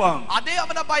அவனுக்கு விருப்பம். ಅದೇ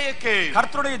ಅವನ ಬಯಕೆ.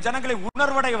 கர்த்தருடைய ஜனங்களை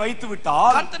உணர்வடை வைத்து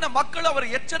விட்டால், ಕರ್ತನ ಮಕ್ಕಳು ಅವರು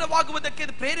ಎಚ್ಚರವಾಗುವುದಕ್ಕೆ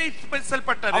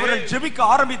ಪ್ರೇರೇಪಿಸಲ್ಪಟ್ಟರೆ, அவர்கள் ஜெபிக்க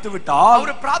ஆரம்பித்து விட்டால்,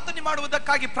 ಅವರು ಪ್ರಾರ್ಥನೆ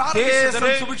ಮಾಡುವುದಕ್ಕಾಗಿ தேசம்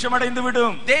ಪ್ರಾರಂಭಿಸಿದರೆ சுபிட்சம் அடைந்து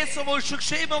விடும். ದೇಶವು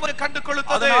ಸುಕ್ಷೇಮವನ್ನು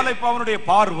ಕಂಡುಕೊಳ್ಳುತ್ತದೆ. அதனால இப்ப அவனுடைய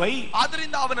பார்வை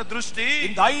ಆದ್ರಿಂದ ಅವನ ದೃಷ್ಟಿ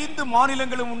இந்த 5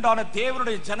 மாநிலங்களும் உண்டான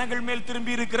தேவனுடைய ஜனங்கள் மேல்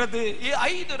திரும்பி இருக்கிறது. ಈ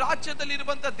 5 ರಾಜ್ಯದಲ್ಲಿ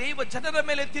ಇರುವಂತ ದೇವ ಜನರ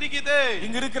ಮೇಲೆ ತಿರುಗಿದೆ.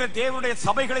 இங்க இருக்கிற தேவனுடைய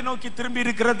சபைகளை நோக்கி திரும்பி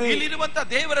இருக்கிறது. ಇಲ್ಲಿರುವಂತ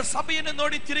ದೇವರ ಸಭೆಯನ್ನು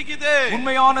ನೋಡಿ ತಿರುಗಿದೆ.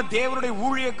 உண்மையான தேவனுடைய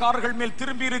ஊழியக்காரர்கள் மேல்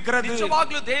திரும்பி இருக்கிறது.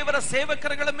 ನಿಜವಾಗ್ಲೂ ದೇವರ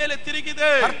ಸೇವಕರುಗಳ ಮೇಲೆ ತಿರುಗಿದೆ.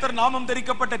 கர்த்தர் நாமம்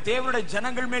தரிக்கப்பட்ட தேவனுடைய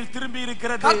ஜனங்கள் மேல் திரும்பி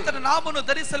இருக்கிறது. ಕರ್ತನ ನಾಮವನ್ನು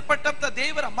ಧರಿಸಲ್ಪಟ್ಟಂತ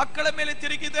ದೇವರ ಮಕ್ಕಳ ಮೇಲೆ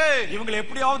ತಿರುಗಿದೆ. இவங்களை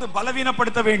எப்படியாவது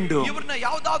பலவீனப்படுத்த வேண்டும். ಇವ್ರನ್ನ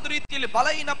ಯಾವುದಾದ್ರೂ ರೀತಿಯಲ್ಲಿ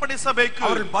ಬಲಹೀನಪಡಿಸಬೇಕು.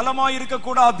 அவர்கள் பலமாய் இருக்க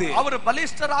கூடாது. ಅವರು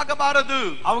ಬಲಿಷ್ಠರಾಗಬಾರದು.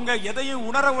 அவங்க எதையும்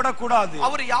உணர விடக்கூடாது.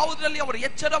 ಅವರು ಯಾವುದರಲ್ಲಿ ಅವರು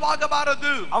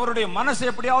ಎಚ್ಚರವಾಗಬಾರದು. அவருடைய மனசை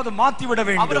எப்படியாவது மாத்தி விட ಅವರ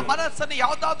வேண்டும். ಮನಸ್ಸನ್ನು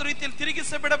ಯಾವುದಾದ್ರೂ ರೀತಿಯಲ್ಲಿ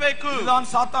ತಿರುಗಿಸಿ ಬಿಡಬೇಕು. இதுதான்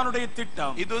சாத்தானுடைய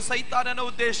திட்டம். ಇದು ಸೈತಾನನ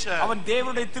ಉದ್ದೇಶ. அவன்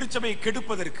தேவனுடைய திருச்சபையை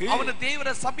கெடுப்பதற்கு, ಅವನು ದೇವರ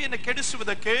ಸಭೆಯನ್ನು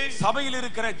ಕೆಡಿಸುವುದಕ್ಕೆ, சபையில்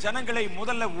இருக்கிற ஜனங்களை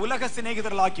முதல்ல உலக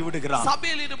சிநேகிதர்களாக்கி விடுகிறான்.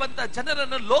 ಸಭೆಯಲ್ಲಿರುವಂತ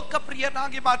ಜನರನ್ನು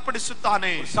ಲೋಕಪ್ರಿಯನಾಗಿ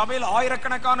ಮಾರ್ಪಡಿಸುತ್ತಾನೆ. சபையில்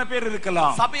ஆயிரக்கணக்கான பேர்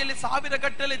இருக்கலாம். ಸಭೆಯಲ್ಲಿ ಸಾವಿರ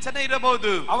ಗಟ್ಟಲೆ ಜನ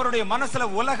ಇರಬಹುದು. அவருடைய மனசுல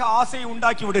உலக ஆசையை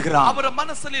உண்டாக்கி விடுகிறான். ಅವರ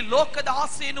ಮನಸ್ಸಲ್ಲಿ ಲೋಕದ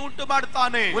ಆಸೆಯನ್ನು ಉಂಟು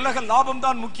ಮಾಡುತ್ತಾನೆ. உலக லாபம்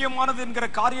தான் முக்கியமானது என்கிற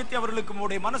காரியத்தை அவர்களுக்கு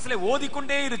மனசுல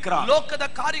ஓதிக்கொண்டே இருக்கிறான். ಲೋಕದ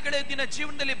ಕಾರ್ಯಗಳೇ ದಿನ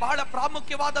ಜೀವನದಲ್ಲಿ ಬಹಳ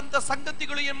ಪ್ರಾಮುಖ್ಯವಾದಂತ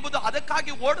ಸಂಗತಿಗಳು ಎಂಬುದು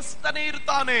ಅದಕ್ಕಾಗಿ ಓಡಿಸ್ತಾನೆ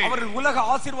ಇರ್ತಾನೆ. அவர்கள் உலக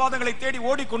ஆசீர்வாதங்களை தேடி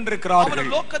ஓடிக்கொண்டிருக்கிறார்கள்.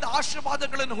 ಅವರು ಲೋಕದ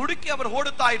ಆಶೀರ್ವಾದಗಳನ್ನು ಹುಡುಕಿ ಅವರು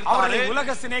ಓಡುತ್ತಾ ಇರ್ತಾರೆ. அவர்களை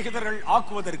உலக சிநேகிதர்கள்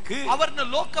ஆக்குவதற்கு, ಅವರನ್ನು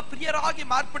ಲೋಕಪ್ರಿಯರಾಗಿ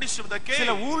ಮಾರ್ಪಡಿಸುವುದಕ್ಕೆ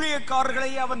சில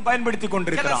ஊழியக்காரர்களை அவன் பயன்படுத்திக் ಕೆಲ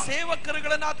கொண்டிருக்கிறான்.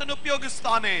 ಸೇವಕರುಗಳನ್ನು ಆತನು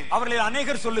ಉಪಯೋಗಿಸ್ತಾನೆ. அவர்களில்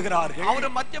அநேகர் சொல்லுகிறார்கள், ಅವರು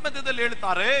ಮಧ್ಯಮಧ್ಯದಲ್ಲಿ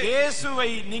ಹೇಳ್ತಾರೆ, இயேசுவை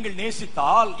நீங்கள்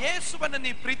நேசித்தால் ಯೇಸುವನ್ನು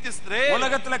ನೀವು ಪ್ರೀತಿಸಿದ್ರೆ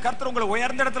உலகத்துல கர்த்தர் உங்களை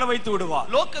உயர்ந்த இடத்துல வைத்து விடுவார்.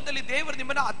 ಲೋಕದಲ್ಲಿ ದೇವರು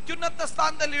ನಿಮ್ಮನ್ನ ಅತ್ಯುನ್ನತ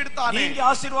ಸ್ಥಾನದಲ್ಲಿ ಇಡ್ತಾನೆ. நீங்க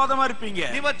ஆசீர்வாதமா இருப்பீங்க.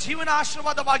 ನಿಮ್ಮ ಜೀವನ உங்க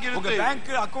ಆಶೀರ್ವಾದವಾಗಿರುತ್ತೆ. பேங்க்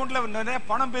அக்கவுண்ட்ல நிறைய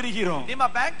பணம் பெருகி வைக்கிறோம், ನಿಮ್ಮ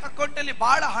ಬ್ಯಾಂಕ್ ಅಕೌಂಟ್ ಅಲ್ಲಿ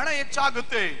ಬಹಳ ಹಣ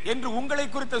ಹೆಚ್ಚಾಗುತ್ತೆ என்று உங்களை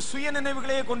குறித்த சுய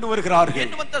நினைவுகளே கொண்டு வருகிறார்கள்.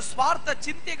 ಎನ್ನುವಂತ ಸ್ವಾರ್ಥ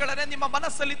ಚಿಂತೆಗಳನ್ನೇ ನಿಮ್ಮ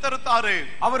ಮನಸ್ಸಲ್ಲಿ ತರುತ್ತಾರೆ.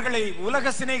 அவர்களை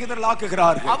உலக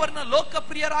சிநேகிதர்களாக்குகிறார்கள். ಅವರನ್ನ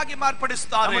ಲೋಕಪ್ರಿಯರಾಗಿ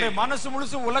ಮಾರ್ಪಡಿಸುತ್ತಾರೆ. அவருடைய மனசு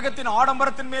முழுசு உலகத்தின்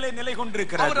ஆடம்பரத்தின் மேலே நிலை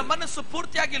கொண்டிருக்கிறது. ಅವರ ಮನಸ್ಸು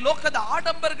ಪೂರ್ತಿಯಾಗಿ ಲೋಕದ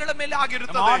ಆಡಂಬರಗಳ ಮೇಲೆ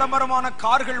ಆಗಿರುತ್ತದೆ. ஆடம்பரமான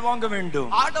கார்கள் வாங்க வேண்டும்,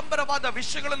 ಆಡಂಬರವಾದ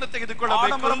ವಿಷಯಗಳನ್ನು ತೆಗೆದುಕೊಳ್ಳಬೇಕು,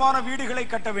 ஆடம்பரமான வீடுகளை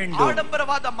கட்ட வேண்டும்,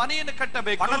 ಆಡಂಬರವಾದ ಮನೆಯನ್ನು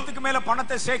ಕಟ್ಟಬೇಕು, பணத்துக்கு மேல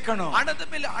பணத்தை சேர்க்கணும், ಹಣದ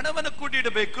ಮೇಲೆ ಹಣವನ್ನು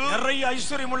ಕೂಡಿಡಬೇಕು, நிறைய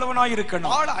ஐஸ்வர்யம் உள்ளவனாய்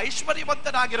இருக்கணும், ಬಹಳ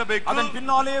ಐಶ್ವರ್ಯವಂತನಾಗಿರಬೇಕು, அதன்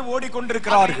பின்னாலே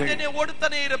ஓடிக்கொண்டிருக்கிறார்கள்.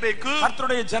 ಓಡುತ್ತಾನೆ ಇರಬೇಕು.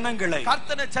 கர்த்தருடைய ஜனங்களை,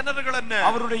 ಕರ್ತನ ಜನರುಗಳನ್ನ,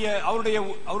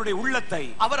 அவருடைய உள்ளத்தை,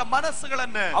 ಅವರ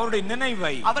ಮನಸ್ಸುಗಳನ್ನ, அவருடைய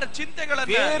நினைவை, ಅವರ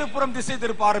ಚಿಂತೆಗಳನ್ನ வேறு புறம் திசை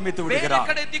திருப்ப ஆரம்பித்து ಬೇರೆ விடுகிறார்.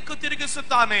 ಕಡೆ ದಿಕ್ಕು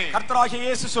ತಿರುಗಿಸುತ್ತಾನೆ. கர்த்தராகிய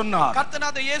இயேசு சொன்னார்,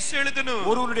 ಕರ್ತನಾದ ಯೇಸು ಹೇಳಿದನು,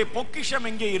 ஒருவனுடைய பொக்கிஷம்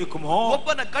எங்கே இருக்குமோ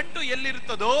ಒಬ್ಬನ ಗಂಟು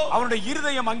ಎಲ್ಲಿರುತ್ತದೋ அவனுடைய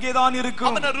இருதயம் அங்கேதான்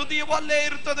இருக்கும். ಅವನ ಹೃದಯವಲ್ಲೇ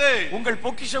ಇರುತ್ತದೆ. உங்கள்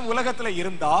பொக்கிஷம் உலகத்துல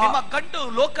இருந்தா ನಿಮ್ಮ ಗಂಟು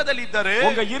ಲೋಕದಲ್ಲಿ ಇದ್ದರೆ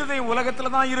உங்க இருதயம்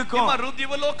உலகத்துல தான் இருக்கும். ನಿಮ್ಮ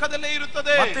ಹೃದಯವು ಲೋಕದಲ್ಲೇ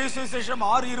ಇರುತ್ತದೆ. மத்தேயு சுவிசேஷம்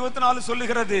 6:24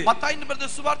 சொல்லுகிறது, ಮತ್ತಾಯನ ಬರೆದ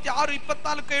ಸುವಾರ್ತೆ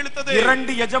 6:24 ಹೇಳುತ್ತದೆ,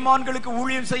 இரண்டு எஜமான்களுக்கு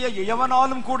ஊழியம் செய்ய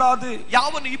எவனாலும் கூடாது,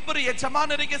 ಯಾವನು ಇಬ್ಬರು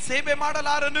ಯಜಮಾನರಿಗೆ ಸೇವೆ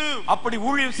ಮಾಡಲಾರನು. அப்படி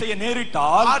ஊழியம் செய்ய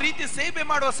நேரிட்டால் ಆ ರೀತಿ ಸೇವೆ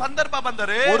ಮಾಡುವ ಸಂದರ್ಭ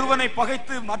ಬಂದರೆ ஒருவனை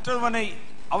பகைத்து மற்றவனை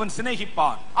அவன்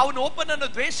சிநேகிப்பான், ಅವನು ಒಬ್ಬನನ್ನು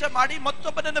ದ್ವೇಷ ಮಾಡಿ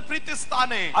ಮತ್ತೊಬ್ಬನನ್ನು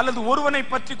ಪ್ರೀತಿಸ್ತಾನೆ, அல்லது ஒருவனை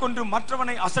பற்றி கொண்டு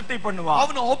மற்றவனை அசட்டை பண்ணுவான்,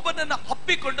 ಅವನು ಒಬ್ಬನನ್ನು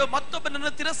ಅಪ್ಪಿಕೊಂಡು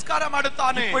ಮತ್ತೊಬ್ಬನನ್ನು ತಿರಸ್ಕಾರ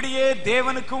ಮಾಡುತ್ತಾನೆ. இப்படியே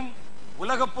தேவனுக்கும்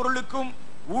உலக பொருளுக்கும்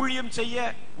ஊழியம்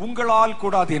செய்ய உங்களால்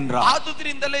கூடாது என்றார்.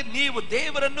 ಆದುದರಿಂದಲೇ ನೀವು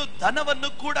ದೇವರನ್ನು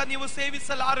ಧನವನ್ನು ಕೂಡ ನೀವು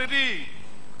ಸೇವಿಸಲಾರಿರಿ.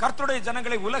 கர்த்தருடைய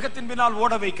ஜனங்களை உலகத்தின் பின்னால்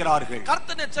ஓட வைக்கிறார்கள்.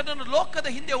 ಕರ್ತನ ಜನರನ್ನು ಲೋಕದ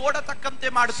ಹಿಂದೆ ಓಡತಕ್ಕಂತೆ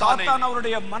ಮಾಡುತ್ತಾನೆ. சாத்தான்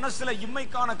அவருடைய மனசுல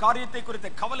இம்மைக்கான காரியத்தை குறித்த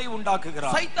கவலை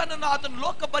உண்டாக்குகிறார். ಸೈತಾನನು ಅದನ್ನು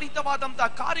ಲೋಕಭರಿತವಾದಂತಹ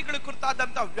ಕಾರ್ಯಗಳ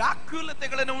ಕುರಿತಾದಂತಹ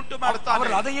ವ್ಯಾಕುಲತೆಗಳನ್ನು ಉಂಟು ಮಾಡುತ್ತಾನೆ.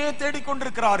 ಅವರು ಅதையே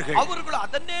தேடிக்கொண்டிருக்கிறார்கள். ಅವರುಗಳು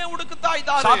ಅದನ್ನೇ ಹುಡುಕುತ್ತಾ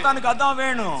ಇದ್ದಾರೆ. சாத்தானுக்கு அதான்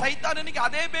வேணும். ಸೈತಾನನಿಗೆ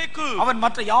ಅದೇ ಬೇಕು. அவன்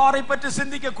மற்ற யாரை பற்றி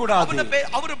சிந்திக்க கூடாது.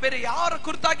 ಅವರು ಬೇರೆ ಯಾರ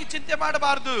ಕುರಿತಾಗಿ ಚಿಂತೆ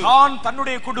ಮಾಡಬಾರದು. தான்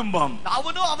தன்னுடைய குடும்பம்,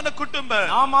 ಅವನು ಅವನ ಕುಟುಂಬ,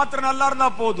 நான் மாத்திரம் நல்லா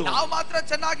இருந்தா போதும், ನಾವು ಮಾತ್ರ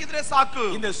ಚೆನ್ನಾಗಿದ್ರೆ ಸಾಕು.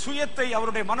 இந்த சுயத்தை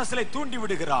அவருடைய மனசிலே தூண்டி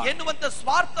விடுகிறார். ಎನ್ನುವಂತ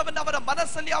ಸ್ವಾರ್ಥವನ್ನು ಅವರ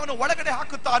ಮನಸ್ಸಲ್ಲಿ ಅವನು ಒಳಗಡೆ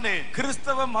ಹಾಕುತ್ತಾನೆ.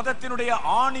 கிறிஸ்தவ மதத்தினுடைய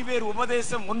ஆணிவேர்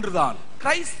உபதேசம் ஒன்றுதான்.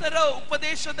 ಕ್ರೈಸ್ತರ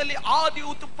ಉಪದೇಶದಲ್ಲಿ ಆದಿ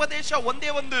ಉಪದೇಶ ಒಂದೇ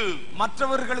ಒಂದು,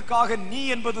 மற்றவர்களுக்காக நீ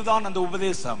என்பதுதான் அந்த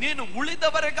உபதேசம். ನೀನು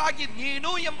ಉಳಿದವರಿಗಾಗಿ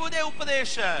ನೀನು ಎಂಬುದೇ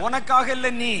ಉಪದೇಶ. உனக்காக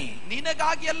இல்ல நீ,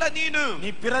 ನಿನಗಾಗಿ ಅಲ್ಲ ನೀನು,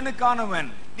 நீ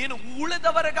பிறனுக்கானவன். ನೀನು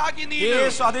ಉಳಿದವರಿಗಾಗಿ ನೀನು.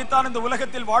 ಯೇಸು ಅதைத்தான் இந்த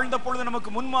உலகத்தில் வாழ்ந்த பொழுது நமக்கு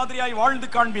முன்மாதிரியாய் வாழ்ந்து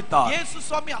ಕಾಣ್பித்தார். ಯೇಸು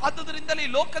ಸ್ವಾಮಿ ಆದುದರಿಂದಲೇ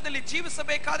ಲೋಕದಲ್ಲಿ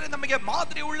ಜೀವಿಸಬೇಕಾದ್ರೆ ನಮಗೆ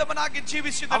ಮಾದರಿ ಉಳ್ಳವನಾಗಿ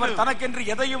ಜೀವಿಸಿದನು. அவர் தனக்கென்று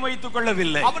எதையும் வைத்துக்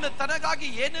கொள்ளவில்லை. ಅವನು ತನಗಾಗಿ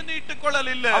ಏನನ್ನು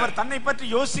ಇಟ್ಟುಕೊಳ್ಳಲಿಲ್ಲ. அவர் தன்னை பற்றி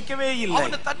யோசிக்கவே இல்லை.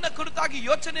 ಅವನು ತನ್ನ ಕುರಿತಾಗಿ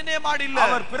ಯೋಚನೆನೇ ಮಾಡಿಲ್ಲ.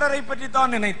 அவர் பிறரை பற்றி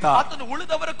தான் நினைத்தார். ಆತನು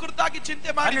ಉಳಿದವರ ಕುರಿತಾಗಿ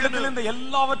ಚಿಂತೆ ಮಾಡಿದನು. இந்த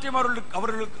எல்லாவற்றையும்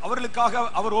அவர்களுக்காக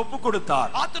அவர் ஒப்பு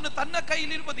கொடுத்தார். ಆತನು ತನ್ನ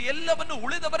ಕೈಯಲ್ಲಿರುವುದು ಎಲ್ಲವನ್ನು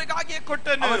ಉಳಿದವರಿಗಾಗಿಯೇ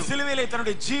ಕೊಟ್ಟನು. அவர் சிலுவையிலே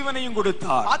தன்னுடைய ஜீவனையும்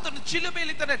கொடுத்தார். ಆತನು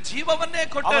ಶಿಲುಬೆಯಲ್ಲಿ ತನ್ನ ಜೀವವನ್ನೇ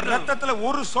ಕೊಟ್ಟನು. அவர் ರಕ್ತத்தில்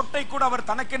ஒரு சொட்டை கூட அவர்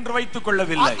தனக்கென்று வைத்துக்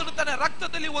கொள்ளவில்லை. ಆತನು ತನ್ನ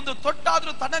ರಕ್ತದಲ್ಲಿ ಒಂದು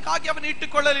ತೊಟ್ಟಾದರೂ ತನಗಾಗಿ ಅವನು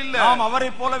ಇಟ್ಟುಕೊಳ್ಳಲಿಲ್ಲ. நாம் அவரை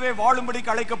போலவே வாழும்படி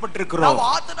அழைக்கப்பட்டிருக்கிறோம். ನಾವು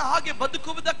ಆತನ ಹಾಗೆ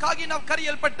ಬದುಕುವುದಕ್ಕಾಗಿ ನಾವು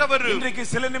ಕರೆಯಲ್ಪಟ್ಟವರು. இன்றைக்கு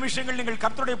சில நிமிஷங்கள் நீங்கள்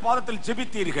கர்த்தருடைய பாதத்தில்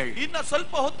ஜெபித்தீர்கள். ಇನ್ನ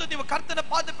ಸ್ವಲ್ಪ ಹೊತ್ತು ನೀವು ಕರ್ತನ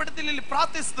ಪಾದಪೀಠದಲ್ಲಿ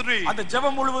ಪ್ರಾರ್ಥಿಸಿದ್ರಿ. அந்த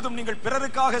ஜெபம் முழுவதும் நீங்கள்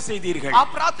பிறருக்காக செய்தீர்கள். ಆ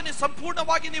ಪ್ರಾರ್ಥನೆ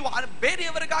ಸಂಪೂರ್ಣವಾಗಿ ನೀವು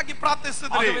ಬೇರೆಯವರಿಗಾಗಿ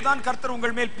ಪ್ರಾರ್ಥಿಸಿದ್ರಿ. அதுதான் கர்த்தர்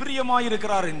உங்கள் மேல் பிரியமாய்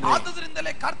இருக்கிறார் என்று.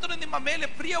 ಆದುದರಿಂದಲೇ ಕರ್ತನು ನಿಮ್ಮ ಮೇಲೆ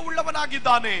ಪ್ರಿಯ ಉಳ್ಳವನಾಗಿದ್ದಾನೆ.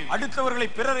 அடுத்தவர்களை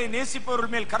பிறரை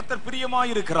நேசிப்பவர்கள் மேல் கர்த்தர்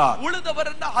பிரியமாய் இருக்கிறார்.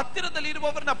 ಉಳಿದವರನ್ನ ಹತ್ತಿರದಲ್ಲಿ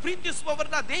ಇರುವವರನ್ನ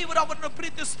ಪ್ರೀತಿಸುವವರನ್ನ ದೇವರು ಅವರನ್ನು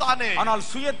ಪ್ರೀತಿಸುತ್ತಾನೆ. ஆனால்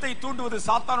சுயத்தை தூண்டுவது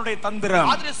சாத்தானுடைய தந்திரம்.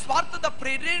 ಆದ್ರೆ ಸ್ವಾರ್ಥದ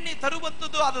ಪ್ರೇರಣೆ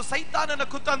ತರುವಂತದ್ದು ಅದು ಸೈತಾನನ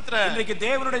ಕುತಂತ್ರ. இன்றைக்கு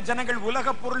தேவனுடைய ஜனங்கள்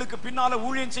உலக பொருளுக்கு பின்னால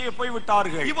ஊழியம் செய்ய போய்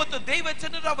விட்டார்கள். ಇವತ್ತು ದೇವ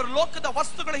ಜನರು ಅವರು ಲೋಕದ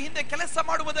ವಸ್ತುಗಳ ಹಿಂದೆ ಕೆಲಸ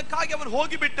ಮಾಡುವುದಕ್ಕಾಗಿ ಅವರು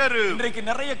ಹೋಗಿಬಿಟ್ಟರು. இன்றைக்கு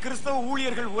நிறைய கிறிஸ்தவ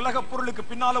ஊழியர்கள் உலக பொருளுக்கு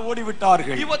பின்னால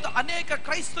ஓடிவிட்டார்கள். ಇವತ್ತು ಅನೇಕ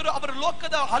ಕ್ರೈಸ್ತರು ಅವರ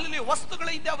ಲೋಕದ ಹಲವು ವಸ್ತುಗಳ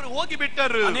ಹಿಂದೆ ಅವರು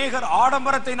ಹೋಗಿಬಿಟ್ಟರು. ಅನೇಕರು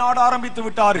ಆಡಂಬರத்தை நாட ஆரம்பித்து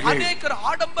விட்டார்கள். ಅನೇಕರು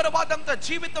ಆಡಂಬರವಾದಂತ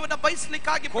ಜೀವಿತವನ್ನು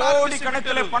ಬಯಸಲಿಕ್ಕಾಗಿ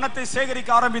கோடிக்கணக்கில் பணத்தை சேகரிக்க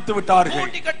ஆரம்பித்து விட்டார்கள்.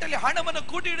 ಕೋಟಿಗಟ್ಟಲೆ ಹಣವನ್ನು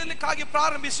ಕೂಡಿಡಲಿಕ್ಕಾಗಿ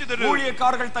ಪ್ರಾರಂಭಿಸಿದರು.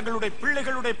 ஊழியக்காரர்கள் தங்களுடைய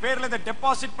பிள்ளைகளுடைய பெயரில் இதை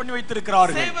டெபாசிட் பண்ணி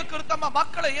வைத்திருக்கிறார்கள். ಸೇವಕರು ತಮ್ಮ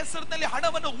ಮಕ್ಕಳ ಹೆಸರಿನಲ್ಲಿ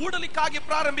ಹಣವನ್ನು ಹೂಡಲಿಕ್ಕಾಗಿ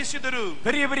ಪ್ರಾರಂಭಿಸಿದರು.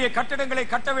 பெரிய பெரிய கட்டடங்களை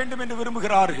கட்ட வேண்டும் என்று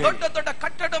விரும்புகிறார்கள். ದೊಡ್ಡ ದೊಡ್ಡ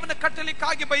ಕಟ್ಟಡವನ್ನು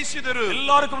ಕಟ್ಟಲಿಕ್ಕಾಗಿ ಬಯಸಿದರು.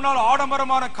 எல்லாருக்கும் முன்னால்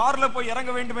ஆடம்பரமான கார்ல போய்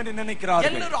இறங்க வேண்டும் என்று நினைக்கிறார்கள்.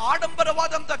 ಎಲ್ಲರೂ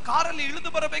ಆಡಂಬರವಾದಂತ ಕಾರಲ್ಲಿ ಇಳಿದು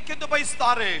ಬರಬೇಕೆಂದು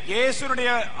ಬಯಸುತ್ತಾರೆ. இயேசுவுடைய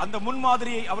அந்த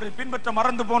முன்மாதிரியை அவர்கள் பின்பற்ற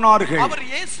மறந்து போனார்கள். ಅವರು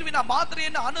ಯೇಸುವಿನ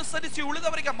ಮಾದರಿಯನ್ನು ಅನುಸರಿಸಿ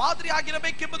ಉಳಿದವರಿಗೆ ಮಾದರಿ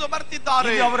ಆಗಿರಬೇಕೆಂಬುದು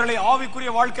ಮರೆತಿದ್ದಾರೆ. இது அவர்களை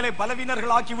ஆவிக்குரிய வாழ்க்கையை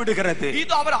பலவீனர்களாக்கி விடுகிறது.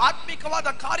 ಇದು ಅವರ ಆತ್ಮಿಕವಾದ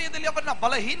ಕಾರ್ಯದಲ್ಲಿ ಅವರನ್ನು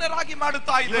ಬಲಹೀನರಾಗಿ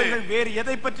ಮಾಡುತ್ತಾ ಇದೆ. இவர்கள் வேறு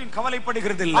எதை பற்றியும்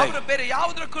கவலைப்படுகிறதில்லை. ಅವರು ಬೇರೆ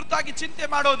ಯಾವುದರ ಕುರಿತಾಗಿ ಚಿಂತೆ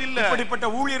ಮಾಡೋದಿಲ್ಲ. ಮಾಡುವುದಿಲ್ಲ. இப்படிப்பட்ட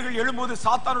ஊழியர்கள் எழும்புவது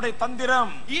சாத்தானுடைய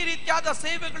தந்திரம். ಈ ರೀತಿಯಾದ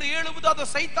ಸೇವೆಗಳು ಏಳುವುದು ಅದು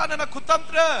ಸೈತಾನನ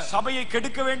ಕುತಂತ್ರ. சபையை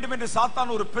கெடுக்க வேண்டும் என்று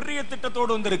சாத்தான் ஒரு பெரிய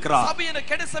திட்டத்தோடு வந்திருக்கிறார். ಸಭೆಯನ್ನು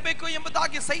ಕೆಡಿಸಬೇಕು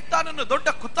ಎಂಬುದಾಗಿ ಸೈತಾನನು ದೊಡ್ಡ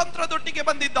ಕುತಂತ್ರದೊಟ್ಟಿಗೆ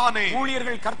ಬಂದಿದ್ದಾನೆ.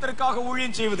 ஊழியர்கள் கர்த்தருக்காக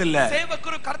ஊழியம் செய்வதில்லை.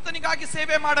 ಸೇವಕರು ಕರ್ತನಿಗಾಗಿ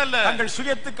ಸೇವೆ ಮಾಡಲ್ಲ. தங்கள்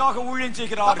சுயத்துக்காக ஊழியம்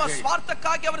செய்கிறார்கள். ತಮ್ಮ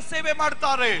ಸ್ವಾರ್ಥಕ್ಕಾಗಿ ಅವರು ಸೇವೆ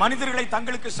ಮಾಡ್ತಾರೆ. மனிதர்களை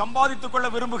தங்களுக்கு சம்பாதித்துக் கொள்ள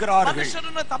விரும்புகிறார்கள்.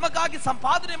 ಮನುಷ್ಯರನ್ನು ತಮಗಾಗಿ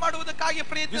ಸಂಪಾದನೆ ಮಾಡುವುದಕ್ಕಾಗಿ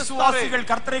ಪ್ರಯತ್ನಿಸುತ್ತಾರೆ. விசுவாசிகள்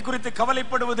கர்த்தரை குறித்து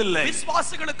கவலைப்படுவதில்லை.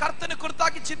 ವಿಶ್ವಾಸಿಗಳು ಕರ್ತನ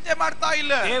ಕುರಿತಾಗಿ ಚಿಂತೆ ಮಾಡ್ತಾ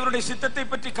ಇಲ್ಲ. தேவனுடைய சித்தத்தை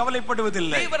பற்றி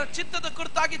கவலைப்படுவதில்லை. ದೇವರ ಚಿತ್ತದ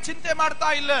ಕುರಿತಾಗಿ ಚಿಂತೆ ಮಾಡ್ತಾ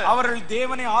ಇಲ್ಲ. அவர்கள்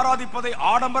தேவனை ஆராதிப்பதை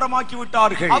ஆடம்பரமாக்கி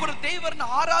விட்டார்கள். ಅವರು ದೇವರನ್ನು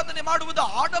ಆರಾಧನೆ ಮಾಡುವುದು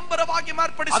ಆಡಂಬರವಾಗಿ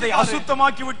ಮಾರ್ಪಡಿಸಿದ್ದಾರೆ. அதை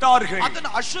அசுத்தமாக்கி விட்டார்கள்.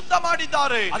 ಅದನ್ನು ಅಶುದ್ಧ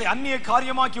ಮಾಡಿದ್ದಾರೆ. அதை அந்நிய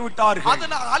காரியமாக்கி விட்டார்கள்.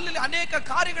 ಅದನ್ನು ಅಲ್ಲಿ ಅನೇಕ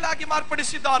ಕಾರ್ಯಗಳಾಗಿ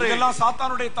ಮಾರ್ಪಡಿಸಿದ್ದಾರೆ. இதெல்லாம்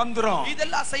சாத்தானுடைய தந்திரம்.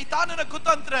 ಇದೆಲ್ಲ ಸೈತಾನನ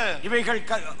ಕುತಂತ್ರ.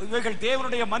 இவைகள்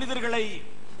தேவனுடைய மனிதர்களை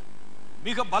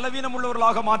மிக பலவீனம்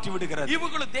உள்ளவர்களாக மாற்றி விடுகிறது.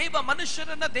 ಇವುಗಳು ದೇವ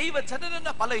ಮನುಷ್ಯರನ್ನ ದೇವ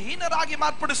ಜನರನ್ನ ಬಲಹೀನರಾಗಿ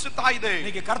ಮಾರ್ಪಡಿಸುತ್ತಾ ಇದೆ.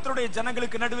 இன்னைக்கு கர்த்தருடைய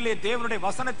ஜனங்களுக்கு நடுவிலே தேவனுடைய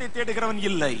வசனத்தை தேடுகிறவன்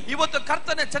இல்லை. ಇವತ್ತು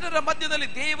ಕರ್ತನ ಜನರ ಮಧ್ಯದಲ್ಲಿ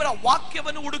ದೇವರ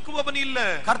ವಾಕ್ಯವನ್ನು ಹುಡುಕುವವನು ಇಲ್ಲ.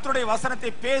 கர்த்தருடைய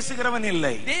வசனத்தை பேசுகிறவன்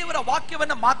இல்லை. ದೇವರ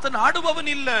ವಾಕ್ಯವನ್ನು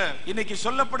ಮಾತನಾಡುವವನು ಇಲ್ಲ. இன்னைக்கு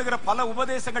சொல்லப்படுகிற பல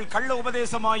உபதேசங்கள் கள்ள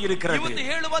உபதேசமாய் இருக்கிறது. ಇವತ್ತು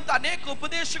ಹೇಳುವಂತ ಅನೇಕ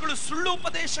ಉಪದೇಶಗಳು ಸುಳ್ಳು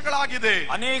ಉಪದೇಶಗಳಾಗಿದೆ.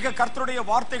 அநேக கர்த்தருடைய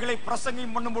வார்த்தைகளை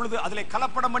பிரசங்கம் பண்ணும் பொழுது அதிலே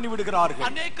கலப்படம் பண்ணி விடுகிறார்கள்.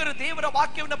 ಅನೇಕರು ದೇವರ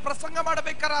ವಾಕ್ಯವನ್ನು ಪ್ರಸಂಗ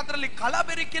ಮಾಡಬೇಕಾದ್ರೆ ಅದರಲ್ಲಿ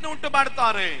ಕಲಬೆರಕೆಯನ್ನು ಉಂಟು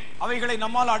ಮಾಡುತ್ತಾರೆ. அவைகளை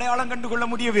நம்மால் அடையாளம் கண்டுகொள்ள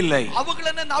முடியவில்லை.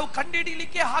 ಅವುಗಳನ್ನು ನಾವು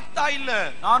ಕಂಡುಹಿಡಿಯಲಿಕ್ಕೆ ಆಗ್ತಾ ಇಲ್ಲ.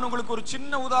 நான் உங்களுக்கு ஒரு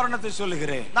சின்ன உதாரணத்தை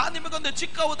சொல்லுகிறேன். ನಾನು ನಿಮಗೊಂದು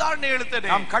ಚಿಕ್ಕ ಉದಾಹರಣೆ ಹೇಳ್ತೇನೆ.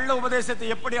 நாம் கள்ள உபதேசத்தை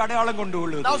எப்படி அடையாளம்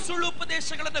கொள்வது? ನಾವು ಸುಳ್ಳು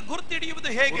ಉಪದೇಶಗಳನ್ನು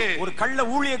ಗುರುತಿಡಿಯುವುದು ಹೇಗೆ? ஒரு கள்ள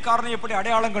ஊழியக்காரனை எப்படி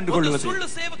அடையாளம் கண்டுகொள்வது? ಸುಳ್ಳು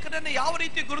ಸೇವಕರನ್ನು ಯಾವ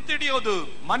ರೀತಿ ಗುರುತಿಡಿಯೋದು?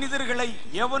 மனிதர்களை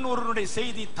எவன் ஒருவனுடைய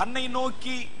செய்தி தன்னை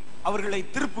நோக்கி அவர்களை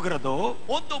திருப்புகிறதோ,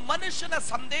 ಒಂದು ಮನುಷ್ಯನ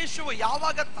ಸಂದೇಶವು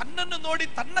ಯಾವಾಗ ತನ್ನನ್ನು ನೋಡಿ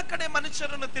ತನ್ನ ಕಡೆ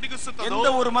ಮನುಷ್ಯರನ್ನು ತಿರುಗಿಸುತ್ತದೋ, எந்த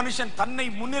ஒரு மனுஷன் தன்னை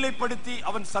முன்னிலைப்படுத்தி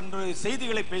அவன்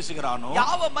செய்திகளை பேசுகிறானோ,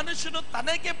 ಯಾವ ಮನುಷ್ಯನು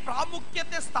ತನಗೆ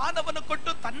ಪ್ರಾಮುಖ್ಯತೆ ಸ್ಥಾನವನ್ನು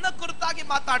ಕೊಟ್ಟು ತನ್ನ ಕುರಿತಾಗಿ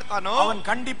ಮಾತಾಡ್ತಾನೋ, அவன்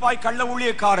கண்டிப்பாய் கள்ள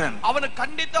ஊழியக்காரன். ಅವನು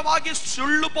ಖಂಡಿತವಾಗಿ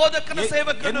ಸುಳ್ಳು ಬೋಧಕನ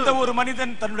ಸೇವಕನು. எந்த ஒரு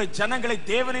மனிதன் தன்னுடைய ஜனங்களை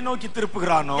தேவனை நோக்கி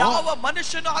திருப்புகிறானோ, ಯಾವ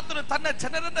ಮನುಷ್ಯನು ಆತನು ತನ್ನ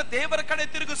ಜನರನ್ನು ದೇವರ ಕಡೆ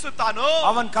ತಿರುಗಿಸುತ್ತಾನೋ,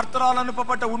 அவன் கர்த்தரால்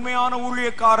அனுப்பப்பட்ட உண்மையான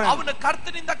ஊழியக்காரன். ಅವನು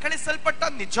ಕರ್ತನಿಂದ ಕಳಿಸಲ್ಪಟ್ಟ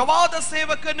ನಿಜವಾದ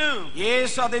ಸೇವಕನು.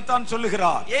 ಯೇಸು அதைத்தான்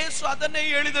சொல்லுகிறார். ಯೇಸು ಅದನ್ನೇ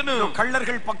ಹೇಳಿದನು.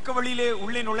 கள்ளர்கள் பக்க வழியிலே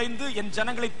உள்ளே நுழைந்து என்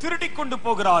ஜனங்களை திருடிக் கொண்டு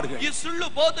போகிறார்கள். ಈ ಸುಳ್ಳು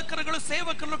ಬೋಧಕರುಗಳು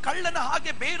ಸೇವಕರು ಕಳ್ಳನ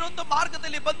ಹಾಗೆ ಬೇರೊಂದು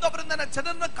ಮಾರ್ಗದಲ್ಲಿ ಬಂದು ಅವರನ್ನ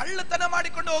ಜನರನ್ನು ಕಳ್ಳತನ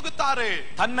ಮಾಡಿಕೊಂಡು ಹೋಗುತ್ತಾರೆ.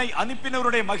 தன்னை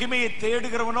அனுப்பினவருடைய மகிமையை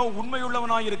தேடுகிறவனோ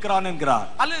உண்மையுள்ளவனாய் இருக்கிறான் என்கிறார்.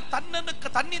 ಅಲ್ಲಿ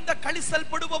ತನ್ನಿಂದ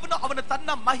ಕಳಿಸಲ್ಪಡುವವನು ಅವನು ತನ್ನ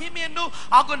ಮಹಿಮೆಯನ್ನು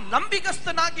ಹಾಗೂ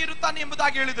ನಂಬಿಗಸ್ತನಾಗಿ ಇರುತ್ತಾನೆ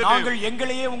ಎಂಬುದಾಗಿ ಹೇಳಿದರು. நாங்கள்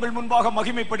எங்களையே உங்கள் முன்பாக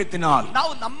மகிமைப்படுத்தினால்,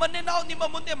 ನಾವು ನಮ್ಮನ್ನೇ ನಾವು ನಿಮ್ಮ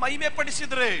ಮುಂದೆ ಮಹಿಮೆ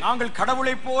ಪಡಿಸಿದ್ರೆ, நாங்கள்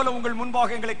கடவுளை போல உங்கள்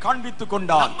முன்பாக எங்களை காண்பித்துக்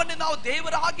கொண்டால், ನಮ್ಮನ್ನೇ ನಾವು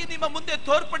ದೇವರಾಗಿ ನಿಮ್ಮ ಮುಂದೆ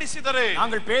ತೋರ್ಪಡಿಸಿದರೆ,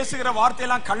 நாங்கள் பேசுகிற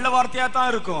வார்த்தையெல்லாம் கள்ள வார்த்தையா தான்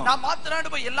இருக்கும். ನಾವು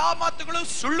ಮಾತನಾಡುವ ಎಲ್ಲಾ ಮಾತುಗಳು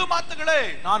ಸುಳ್ಳು ಮಾತುಗಳೇ.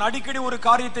 நான் அடிக்கடி ஒரு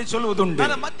காரியத்தை சொல்வதுண்டு.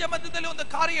 ನಾನು ಮಧ್ಯದಲ್ಲಿ ಒಂದು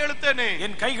ಕಾರ್ಯ ಹೇಳುತ್ತೇನೆ.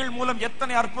 என் கைகள் மூலம்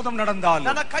எத்தனை அற்புதம் நடந்தாலும்,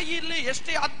 ನನ್ನ ಕೈಯಲ್ಲಿ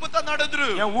ಎಷ್ಟೇ ಅದ್ಭುತ ನಡೆದ್ರು,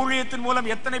 என் ஊழியத்தின்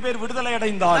மூலம் எத்தனை பேர் விடுதலை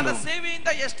அடைந்தாலும், ನನ್ನ ಸೇವೆಯಿಂದ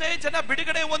ಎಷ್ಟೇ ಜನ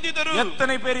ಬಿಡುಗಡೆ ಹೊಂದಿದರು,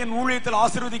 எத்தனை பேர் என் ஊழியத்தில்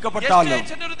ஆசீர்வதிக்கப்பட்டாலும்,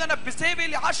 ಎಷ್ಟೇ ಜನರು ನನ್ನ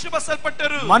ಸೇವೆಯಲ್ಲಿ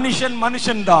ಆಶೀರ್ವದಿಸಲ್ಪಟ್ಟರು, மனுஷன்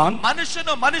மனுஷன் தான்,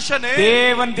 ಮನುಷ್ಯನು ಮನುಷ್ಯನೇ,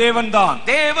 தேவன் தேவன் தான்,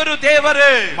 ದೇವರು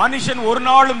ದೇವರೇ. மனுஷன் ஒரு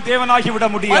நாளும் தேவனாகி விட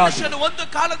முடியாது. ಮನುಷ್ಯನು ಒಂದು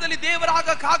ಕಾಲದಲ್ಲಿ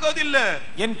ದೇವರಾಗಕ್ಕಾಗೋದಿಲ್ಲ.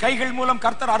 என் கைகள் மூலம்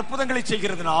கர்த்தர் அற்புதங்களை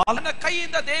செய்கிறதுனால், ನನ್ನ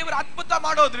ಕೈಯಿಂದ ದೇವರ ಅದ್ಭುತ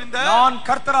ಮಾಡೋದ್ರಿಂದ நான்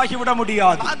கர்த்தராகி விட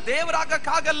முடியாது. ನಾನು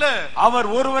ದೇವರಾಗಕ್ಕಾಗಲ್ಲ. அவர்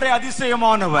ஒருவரே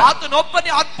அதிசயமானவர். ಆತನು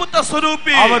ಒಬ್ಬನೇ ಅದ್ಭುತ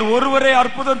ಸ್ವರೂಪಿ. அவர் ஒருவரே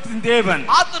அற்புதத்தின் தேவன்.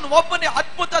 ಆತನು ಒಬ್ಬನೇ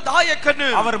ಅದ್ಭುತ ದಾಯಕನು.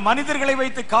 அவர் மனிதர்களை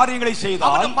வைத்து காரியங்களை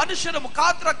செய்தால், ಅವನು ಮನುಷ್ಯನ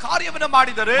ಮುಖಾಂತರ ಕಾರ್ಯವನ್ನು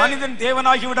ಮಾಡಿದರೆ மனிதன்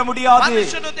தேவனாகி விட முடியாது.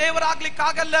 ಮನುಷ್ಯನು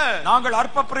ದೇವರಾಗ್ಲಿಕ್ಕಾಗಲ್ಲ. நாங்கள்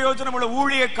அற்ப பிரயோஜனமுள்ள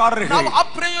ஊழியக்காரர்கள். ನಾವು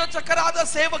ಅಪ್ರಯೋಜಕರಾದ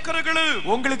ಸೇವಕರುಗಳು.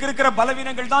 உங்களுக்கு இருக்கிற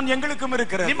பலவீனங்கள் தான் எங்களுக்கும்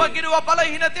இருக்கிறது. ನಿಮಗಿರುವ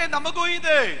ಬಲಹೀನತೆ ನಮಗೂ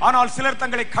ಇದೆ. ஆனால் சிலர்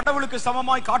தங்களை கடவுளுக்கு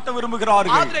சமமாய் காட்ட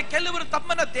விரும்புகிறார்கள். ಆದರೆ ಕೆಲವರು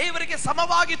ತಮ್ಮನ್ನ ದೇವರಿಗೆ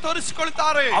ಸಮವಾಗಿ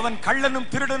ತೋರಿಸಿಕೊಳ್ಳುತ್ತಾರೆ. அவன் கள்ளனும்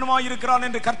திருடனுமாய் இருக்கிறான்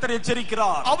என்று கர்த்தர்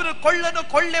எச்சரிக்கிறார். ಅವನು ಕೊಳ್ಳನು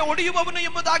ಕೊಳ್ಳೆ ಒಡೆಯುವವನು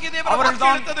ಎಂಬುದಾಗಿ ದೇವರ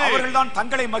ವಾಕ್ಯ ಹೇಳುತ್ತದೆ. அவர்கள்தான்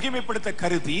தங்களை மகிமைப்படுத்த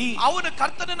கருதி ಅವನು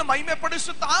ಕರ್ತನನ್ನು ಮಹಿಮೆ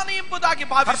ಪಡಿಸುತ್ತಾನೆ ಎಂಬುದಾಗಿ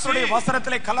ಭಾವಿಸಿ கர்த்தருடைய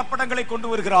வசனத்திலே கலப்படங்களை கொண்டு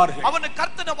வருகிறார்கள். ಅವನು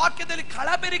ಕರ್ತನ ವಾಕ್ಯದಲ್ಲಿ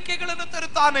ಕಳಬೆರಿಕೆಗಳನ್ನು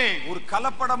ತರುತ್ತಾನೆ. ஒரு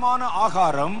கலப்படமான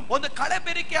ஆகாரம் ಒಂದು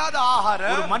ಕಳಬೆರಿಕೆಯಾದ ಆಹಾರ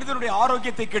ஒரு மனிதனுடைய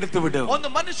ஆரோக்கியத்தை கெடுத்துவிடும். ಒಂದು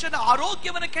ಮನುಷ್ಯನ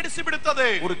ಆರೋಗ್ಯವನ್ನು ಕೆಡಿಸಿ ಬಿಡುತ್ತದೆ.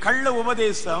 ஒரு கள்ள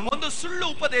உபதேசம், ಒಂದು ಸುಳ್ಳು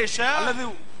ಉಪದೇಶ அல்லது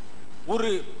ஒரு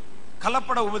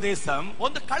கலப்பட உபதேசம்,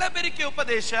 ಒಂದು ಕಳಬೆರಿಕೆ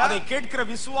ಉಪದೇಶ அதை கேட்கிற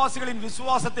விசுவாசிகளின்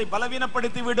விசுவாசத்தை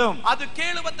பலவீனப்படுத்தி விடும். ಅದು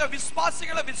ಕೇಳುವಂತ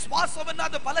ವಿಶ್ವಾಸಿಗಳ ವಿಶ್ವಾಸವನ್ನು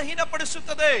ಅದು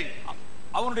ಬಲಹೀನಪಡಿಸುತ್ತದೆ.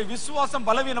 அவனுடைய விசுவாசம்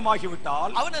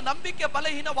பலவீனமாகிவிட்டால், ಅವನ ನಂಬಿಕೆ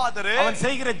ಬಲಹೀನವಾದರೆ அவன்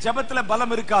செய்கிற ஜெபத்துல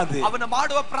பலம் இருக்காது, ಅವನ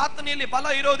ಮಾಡುವ ಪ್ರಾರ್ಥನೆಯಲ್ಲಿ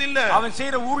ಬಲ ಇರೋದಿಲ್ಲ, அவன்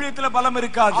செய்கிற ஊழியத்துல பலம்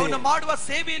இருக்காது, ಅವನ ಮಾಡುವ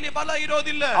ಸೇವೆಯಲ್ಲಿ ಬಲ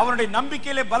ಇರೋದಿಲ್ಲ, அவனுடைய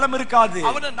நம்பிக்கையிலே பலம் இருக்காது.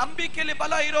 ಅವನ ನಂಬಿಕೆಯಲ್ಲಿ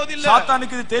ಬಲ ಇರೋದಿಲ್ಲ.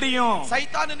 சாத்தானுக்கு இது தெரியும்.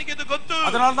 ಸೈತಾನನಿಗೆ ಇದು ಗೊತ್ತು.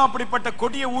 அதனால தான் அப்படிப்பட்ட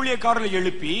கொடிய ஊழியக்காரர்களை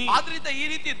எழுப்பி, ಆದ್ರಿಂದ ಈ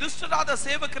ರೀತಿ ದುಷ್ಟರಾದ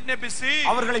ಸೇವಕರನ್ನೇ ಎಬ್ಬಿಸಿ,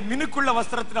 அவர்களை மினுக்குள்ள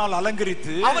வஸ்திரத்தினால்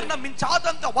அலங்கரித்து, ಅವರನ್ನ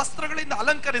ಮಿಂಚಾದಂತ ವಸ್ತ್ರಗಳಿಂದ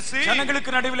ಅಲಂಕರಿಸಿ,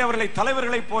 ஜனங்களுக்கு நடுவில் அவர்களை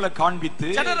தலைவர்களைப் போல காண்பித்து,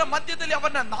 ಜನರ ಮಧ್ಯದಲ್ಲಿ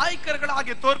ಅವರನ್ನ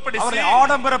ನಾಯಕರುಗಳಾಗಿ ತೋರ್ಪಡಿಸಿ, அவர்களை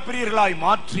ஆடம்பர பிரியர்களாய்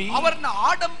மாற்றி, ಅವರನ್ನ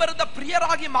ಆಡಂಬರದ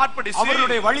ಪ್ರಿಯರಾಗಿ ಮಾರ್ಪಡಿಸಿ,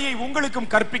 அவருடைய வழியை உங்களுக்கும்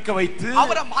கற்பிக்க வைத்து,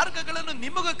 ಅವರ ಮಾರ್ಗಗಳನ್ನು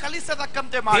ನಿಮಗೂ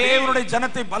ಕಲಿಸತಕ್ಕಂತೆ ಮಾಡಿ, தேவனுடைய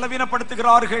ஜனத்தை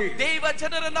பலவீனப்படுத்துகிறார்கள். ದೇವ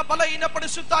ಜನರನ್ನ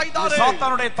ಬಲಹೀನಪಡಿಸುತ್ತಾ ಇದ್ದಾರೆ.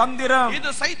 சாத்தானுடைய தந்திரம். ಇದು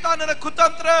ಸೈತಾನನ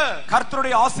ಕುತಂತ್ರ.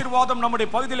 கர்த்தருடைய ஆசீர்வாதம் நம்முடைய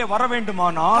பகுதியிலே வர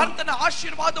வேண்டுமானால், ಕರ್ತನ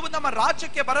ಆಶೀರ್ವಾದವು ನಮ್ಮ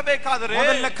ರಾಜ್ಯಕ್ಕೆ ಬರಬೇಕಾದರೆ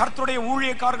முதல்ல கர்த்தருடைய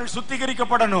ஊழியக்காரர்கள்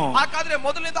சுத்திகரிக்கப்படணும். ಹಾಗಾದ್ರೆ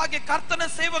ಮೊದಲನೇದಾಗಿ ಕರ್ತನ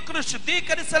ಸೇವಕರು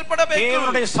ಶುದ್ಧೀಕರಿಸಲ್ಪಡಬೇಕು.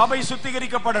 தேவனுடைய சபை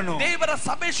சுத்திகரிக்கப்படணும். ದೇವರ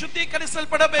ಸಭೆ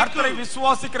ಶುದ್ಧೀಕರಿಸಲ್ಪಡಬೇಕು. கர்த்தரை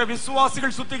விசுவாசிக்கிற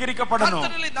விசுவாசிகள் சுத்திகரிக்கப்படணும்.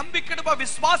 ಕರ್ತನಲ್ಲಿ ನಂಬಿಕೆಯಿಡುವ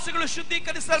ವಿಶ್ವಾಸಿಗಳು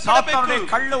ಶುದ್ಧೀಕರಿಸಲ್ಪಡಬೇಕು. சாத்தானுடைய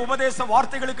கள்ள உபதேச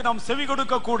வார்த்தைகளுக்கு நாம் செவி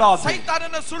கொடுக்க கூடாது.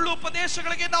 ಸೈತಾನನ ಸುಳ್ಳು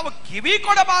ಉಪದೇಶಗಳಿಗೆ ನಾವು ಕಿವಿ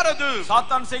ಕೊಡಬಾರದು.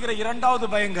 சாத்தான் செய்கிற இரண்டாவது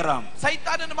பயங்கரம்,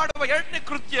 ಸೈತಾನನ ಮಾಡುವ ಎರಡನೇ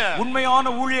ಕೃತ್ಯ, உண்மையான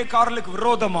ஊழியக்காரர்களுக்கு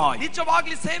விரோதமாய்,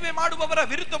 ನಿಜವಾಗಿ ಸೇವೆ ಮಾಡುವವರ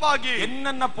ವಿರುದ್ಧವಾಗಿ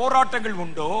என்னென்ன போராட்டங்கள்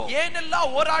உண்டோ, ಏನೆಲ್ಲ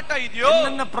ಹೋರಾಟ ಇದೆಯೋ,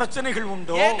 என்னென்ன பிரச்சனைகள்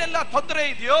உண்டோ, ಏನೆಲ್ಲ ತೊಂದರೆ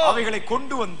ಇದೆಯೋ, அவைகளை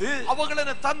கொண்டு வந்து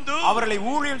ಅವುಗಳನ್ನು ತಂದು அவர்களை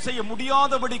ஊழியம் செய்ய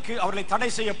முடியாதபடிக்கு அவர்களை தடை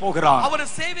செய்ய போகிறார். ಅವರ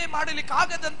ಸೇವೆ ಮಾಡಲಿಕ್ಕೆ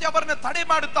ಆಗದಂತೆ ಅವರನ್ನು ತಡೆ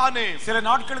ಮಾಡುತ್ತಾನೆ. சில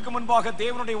நாட்களுக்கு முன்பாக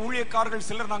தேவனுடைய ஊழியக்காரர்கள்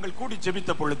சிலர் நாங்கள் கூடி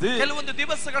ஜெபித்த பொழுது, ಕೆಲವೊಂದು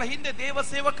ದಿವಸಗಳ ಹಿಂದೆ ದೇವ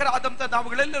ಸೇವಕರಾದಂತ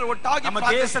ನಾವುಗಳೆಲ್ಲರೂ ಒಟ್ಟಾಗಿ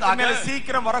நம்ம தேசத்தின் மேல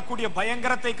சீக்கிரம் வரக்கூடிய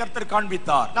பயங்கரத்தை கர்த்தர்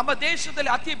காண்பித்தார். ನಮ್ಮ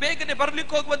ದೇಶದಲ್ಲಿ ಅತಿ ಬೇಗನೆ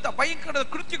ಬರಲಿಕ್ಕೆ ಹೋಗುವಂತ ಭಯಂಕರ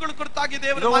ಕೃತ್ಯಗಳು ಕುರಿತಾಗಿ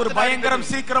ದೇವರು ஒரு பயங்கரம்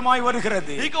சீக்கிரமாய்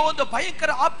வருகிறது. ಈಗ ಒಂದು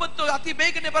ಭಯಂಕರ ಆಪತ್ತು ಅತಿ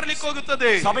ಬೇಗನೆ ಬರಲಿಕ್ಕೆ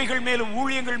ಹೋಗುತ್ತದೆ. சபைகள் மேலும்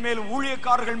ஊழியங்கள் மேலும்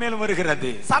ஊழியக்காரர்கள் மேலும்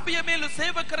வருகிறது. ಸಭೆಯ ಮೇಲೂ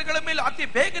ಸೇವಕರುಗಳ ಮೇಲೂ ಅತಿ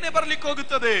ಬೇಗನೆ ಬರಲಿಕ್ಕೆ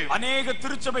ಹೋಗುತ್ತದೆ. அநேக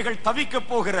திருச்சபைகள் தவிக்க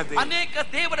போகிறது. ಅನೇಕ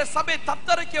ದೇವರ ಸಭೆ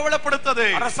ತತ್ತರಕ್ಕೆ ಒಳಪಡುತ್ತದೆ.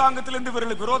 அரசாங்கத்திலிருந்து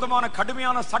இவர்களுக்கு விரோதமான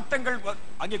கடுமையான சட்டங்கள்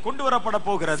அங்கே கொண்டு வரப்பட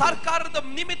போகிறது. ಸರ್ಕಾರದ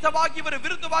ನಿಮಿತ್ತವಾಗಿ ಇವರ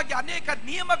ವಿರುದ್ಧವಾಗಿ ಅನೇಕ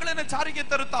ನಿಯಮಗಳನ್ನು ಜಾರಿಗೆ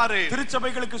ತರುತ್ತಾರೆ.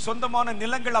 திருச்சபைகளுக்கு சொந்தமான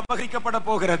நிலங்கள் அபகரிக்கப்பட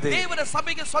போகிறது. ದೇವರ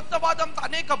ಸಭೆಗೆ ಸ್ವಂತವಾದಂತ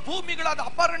ಅನೇಕ ಭೂಮಿಗಳಾದ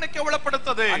ಅಪಹರಣಕ್ಕೆ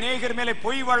ಒಳಪಡುತ್ತದೆ. அநேகர் மேலே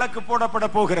பொய் வழக்கு போடப்பட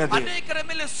போகிறது. ಅನೇಕರ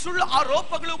ಮೇಲೆ ಸುಳ್ಳು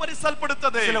ಆರೋಪಗಳು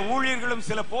ಹೊರಿಸಲ್ಪಡುತ್ತದೆ. சில ஊழியர்களும்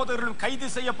சில போதகர்களும் கைது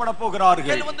செய்யப்பட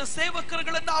போகிறார்கள். ಕೆಲವೊಂದು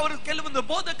ಸೇವಕರುಗಳನ್ನ ಅವರು ಕೆಲವೊಂದು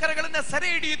ಬೋಧಕರುಗಳನ್ನ ಸೆರೆ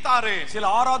ಹಿಡಿಯುತ್ತಾರೆ. சில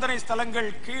ஆராதனை ஸ்தலங்கள்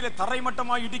கீழே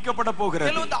தரைமட்டமாய் இடிக்கப்பட போகிறது.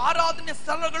 ಕೆಲವೊಂದು ಆರಾಧನೆ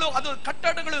ಸ್ಥಳಗಳು ಅದು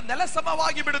ಕಟ್ಟಡಗಳು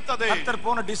ನೆಲಸಮವಾಗಿ ಬಿಡುತ್ತದೆ. கர்த்தர்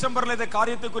போன டிசம்பர்ல இந்த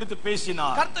காரியத்தை குறித்து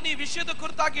பேசினார். ಕರ್ತನ ಈ ವಿಷಯದ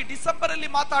ಕುರಿತಾಗಿ ಡಿಸೆಂಬರ್ ಅಲ್ಲಿ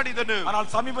ಮಾತಾಡಿದನು. ஆனால்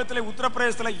சமீபத்தில்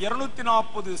உத்தரப்பிரதேசத்தில்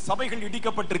 240 சபைகள்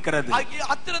இடிக்கப்பட்டிருக்கிறது.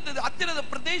 ಹತ್ತಿರದ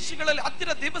ಪ್ರದೇಶಗಳಲ್ಲಿ ಹತ್ತಿರ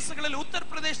ದಿವಸಗಳಲ್ಲಿ ಉತ್ತರ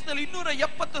ಪ್ರದೇಶದಲ್ಲಿ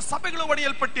 270 ಸಭೆಗಳು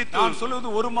ಒಡೆಯಲ್ಪಟ್ಟಿತ್ತು. நான் சொல்வது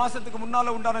ஒரு மாசத்துக்கு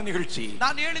முன்னால உண்டான நிகழ்ச்சி.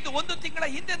 ನಾನು ಹೇಳಿದ್ದು ಒಂದು ತಿಂಗಳ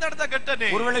ಹಿಂದೆ ನಡೆದ ಘಟನೆ.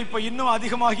 ஒருவேளை இப்ப இன்னும்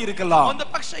அதிகமாகி இருக்கலாம். ಒಂದು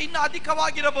ಪಕ್ಷ ಇನ್ನೂ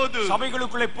ಅಧಿಕವಾಗಿರಬಹುದು.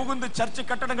 சபைகளுக்குள்ளே புகுந்து சர்ச்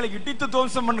கட்டடங்களை இடித்து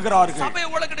துவம்சம் பண்ணுகிறார்கள். ಸಭೆ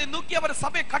ಒಳಗಡೆ ನುಗ್ಗಿ ಅವರ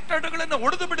ಸಭೆ ಕಟ್ಟಡಗಳನ್ನು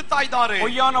ಒಡೆದು ಬಿಡುತ್ತಾ ಇದ್ದಾರೆ.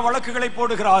 பொய்யான வழக்குகளை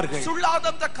போடுகிறார்கள்.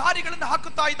 ಸುಳ್ಳಾದಂತ ಕಾರ್ಯಗಳನ್ನು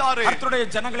ಹಾಕುತ್ತಾ ಇದ್ದಾರೆ. கர்த்தருடைய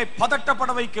ஜனங்களை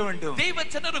பதட்டப்பட வைக்க வேண்டும். ದೇವ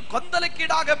ಜನರು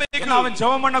ಗೊಂದಲಕ್ಕೀಡಾಗಬೇಕು. அவன்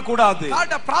ஜெபம் பண்ண கூடாது.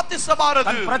 ಕಾರಣ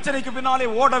ಪ್ರಾರ್ಥಿಸಬಾರದು. பிரச்சனைக்கு பின்னாலே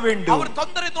ஓட வேண்டும். ಅವರು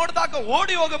ತೊಂದರೆ ನೋಡಿದಾಗ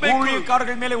ಓಡಿ ಹೋಗಬೇಕು.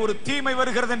 ஊழியக்காரர்கள் மேலே ஒரு தீமை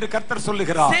வருகிறது என்று கர்த்தர்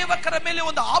சொல்லுகிறார். ಸೇವಕರ ಮೇಲೆ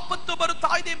ಒಂದು ಆಪತ್ತು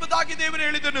ಬರುತ್ತಾ ಇದೆ ಎಂಬುದಾಗಿ ದೇವರು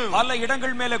ಹೇಳಿದನು. பல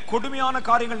இடங்கள் மேலே கொடுமையான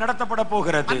காரியங்கள் நடத்தப்பட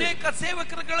போகிறது. ಅನೇಕ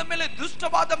ಸೇವಕರುಗಳ ಮೇಲೆ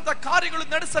ದುಷ್ಟವಾದಂತ ಕಾರ್ಯಗಳು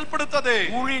ನಡೆಸಲ್ಪಡುತ್ತದೆ.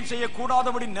 ஊழியம் செய்ய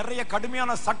கூடாதபடி நிறைய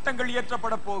கடுமையான சட்டங்கள்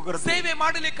இயற்றப்பட போகிறது. ಸೇವೆ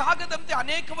ಮಾಡಲಿಕ್ಕೆ ಆಗದಂತೆ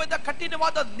ಅನೇಕವಾದ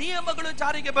ಕಠಿಣವಾದ ನಿಯಮಗಳು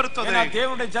ಜಾರಿಗೆ ಬರುತ್ತದೆ.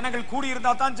 தேவனுடைய ஜனங்கள்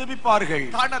கூடியிருந்தா தான் ஜெபிப்பார்கள்.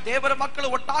 ಕಾರಣ ದೇವರ ಮಕ್ಕಳು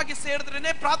ಒಟ್ಟಾಗಿ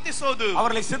ಸೇರಿದ್ರೇನೆ ಪ್ರಾರ್ಥಿಸೋದು.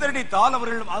 அவர்களை சிதறடித்தால்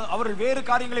அவர்கள் வேறு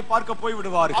காரியங்களை பார்க்க போய்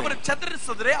விடுவார்கள். ಅವರು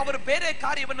ಚದರಿಸಿದ್ರೆ ಅವರು ಬೇರೆ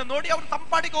ಕಾರ್ಯವನ್ನು ನೋಡಿ ಅವರು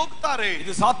ತಂಪಾಡಿಗೆ ಹೋಗ್ತಾರೆ.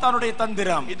 இது சாத்தானுடைய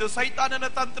தந்திரம். ಇದು ಸೈತಾನನ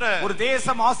ತಂತ್ರ. ஒரு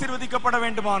தேசம் ஆசீர்வதிக்கப்பட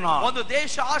வேண்டுமானால், ಒಂದು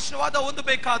ದೇಶ ಆಶೀರ್ವಾದ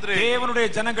ಹೊಂದಬೇಕಾದ್ರೆ தேவனுடைய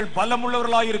ஜனங்கள்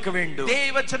பலமுள்ளவர்களாய் இருக்க வேண்டும்.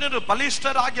 ದೇವ ಜನರು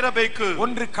ಬಲಿಷ್ಠರಾಗಿರಬೇಕು.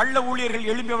 ஒன்று கள்ள ஊழியர்கள்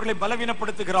எழும்பி அவர்களை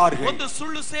பலவீனப்படுத்துகிறார்கள். ಒಂದು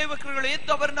ಸುಳ್ಳು ಸೇವಕರುಗಳು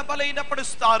ಎದ್ದು ಅವರನ್ನ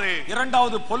ಬಲಹೀನಪಡಿಸುತ್ತಾರೆ.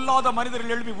 இரண்டாவது பொல்லாத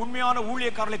மனிதர்கள் எழும்பி உண்மையான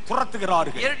ஊழியக்காரர்களை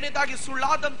துரத்துகிறார்கள். ಎರಡನೇದಾಗಿ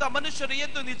ಸುಳ್ಳಾದಂತ ಮನುಷ್ಯರು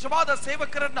ಎದ್ದು ನಿಜವಾದ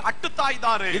ಸೇವಕರನ್ನು ಅಟ್ಟುತ್ತಾ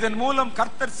ಇದ್ದಾರೆ. இதன் மூலம்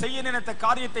கர்த்தர் செய்ய நினைத்த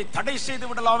காரியத்தை தடை செய்து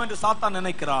விடலாம் என்று சாத்தான்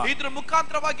நினைக்கிறார். ಇದರ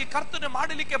ಮುಖಾಂತರವಾಗಿ ಕರ್ತನು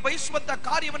ಮಾಡಲಿಕ್ಕೆ ಬಯಸುವಂತ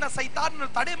ಕಾರ್ಯವನ್ನ ಸೈತಾನನು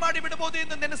ತಡೆ ಮಾಡಿ ಬಿಡಬಹುದು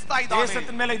ಎಂದು ನೆನೆಸ್ತಾ ಇದ್ದಾನೆ.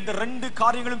 தேசத்தின் மேல இந்த ரெண்டு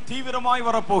காரியங்களும் தீவிரமாய்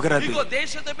வரப்போகிறது. ಈಗ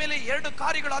ದೇಶದ ಮೇಲೆ ಎರಡು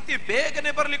ಕಾರ್ಯಗಳು ಅತಿ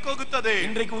ಬೇಗನೆ ಬರಲಿಕ್ಕೆ ಹೋಗುತ್ತದೆ.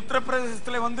 இன்றைக்கு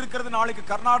உத்தரப்பிரதேசத்தில் வந்திருக்கிறது, நாளைக்கு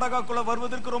கர்நாடகாக்குள்ள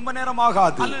வருவதற்கு ரொம்ப நேரம்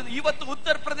ஆகாது. ಇವತ್ತು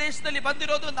ಉತ್ತರ ಪ್ರದೇಶದಲ್ಲಿ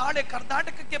ಬಂದಿರೋದು ನಾಳೆ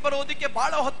ಕರ್ನಾಟಕಕ್ಕೆ ಬರೋದಕ್ಕೆ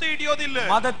ಬಹಳ ಹೊತ್ತು ಹಿಡಿಯೋದಿಲ್ಲ.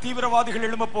 மத தீவிரவாதிகள்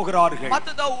எழும்ப போகிறார்கள்.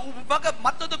 ಮತದ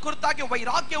ಮತದ ಕುರಿತಾಗಿ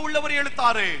ವೈರಾಗ್ಯ ಉಳ್ಳವರು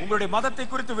ಹೇಳುತ್ತಾರೆ. உங்களுடைய மதத்தை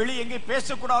குறித்து வெளியே எங்கே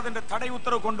பேசக்கூடாது என்ற தடை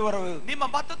உத்தரவு கொண்டு வர ನಿಮ್ಮ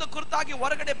ಮತದ ಕುರಿತಾಗಿ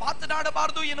ಹೊರಗಡೆ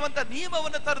ಮಾತನಾಡಬಾರದು ಎನ್ನುವಂತ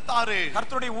ನಿಯಮವನ್ನು ತರುತ್ತಾರೆ.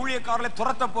 கர்த்தருடைய ஊழியக்காரரை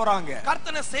துரத்த போறாங்க.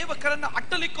 ಕರ್ತನ ಸೇವಕರನ್ನು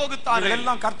ಅಟ್ಟಲಿಕ್ಕೆ ಹೋಗುತ್ತಾರೆ.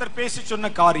 இதெல்லாம் கர்த்தர் பேசி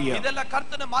சொன்ன காரியம். ಇದೆಲ್ಲ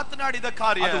ಕರ್ತನ ಮಾತನಾಡಿದ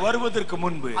ಕಾರ್ಯ. அது வருவதற்கு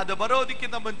முன்பு ಅದು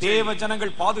ಬರೋದಕ್ಕಿಂತ ಮುಂಚೆ தேவ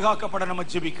ஜனங்கள் பாதுகாக்கப்பட நம்ம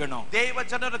ஜெபிக்கணும். ದೇವ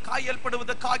ಜನರು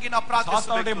ಕಾಯಲ್ಪಡುವುದಕ್ಕಾಗಿ ನಾವು ಪ್ರಾರ್ಥಿಸಬೇಕು.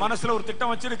 சாத்தானுடைய மனசுல ஒரு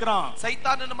திட்டம் வச்சிருக்கான்.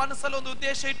 ಸೈತಾನನ ಮನಸ್ಸಲ್ಲಿ ಒಂದು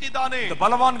ಉದ್ದೇಶ ಇಟ್ಟಿದ್ದಾನೆ. இந்த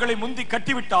பலவான்களை முந்தி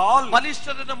கட்டிவிட்டால்,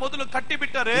 ಬಲಿಷ್ಠರನ್ನು ಮೊದಲು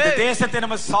ಕಟ್ಟಿಬಿಟ್ಟರೆ இந்த தேசத்தை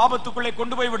நம்ம சாபத்துக்குள்ளே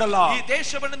கொண்டு போய் விடலாம். ಈ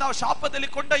ದೇಶವನ್ನು ನಾವು ಶಾಪದಲ್ಲಿ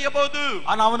ಕೊಂಡೊಯ್ಯಬಹುದು.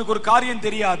 ஆனா அவனுக்கு ஒரு காரியம்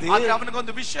தெரியாது. ಆದ್ರೆ ಅವನಿಗೆ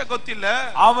ಒಂದು ವಿಷಯ ಗೊತ್ತಿಲ್ಲ.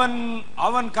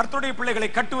 அவன் கர்த்தருடைய பிள்ளைகளை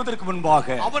கட்டுவதற்கு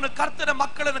முன்பாக, ಅವನು ಕರ್ತನ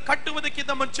ಮಕ್ಕಳನ್ನು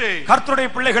ಕಟ್ಟುವುದಕ್ಕಿಂತ ಮುಂಚೆ கர்த்தருடைய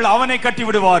பிள்ளைகள் அவனை கட்டி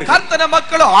விடுவார்கள். ಕರ್ತನ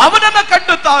ಮಕ್ಕಳು ಅವನನ್ನು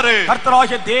ಕಟ್ಟುತ್ತಾರೆ.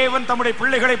 கர்த்தராகிய தேவன் தம்முடைய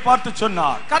பிள்ளைகளை பார்த்து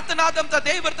சொன்னார், ಕರ್ತನಾದಂತ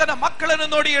ದೇವರು ತನ್ನ ಮಕ್ಕಳನ್ನು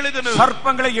ನೋಡಿ ಹೇಳಿದನು,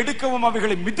 சர்ப்பங்களை எடுக்கவும்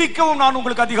அவைகளை மிதிக்கவும் நான்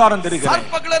உங்களுக்கு அதிகாரம் தருகிறேன்.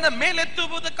 ಸರ್ಪಗಳನ್ನು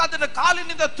ಮೇಲೆತ್ತುವುದಕ್ಕೆ ಅದರ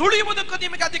ಕಾಲಿನಿಂದ ತುಳಿಯುವುದಕ್ಕೆ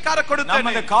ನಿಮಗೆ ಅಧಿಕಾರ ಕೊಡುತ್ತೇನೆ.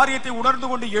 நம்ம இந்த காரியத்தை உணர்ந்து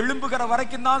கொண்டு எழும்புகிற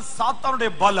வரைக்கும் தான் சாத்தானுடைய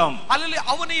பலம். ಅಲ್ಲಿ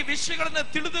ಅವನು ಈ ವಿಷಯಗಳನ್ನು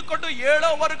ತಿಳಿದುಕೊಂಡು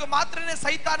ಹೇಳೋವರೆಗೂ ಮಾತ್ರನೇ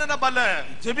ಸೈತಾನನ ಬಲ.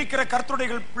 ஜெபிக்கிற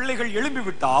கர்த்தருடைய பிள்ளைகள் எழும்பி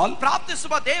விட்டால்,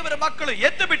 ಪ್ರಾರ್ಥಿಸುವ ದೇವರ ಮಕ್ಕಳು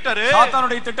ಎದ್ದು ಬಿಟ್ಟರೆ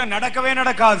சாத்தானுடைய திட்டம் நடக்கவே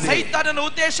நடக்காது. ಸೈತಾನನ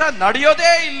ಉದ್ದೇಶ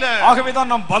ನಡೆಯೋದೇ ಇಲ್ಲ. ஆகவே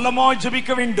தான் நாம் பலமாய்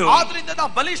ஜெபிக்க வேண்டும். ಆದ್ರಿಂದ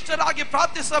ನಾವು ಬಲಿಷ್ಠರಾಗಿ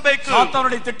ಪ್ರಾರ್ಥಿಸಬೇಕು.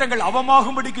 சாத்தானுடைய திட்டங்கள்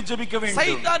அவமாகும்படிக்கு ஜெபிக்க வேண்டும்.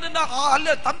 ಸೈತಾನನ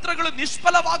ಅಲ್ಲ ತಂತ್ರಗಳು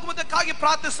ನಿಷ್ಫಲವಾಗುವುದಕ್ಕಾಗಿ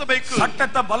ಪ್ರಾರ್ಥಿಸಬೇಕು.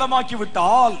 சட்டத்தை பலமாக்கி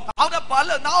விட்டால்,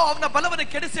 ಅವನ ಬಲವನ್ನು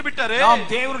ಕೆಡಿಸಿ ಬಿಟ್ಟರೆ நாம்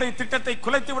தேவனுடைய திட்டத்தை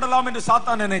குலைத்து விடலாம் என்று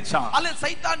சாத்தான் நினைச்சான். ಅಲ್ಲಿ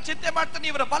ಸೈತಾನ್ ಚಿಂತೆ ಮಾಡ್ತಾನೆ,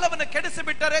 ಇವರ ಬಲವನ್ನು ಕೆಡಿಸಿ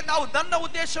ಬಿಟ್ಟರೆ ನಾವು ನನ್ನ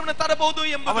ಉದ್ದೇಶವನ್ನು ತರಬಹುದು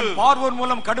ಎಂಬುದು. அவன் பார்வோன்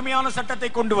மூலம் கடுமையான சட்டத்தை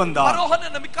கொண்டு வந்தான்.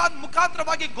 ಫರೋಹನ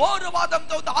ಮುಖಾಂತರವಾಗಿ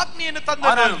ಘೋರವಾದಂತ ಒಂದು ಆಜ್ಞೆಯನ್ನು ತಂದನು.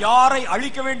 ஆனால் யாரை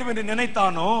அழிக்க வேண்டும் என்று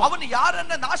நினைத்தானோ ಅವನು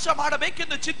ಯಾರನ್ನ ನಾಶ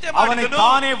ಮಾಡಬೇಕೆಂದು ಚಿಂತೆ அவனை ಮಾಡಿದನು.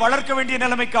 தானே வளர்க்க வேண்டிய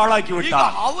நிலைமைக்கு ஆளாக்கி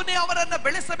விட்டான். ಅವನೇ ಅವರನ್ನ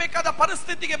ಬೆಳೆಸಬೇಕಾದ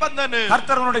ಪರಿಸ್ಥಿತಿಗೆ ಬಂದನು.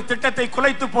 கர்த்தருடைய திட்டத்தை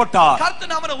குலைத்து போட்டார்.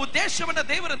 ಕರ್ತನ ಅವನ ಉದ್ದೇಶವನ್ನು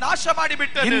ದೇವರು ನಾಶ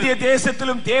ಮಾಡಿಬಿಟ್ಟನು. இந்திய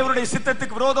தேசத்திலும் தேவனுடைய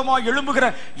சித்தத்துக்கு விரோதமாக எழும்புகிற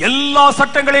எல்லா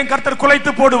சட்டங்களையும் கர்த்தர்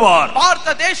குலைத்து போடுவார்.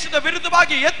 ಭಾರತ ದೇಶದ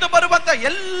ವಿರುದ್ಧವಾಗಿ ಎದ್ದು ಬರುವಂತ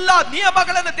ಎಲ್ಲಾ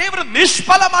ನಿಯಮಗಳನ್ನು ದೇವರು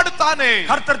ನಿಷ್ಫಲ ಮಾಡುತ್ತಾನೆ.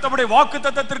 கர்த்தர் தம்முடைய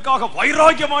வாக்குத்தத்தத்திற்காக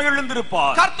வைராக்கியமாக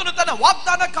எழுந்திருப்பார். ಕರ್ತನು ತನ್ನ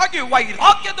ವಾಗ್ದಾನಕ್ಕಾಗಿ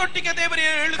ವೈರಾಗ್ಯದೊಟ್ಟಿಗೆ ದೇವರು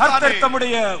ಹೇಳುತ್ತಾನೆ. கர்த்தர்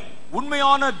தம்முடைய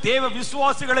உண்மையான தேவ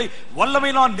விசுவாசிகளை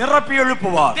வல்லமையினால் நிரப்பி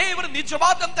எழுப்புவார். ದೇವರು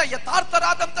ನಿಜವಾದಂತ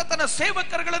ಯಥಾರ್ಥರಾದಂತ ತನ್ನ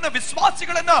ಸೇವಕರುಗಳನ್ನು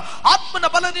ವಿಶ್ವಾಸಿಗಳನ್ನು ಆತ್ಮನ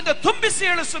ಬಲದಿಂದ ತುಂಬಿಸಿ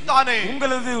ಏಳಿಸುತ್ತಾನೆ.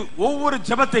 உங்களது ஒவ்வொரு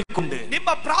ஜெபத்தை கொண்டு, ನಿಮ್ಮ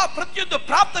ಪ್ರತಿಯೊಂದು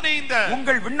ಪ್ರಾರ್ಥನೆಯಿಂದ,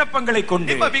 உங்கள் விண்ணப்பங்களை கொண்டு,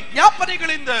 ನಿಮ್ಮ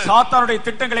ವಿಜ್ಞಾಪನೆಗಳಿಂದ சாத்தானுடைய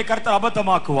திட்டங்களை கர்த்தர்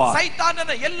அபத்தமாக்குவார்.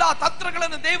 ಸೈತಾನನ ಎಲ್ಲಾ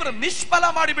ತಂತ್ರಗಳನ್ನು ದೇವರು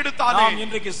ನಿಷ್ಫಲ ಮಾಡಿಬಿಡುತ್ತಾನೆ. நாம்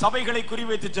இன்றைக்கு சபைகளை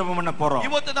குறிவைத்து ஜெபம் பண்ண போறோம்.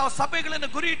 ಇವತ್ತು ನಾವು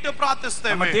ಸಭೆಗಳನ್ನು ಗುರಿಯಿಟ್ಟು நம்ம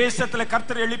ಪ್ರಾರ್ಥಿಸುತ್ತೇವೆ. தேசத்துல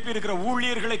கர்த்தர் எழுப்பி இருக்கிற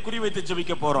ஊழியர்களை குறிவைத்து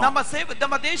ஜெபிக்க போறோம்.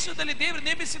 ನಮ್ಮ ದೇಶದಲ್ಲಿ ದೇವರು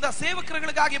ನೇಮಿಸಿದ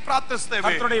ಸೇವಕರುಗಳಿಗಾಗಿ ಪ್ರಾರ್ಥಿಸುತ್ತೇವೆ.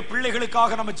 கர்த்தருடைய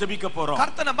பிள்ளைகளுக்காக நம்ம ஜெபிக்க போறோம்.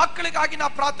 ಕರ್ತನ ಮಕ್ಕಳಿಗಾಗಿ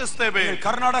ನಾವು ಪ್ರಾರ್ಥಿಸುತ್ತೇವೆ.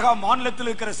 கர்நாடகா மாநிலத்தில்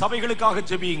இருக்கிற சபைகளுக்காக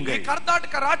ஜெபியுங்க.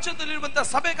 ಕರ್ನಾಟಕ ರಾಜ್ಯದಲ್ಲಿರುವಂತ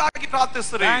ಸಭೆಗಾಗಿ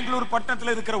ಪ್ರಾರ್ಥಿಸಿರಿ. பெங்களூர்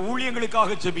பட்டணத்தில் இருக்கிற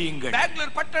ஊழியங்களுக்காக ஜெபியுங்க.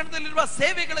 ಬೆಂಗಳೂರು ಪಟ್ಟಣದಲ್ಲಿರುವ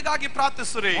ಸೇವೆಗಳಿಗಾಗಿ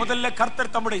ಪ್ರಾರ್ಥಿಸಿರಿ. முதல்ல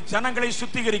கர்த்தர் தம்முடைய ஜனங்களை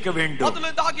சுத்திகரிக்க வேண்டும்.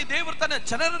 ಮೊದಲನೇದಾಗಿ ದೇವರು ತನ್ನ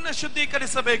ಜನರನ್ನು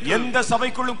ಶುದ್ಧೀಕರಿಸಬೇಕು. எந்த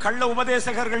சபைக்குள்ளும் கள்ள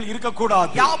உபதேசகர்கள்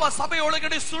இருக்கக்கூடாது. ಯಾವ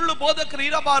ಸಭೆಯೊಳಗಡೆ ಸುಳ್ಳು ಬೋಧಕರು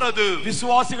ಇರಬಾರದು.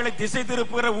 விசுவாசிகளை திசை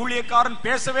திருப்புகிற ஊழியக்காரன்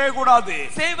பேசவே கூடாது.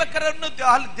 ಸೇವಕರನ್ನು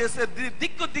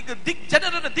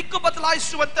ಜನರನ್ನು ದಿಕ್ಕು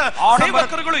ಬದಲಾಯಿಸುವಂತ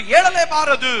ಸೇವಕರುಗಳು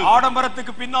ಹೇಳಲೇಬಾರದು.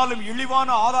 ஆடம்பரத்துக்கு பின்னாலும் இழிவான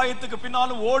ஆதாயத்துக்கு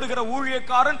பின்னாலும் ஓடுகிற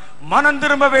ஊழியக்காரன் மனம்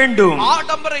திரும்ப வேண்டும்.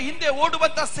 ಆಡಂಬರ ಹಿಂದೆ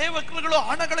ಓಡುವಂತ ಸೇವಕರುಗಳು,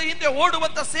 ಹಣಗಳ ಹಿಂದೆ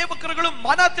ಓಡುವಂತ ಸೇವಕರುಗಳು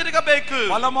ಮನ ತಿರುಗಬೇಕು.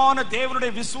 பலமான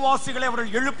தேவனுடைய விசுவாசிகளை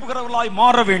அவர்கள் எழுப்புகிறவர்களாய்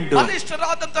மாற வேண்டும்.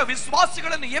 ಬಲಿಷ್ಠರಾದಂತ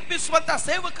ವಿಶ್ವಾಸಿಗಳನ್ನು ಎಬ್ಬಿಸುವಂತ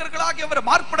ಸೇವಕರುಗಳಾಗಿ ಅವರು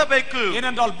ಮಾರ್ಪಡಬೇಕು.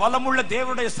 ஏனென்றால் பலமுள்ள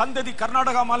தேவனுடைய சந்ததி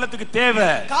கர்நாடகா மாநிலத்துக்கு தேவை.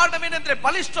 ಕಾರಣವೇನೆಂದ್ರೆ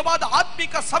ಬಲಿಷ್ಠವಾದ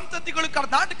ಆತ್ಮಿಕ ಸಂತತಿಗಳು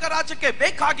ಕರ್ನಾಟಕ ರಾಜ್ಯಕ್ಕೆ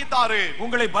ಬೇಕಾಗಿದ್ದಾರೆ.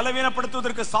 உங்களை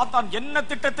பலவீனப்படுத்துவதற்கு சாத்தான் என்ன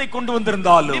திட்டத்தை கொண்டு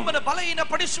வந்திருந்தாலும், ನಿಮ್ಮನ್ನು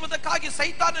ಬಲಹೀನಪಡಿಸುವುದಕ್ಕಾಗಿ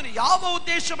ಸೈತಾನನು ಯಾವ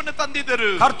ಉದ್ದೇಶವನ್ನು ತಂದಿದ್ದರು,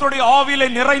 கர்த்தருடைய ஆவியிலே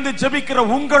நிறைந்து ஜெபிக்கிற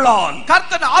உங்களால்,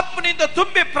 ಕರ್ತನ ಆತ್ಮನಿಂದ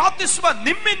ತುಂಬಿ ಪ್ರಾರ್ಥಿಸುವ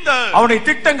ನಿಮ್ಮಿಂದ அவனுடைய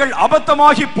திட்டங்கள்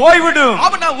அபத்தமாகி போய்விடும்.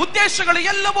 ಅವನ ಉದ್ದೇಶಗಳು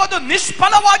ಎಲ್ಲವೂ ಅದು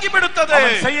ನಿಷ್ಫಲವಾಗಿ ಬಿಡುತ್ತದೆ.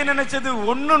 அவன் செய்ய நினைச்சது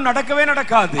ஒன்னும் நடக்கவே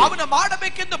நடக்காது. ಅವನು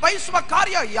ಮಾಡಬೇಕೆಂದು ಬಯಸುವ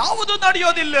ಕಾರ್ಯ ಯಾವುದೂ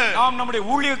ನಡೆಯೋದಿಲ್ಲ. நாம் நம்முடைய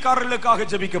ஊழியக்காரர்களுக்காக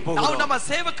ஜெபிக்க ನಾವು போகிறோம். ನಮ್ಮ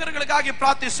ಸೇವಕರುಗಳಿಗಾಗಿ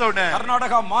ಪ್ರಾರ್ಥಿಸೋಣ.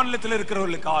 கர்நாடகா மாநிலத்தில்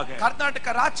இருக்கிறவர்களுக்காக, ಕರ್ನಾಟಕ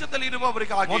ರಾಜ್ಯದಲ್ಲಿ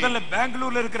ಇರುವವರಿಗಾಗಿ, முதல்ல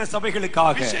பெங்களூர்ல இருக்கிற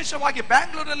சபைகளுக்காக, ವಿಶೇಷವಾಗಿ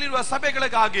ಬ್ಯಾಂಗ್ಳೂರಲ್ಲಿರುವ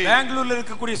ಸಭೆಗಳಿಗಾಗಿ, பெங்களூர்ல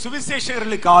இருக்கக்கூடிய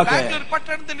சுவிசேஷகர்களுக்காக, ಬ್ಯಾಂಗ್ಳೂರ್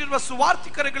ಪಟ್ಟಣದಲ್ಲಿರುವ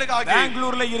ಸುವಾರ್ತಿಕರಿಗಳಿಗಾಗಿ,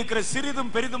 பெங்களூர்ல இருக்கிற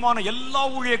சிறிதும் பெரிதுமான எல்லா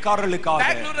ஊழியக்காரர்களுக்காக,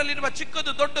 ಬ್ಯಾಂಗ್ಳೂರಲ್ಲಿರುವ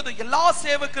ಚಿಕ್ಕದು ದೊಡ್ಡದು ಎಲ್ಲಾ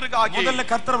ಸೇವಕರಿಗಾಗಿ முதல்ல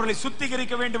கர்த்தர் அவர்களை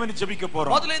சுத்திகரிக்க வேண்டும் என்று ஜெபிக்க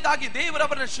போறோம். ಮೊದಲನೇದಾಗಿ ದೇವರು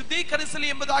ಅವರನ್ನು ಶುದ್ಧೀಕರಿಸಲಿ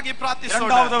ಎಂಬುದಾಗಿ ಪ್ರಾರ್ಥಿಸೋಣ.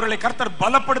 இரண்டாவது அவர்களை கர்த்தர்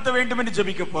பலப்படுத்த வேண்டும் என்று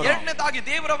ஜெபிக்க போறோம். ಎರಡನೇದಾಗಿ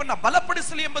ದೇವರು ಅವರನ್ನು ಬಲಪಡಿಸಲಿ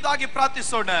ನಡೆಸಲಿ ಎಂಬುದಾಗಿ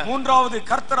ಪ್ರಾರ್ಥಿಸೋಣ. மூன்றாவது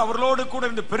கர்த்தர் அவர்களோடு கூட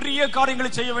இருந்து பெரிய காரியங்களை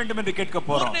செய்ய வேண்டும் என்று கேட்க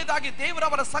போறோம். ಮೂರನೇದಾಗಿ ದೇವರು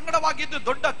ಅವರ ಸಂಗಡವಾಗಿದ್ದು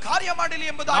ದೊಡ್ಡ ಕಾರ್ಯ ಮಾಡಲಿ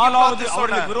ಎಂಬುದಾಗಿ நாலாவது ಪ್ರಾರ್ಥಿಸೋಣ.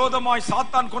 அவர்களுக்கு விரோதமாய்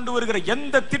சாத்தான் கொண்டு வருகிற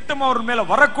எந்த திட்டமும் அவர் மேல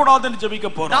வரக்கூடாது என்று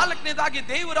ஜெபிக்க போறோம். ನಾಲ್ಕನೇದಾಗಿ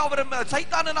ದೇವರು ಅವರ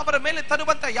ಸೈತಾನನ ಅವರ ಮೇಲೆ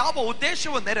ತರುವಂತ ಯಾವ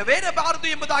ಉದ್ದೇಶವೂ ನೆರವೇರಬಾರದು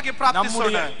ಎಂಬುದಾಗಿ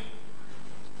ಪ್ರಾರ್ಥಿಸೋಣ.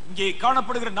 இங்கே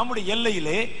காணப்படுகிற நம்முடைய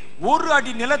எல்லையிலே ஒரு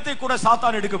அடி நிலத்தை கூட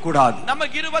சாத்தான் எடுக்க கூடாது.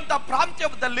 ನಮಗಿರುವಂತ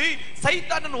ಪ್ರಾಂತ್ಯದಲ್ಲಿ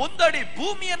ಸೈತಾನನ ಒಂದು ಅಡಿ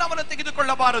ಭೂಮಿಯನ್ನು ಅವನು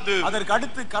ತೆಗೆದುಕೊಳ್ಳಬಾರದು. அதற்கு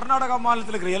அடுத்து கர்நாடக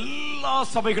மாநிலத்தில் இருக்கிற எல்லா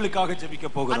சபைகளுக்காக ஜெபிக்க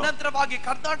போகிறோம். ಅನಂತರವಾಗಿ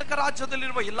ಕರ್ನಾಟಕ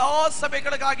ರಾಜ್ಯದಲ್ಲಿರುವ ಎಲ್ಲಾ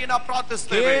ಸಭೆಗಳಿಗಾಗಿ ನಾವು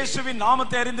ಪ್ರಾರ್ಥಿಸುತ್ತೇವೆ. ಯೇಸುವಿನ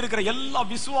ನಾಮத்தை அறிந்திருக்கிற எல்லா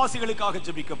விசுவாசிகளுக்காக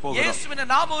ஜெபிக்க போகிறோம். ಯೇಸುವಿನ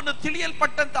ನಾಮವನ್ನು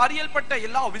ತಿಳಿಯಲ್ಪಟ್ಟಂತ ಅರಿಯಲ್ಪಟ್ಟ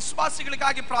ಎಲ್ಲಾ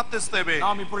ವಿಶ್ವಾಸಿಗಳಿಗಾಗಿ ಪ್ರಾರ್ಥಿಸುತ್ತೇವೆ.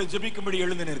 நாம் இப்பொழுது ஜெபிக்கும்படி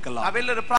எழுந்து நிற்கலாம். ನಾವೆಲ್ಲರೂ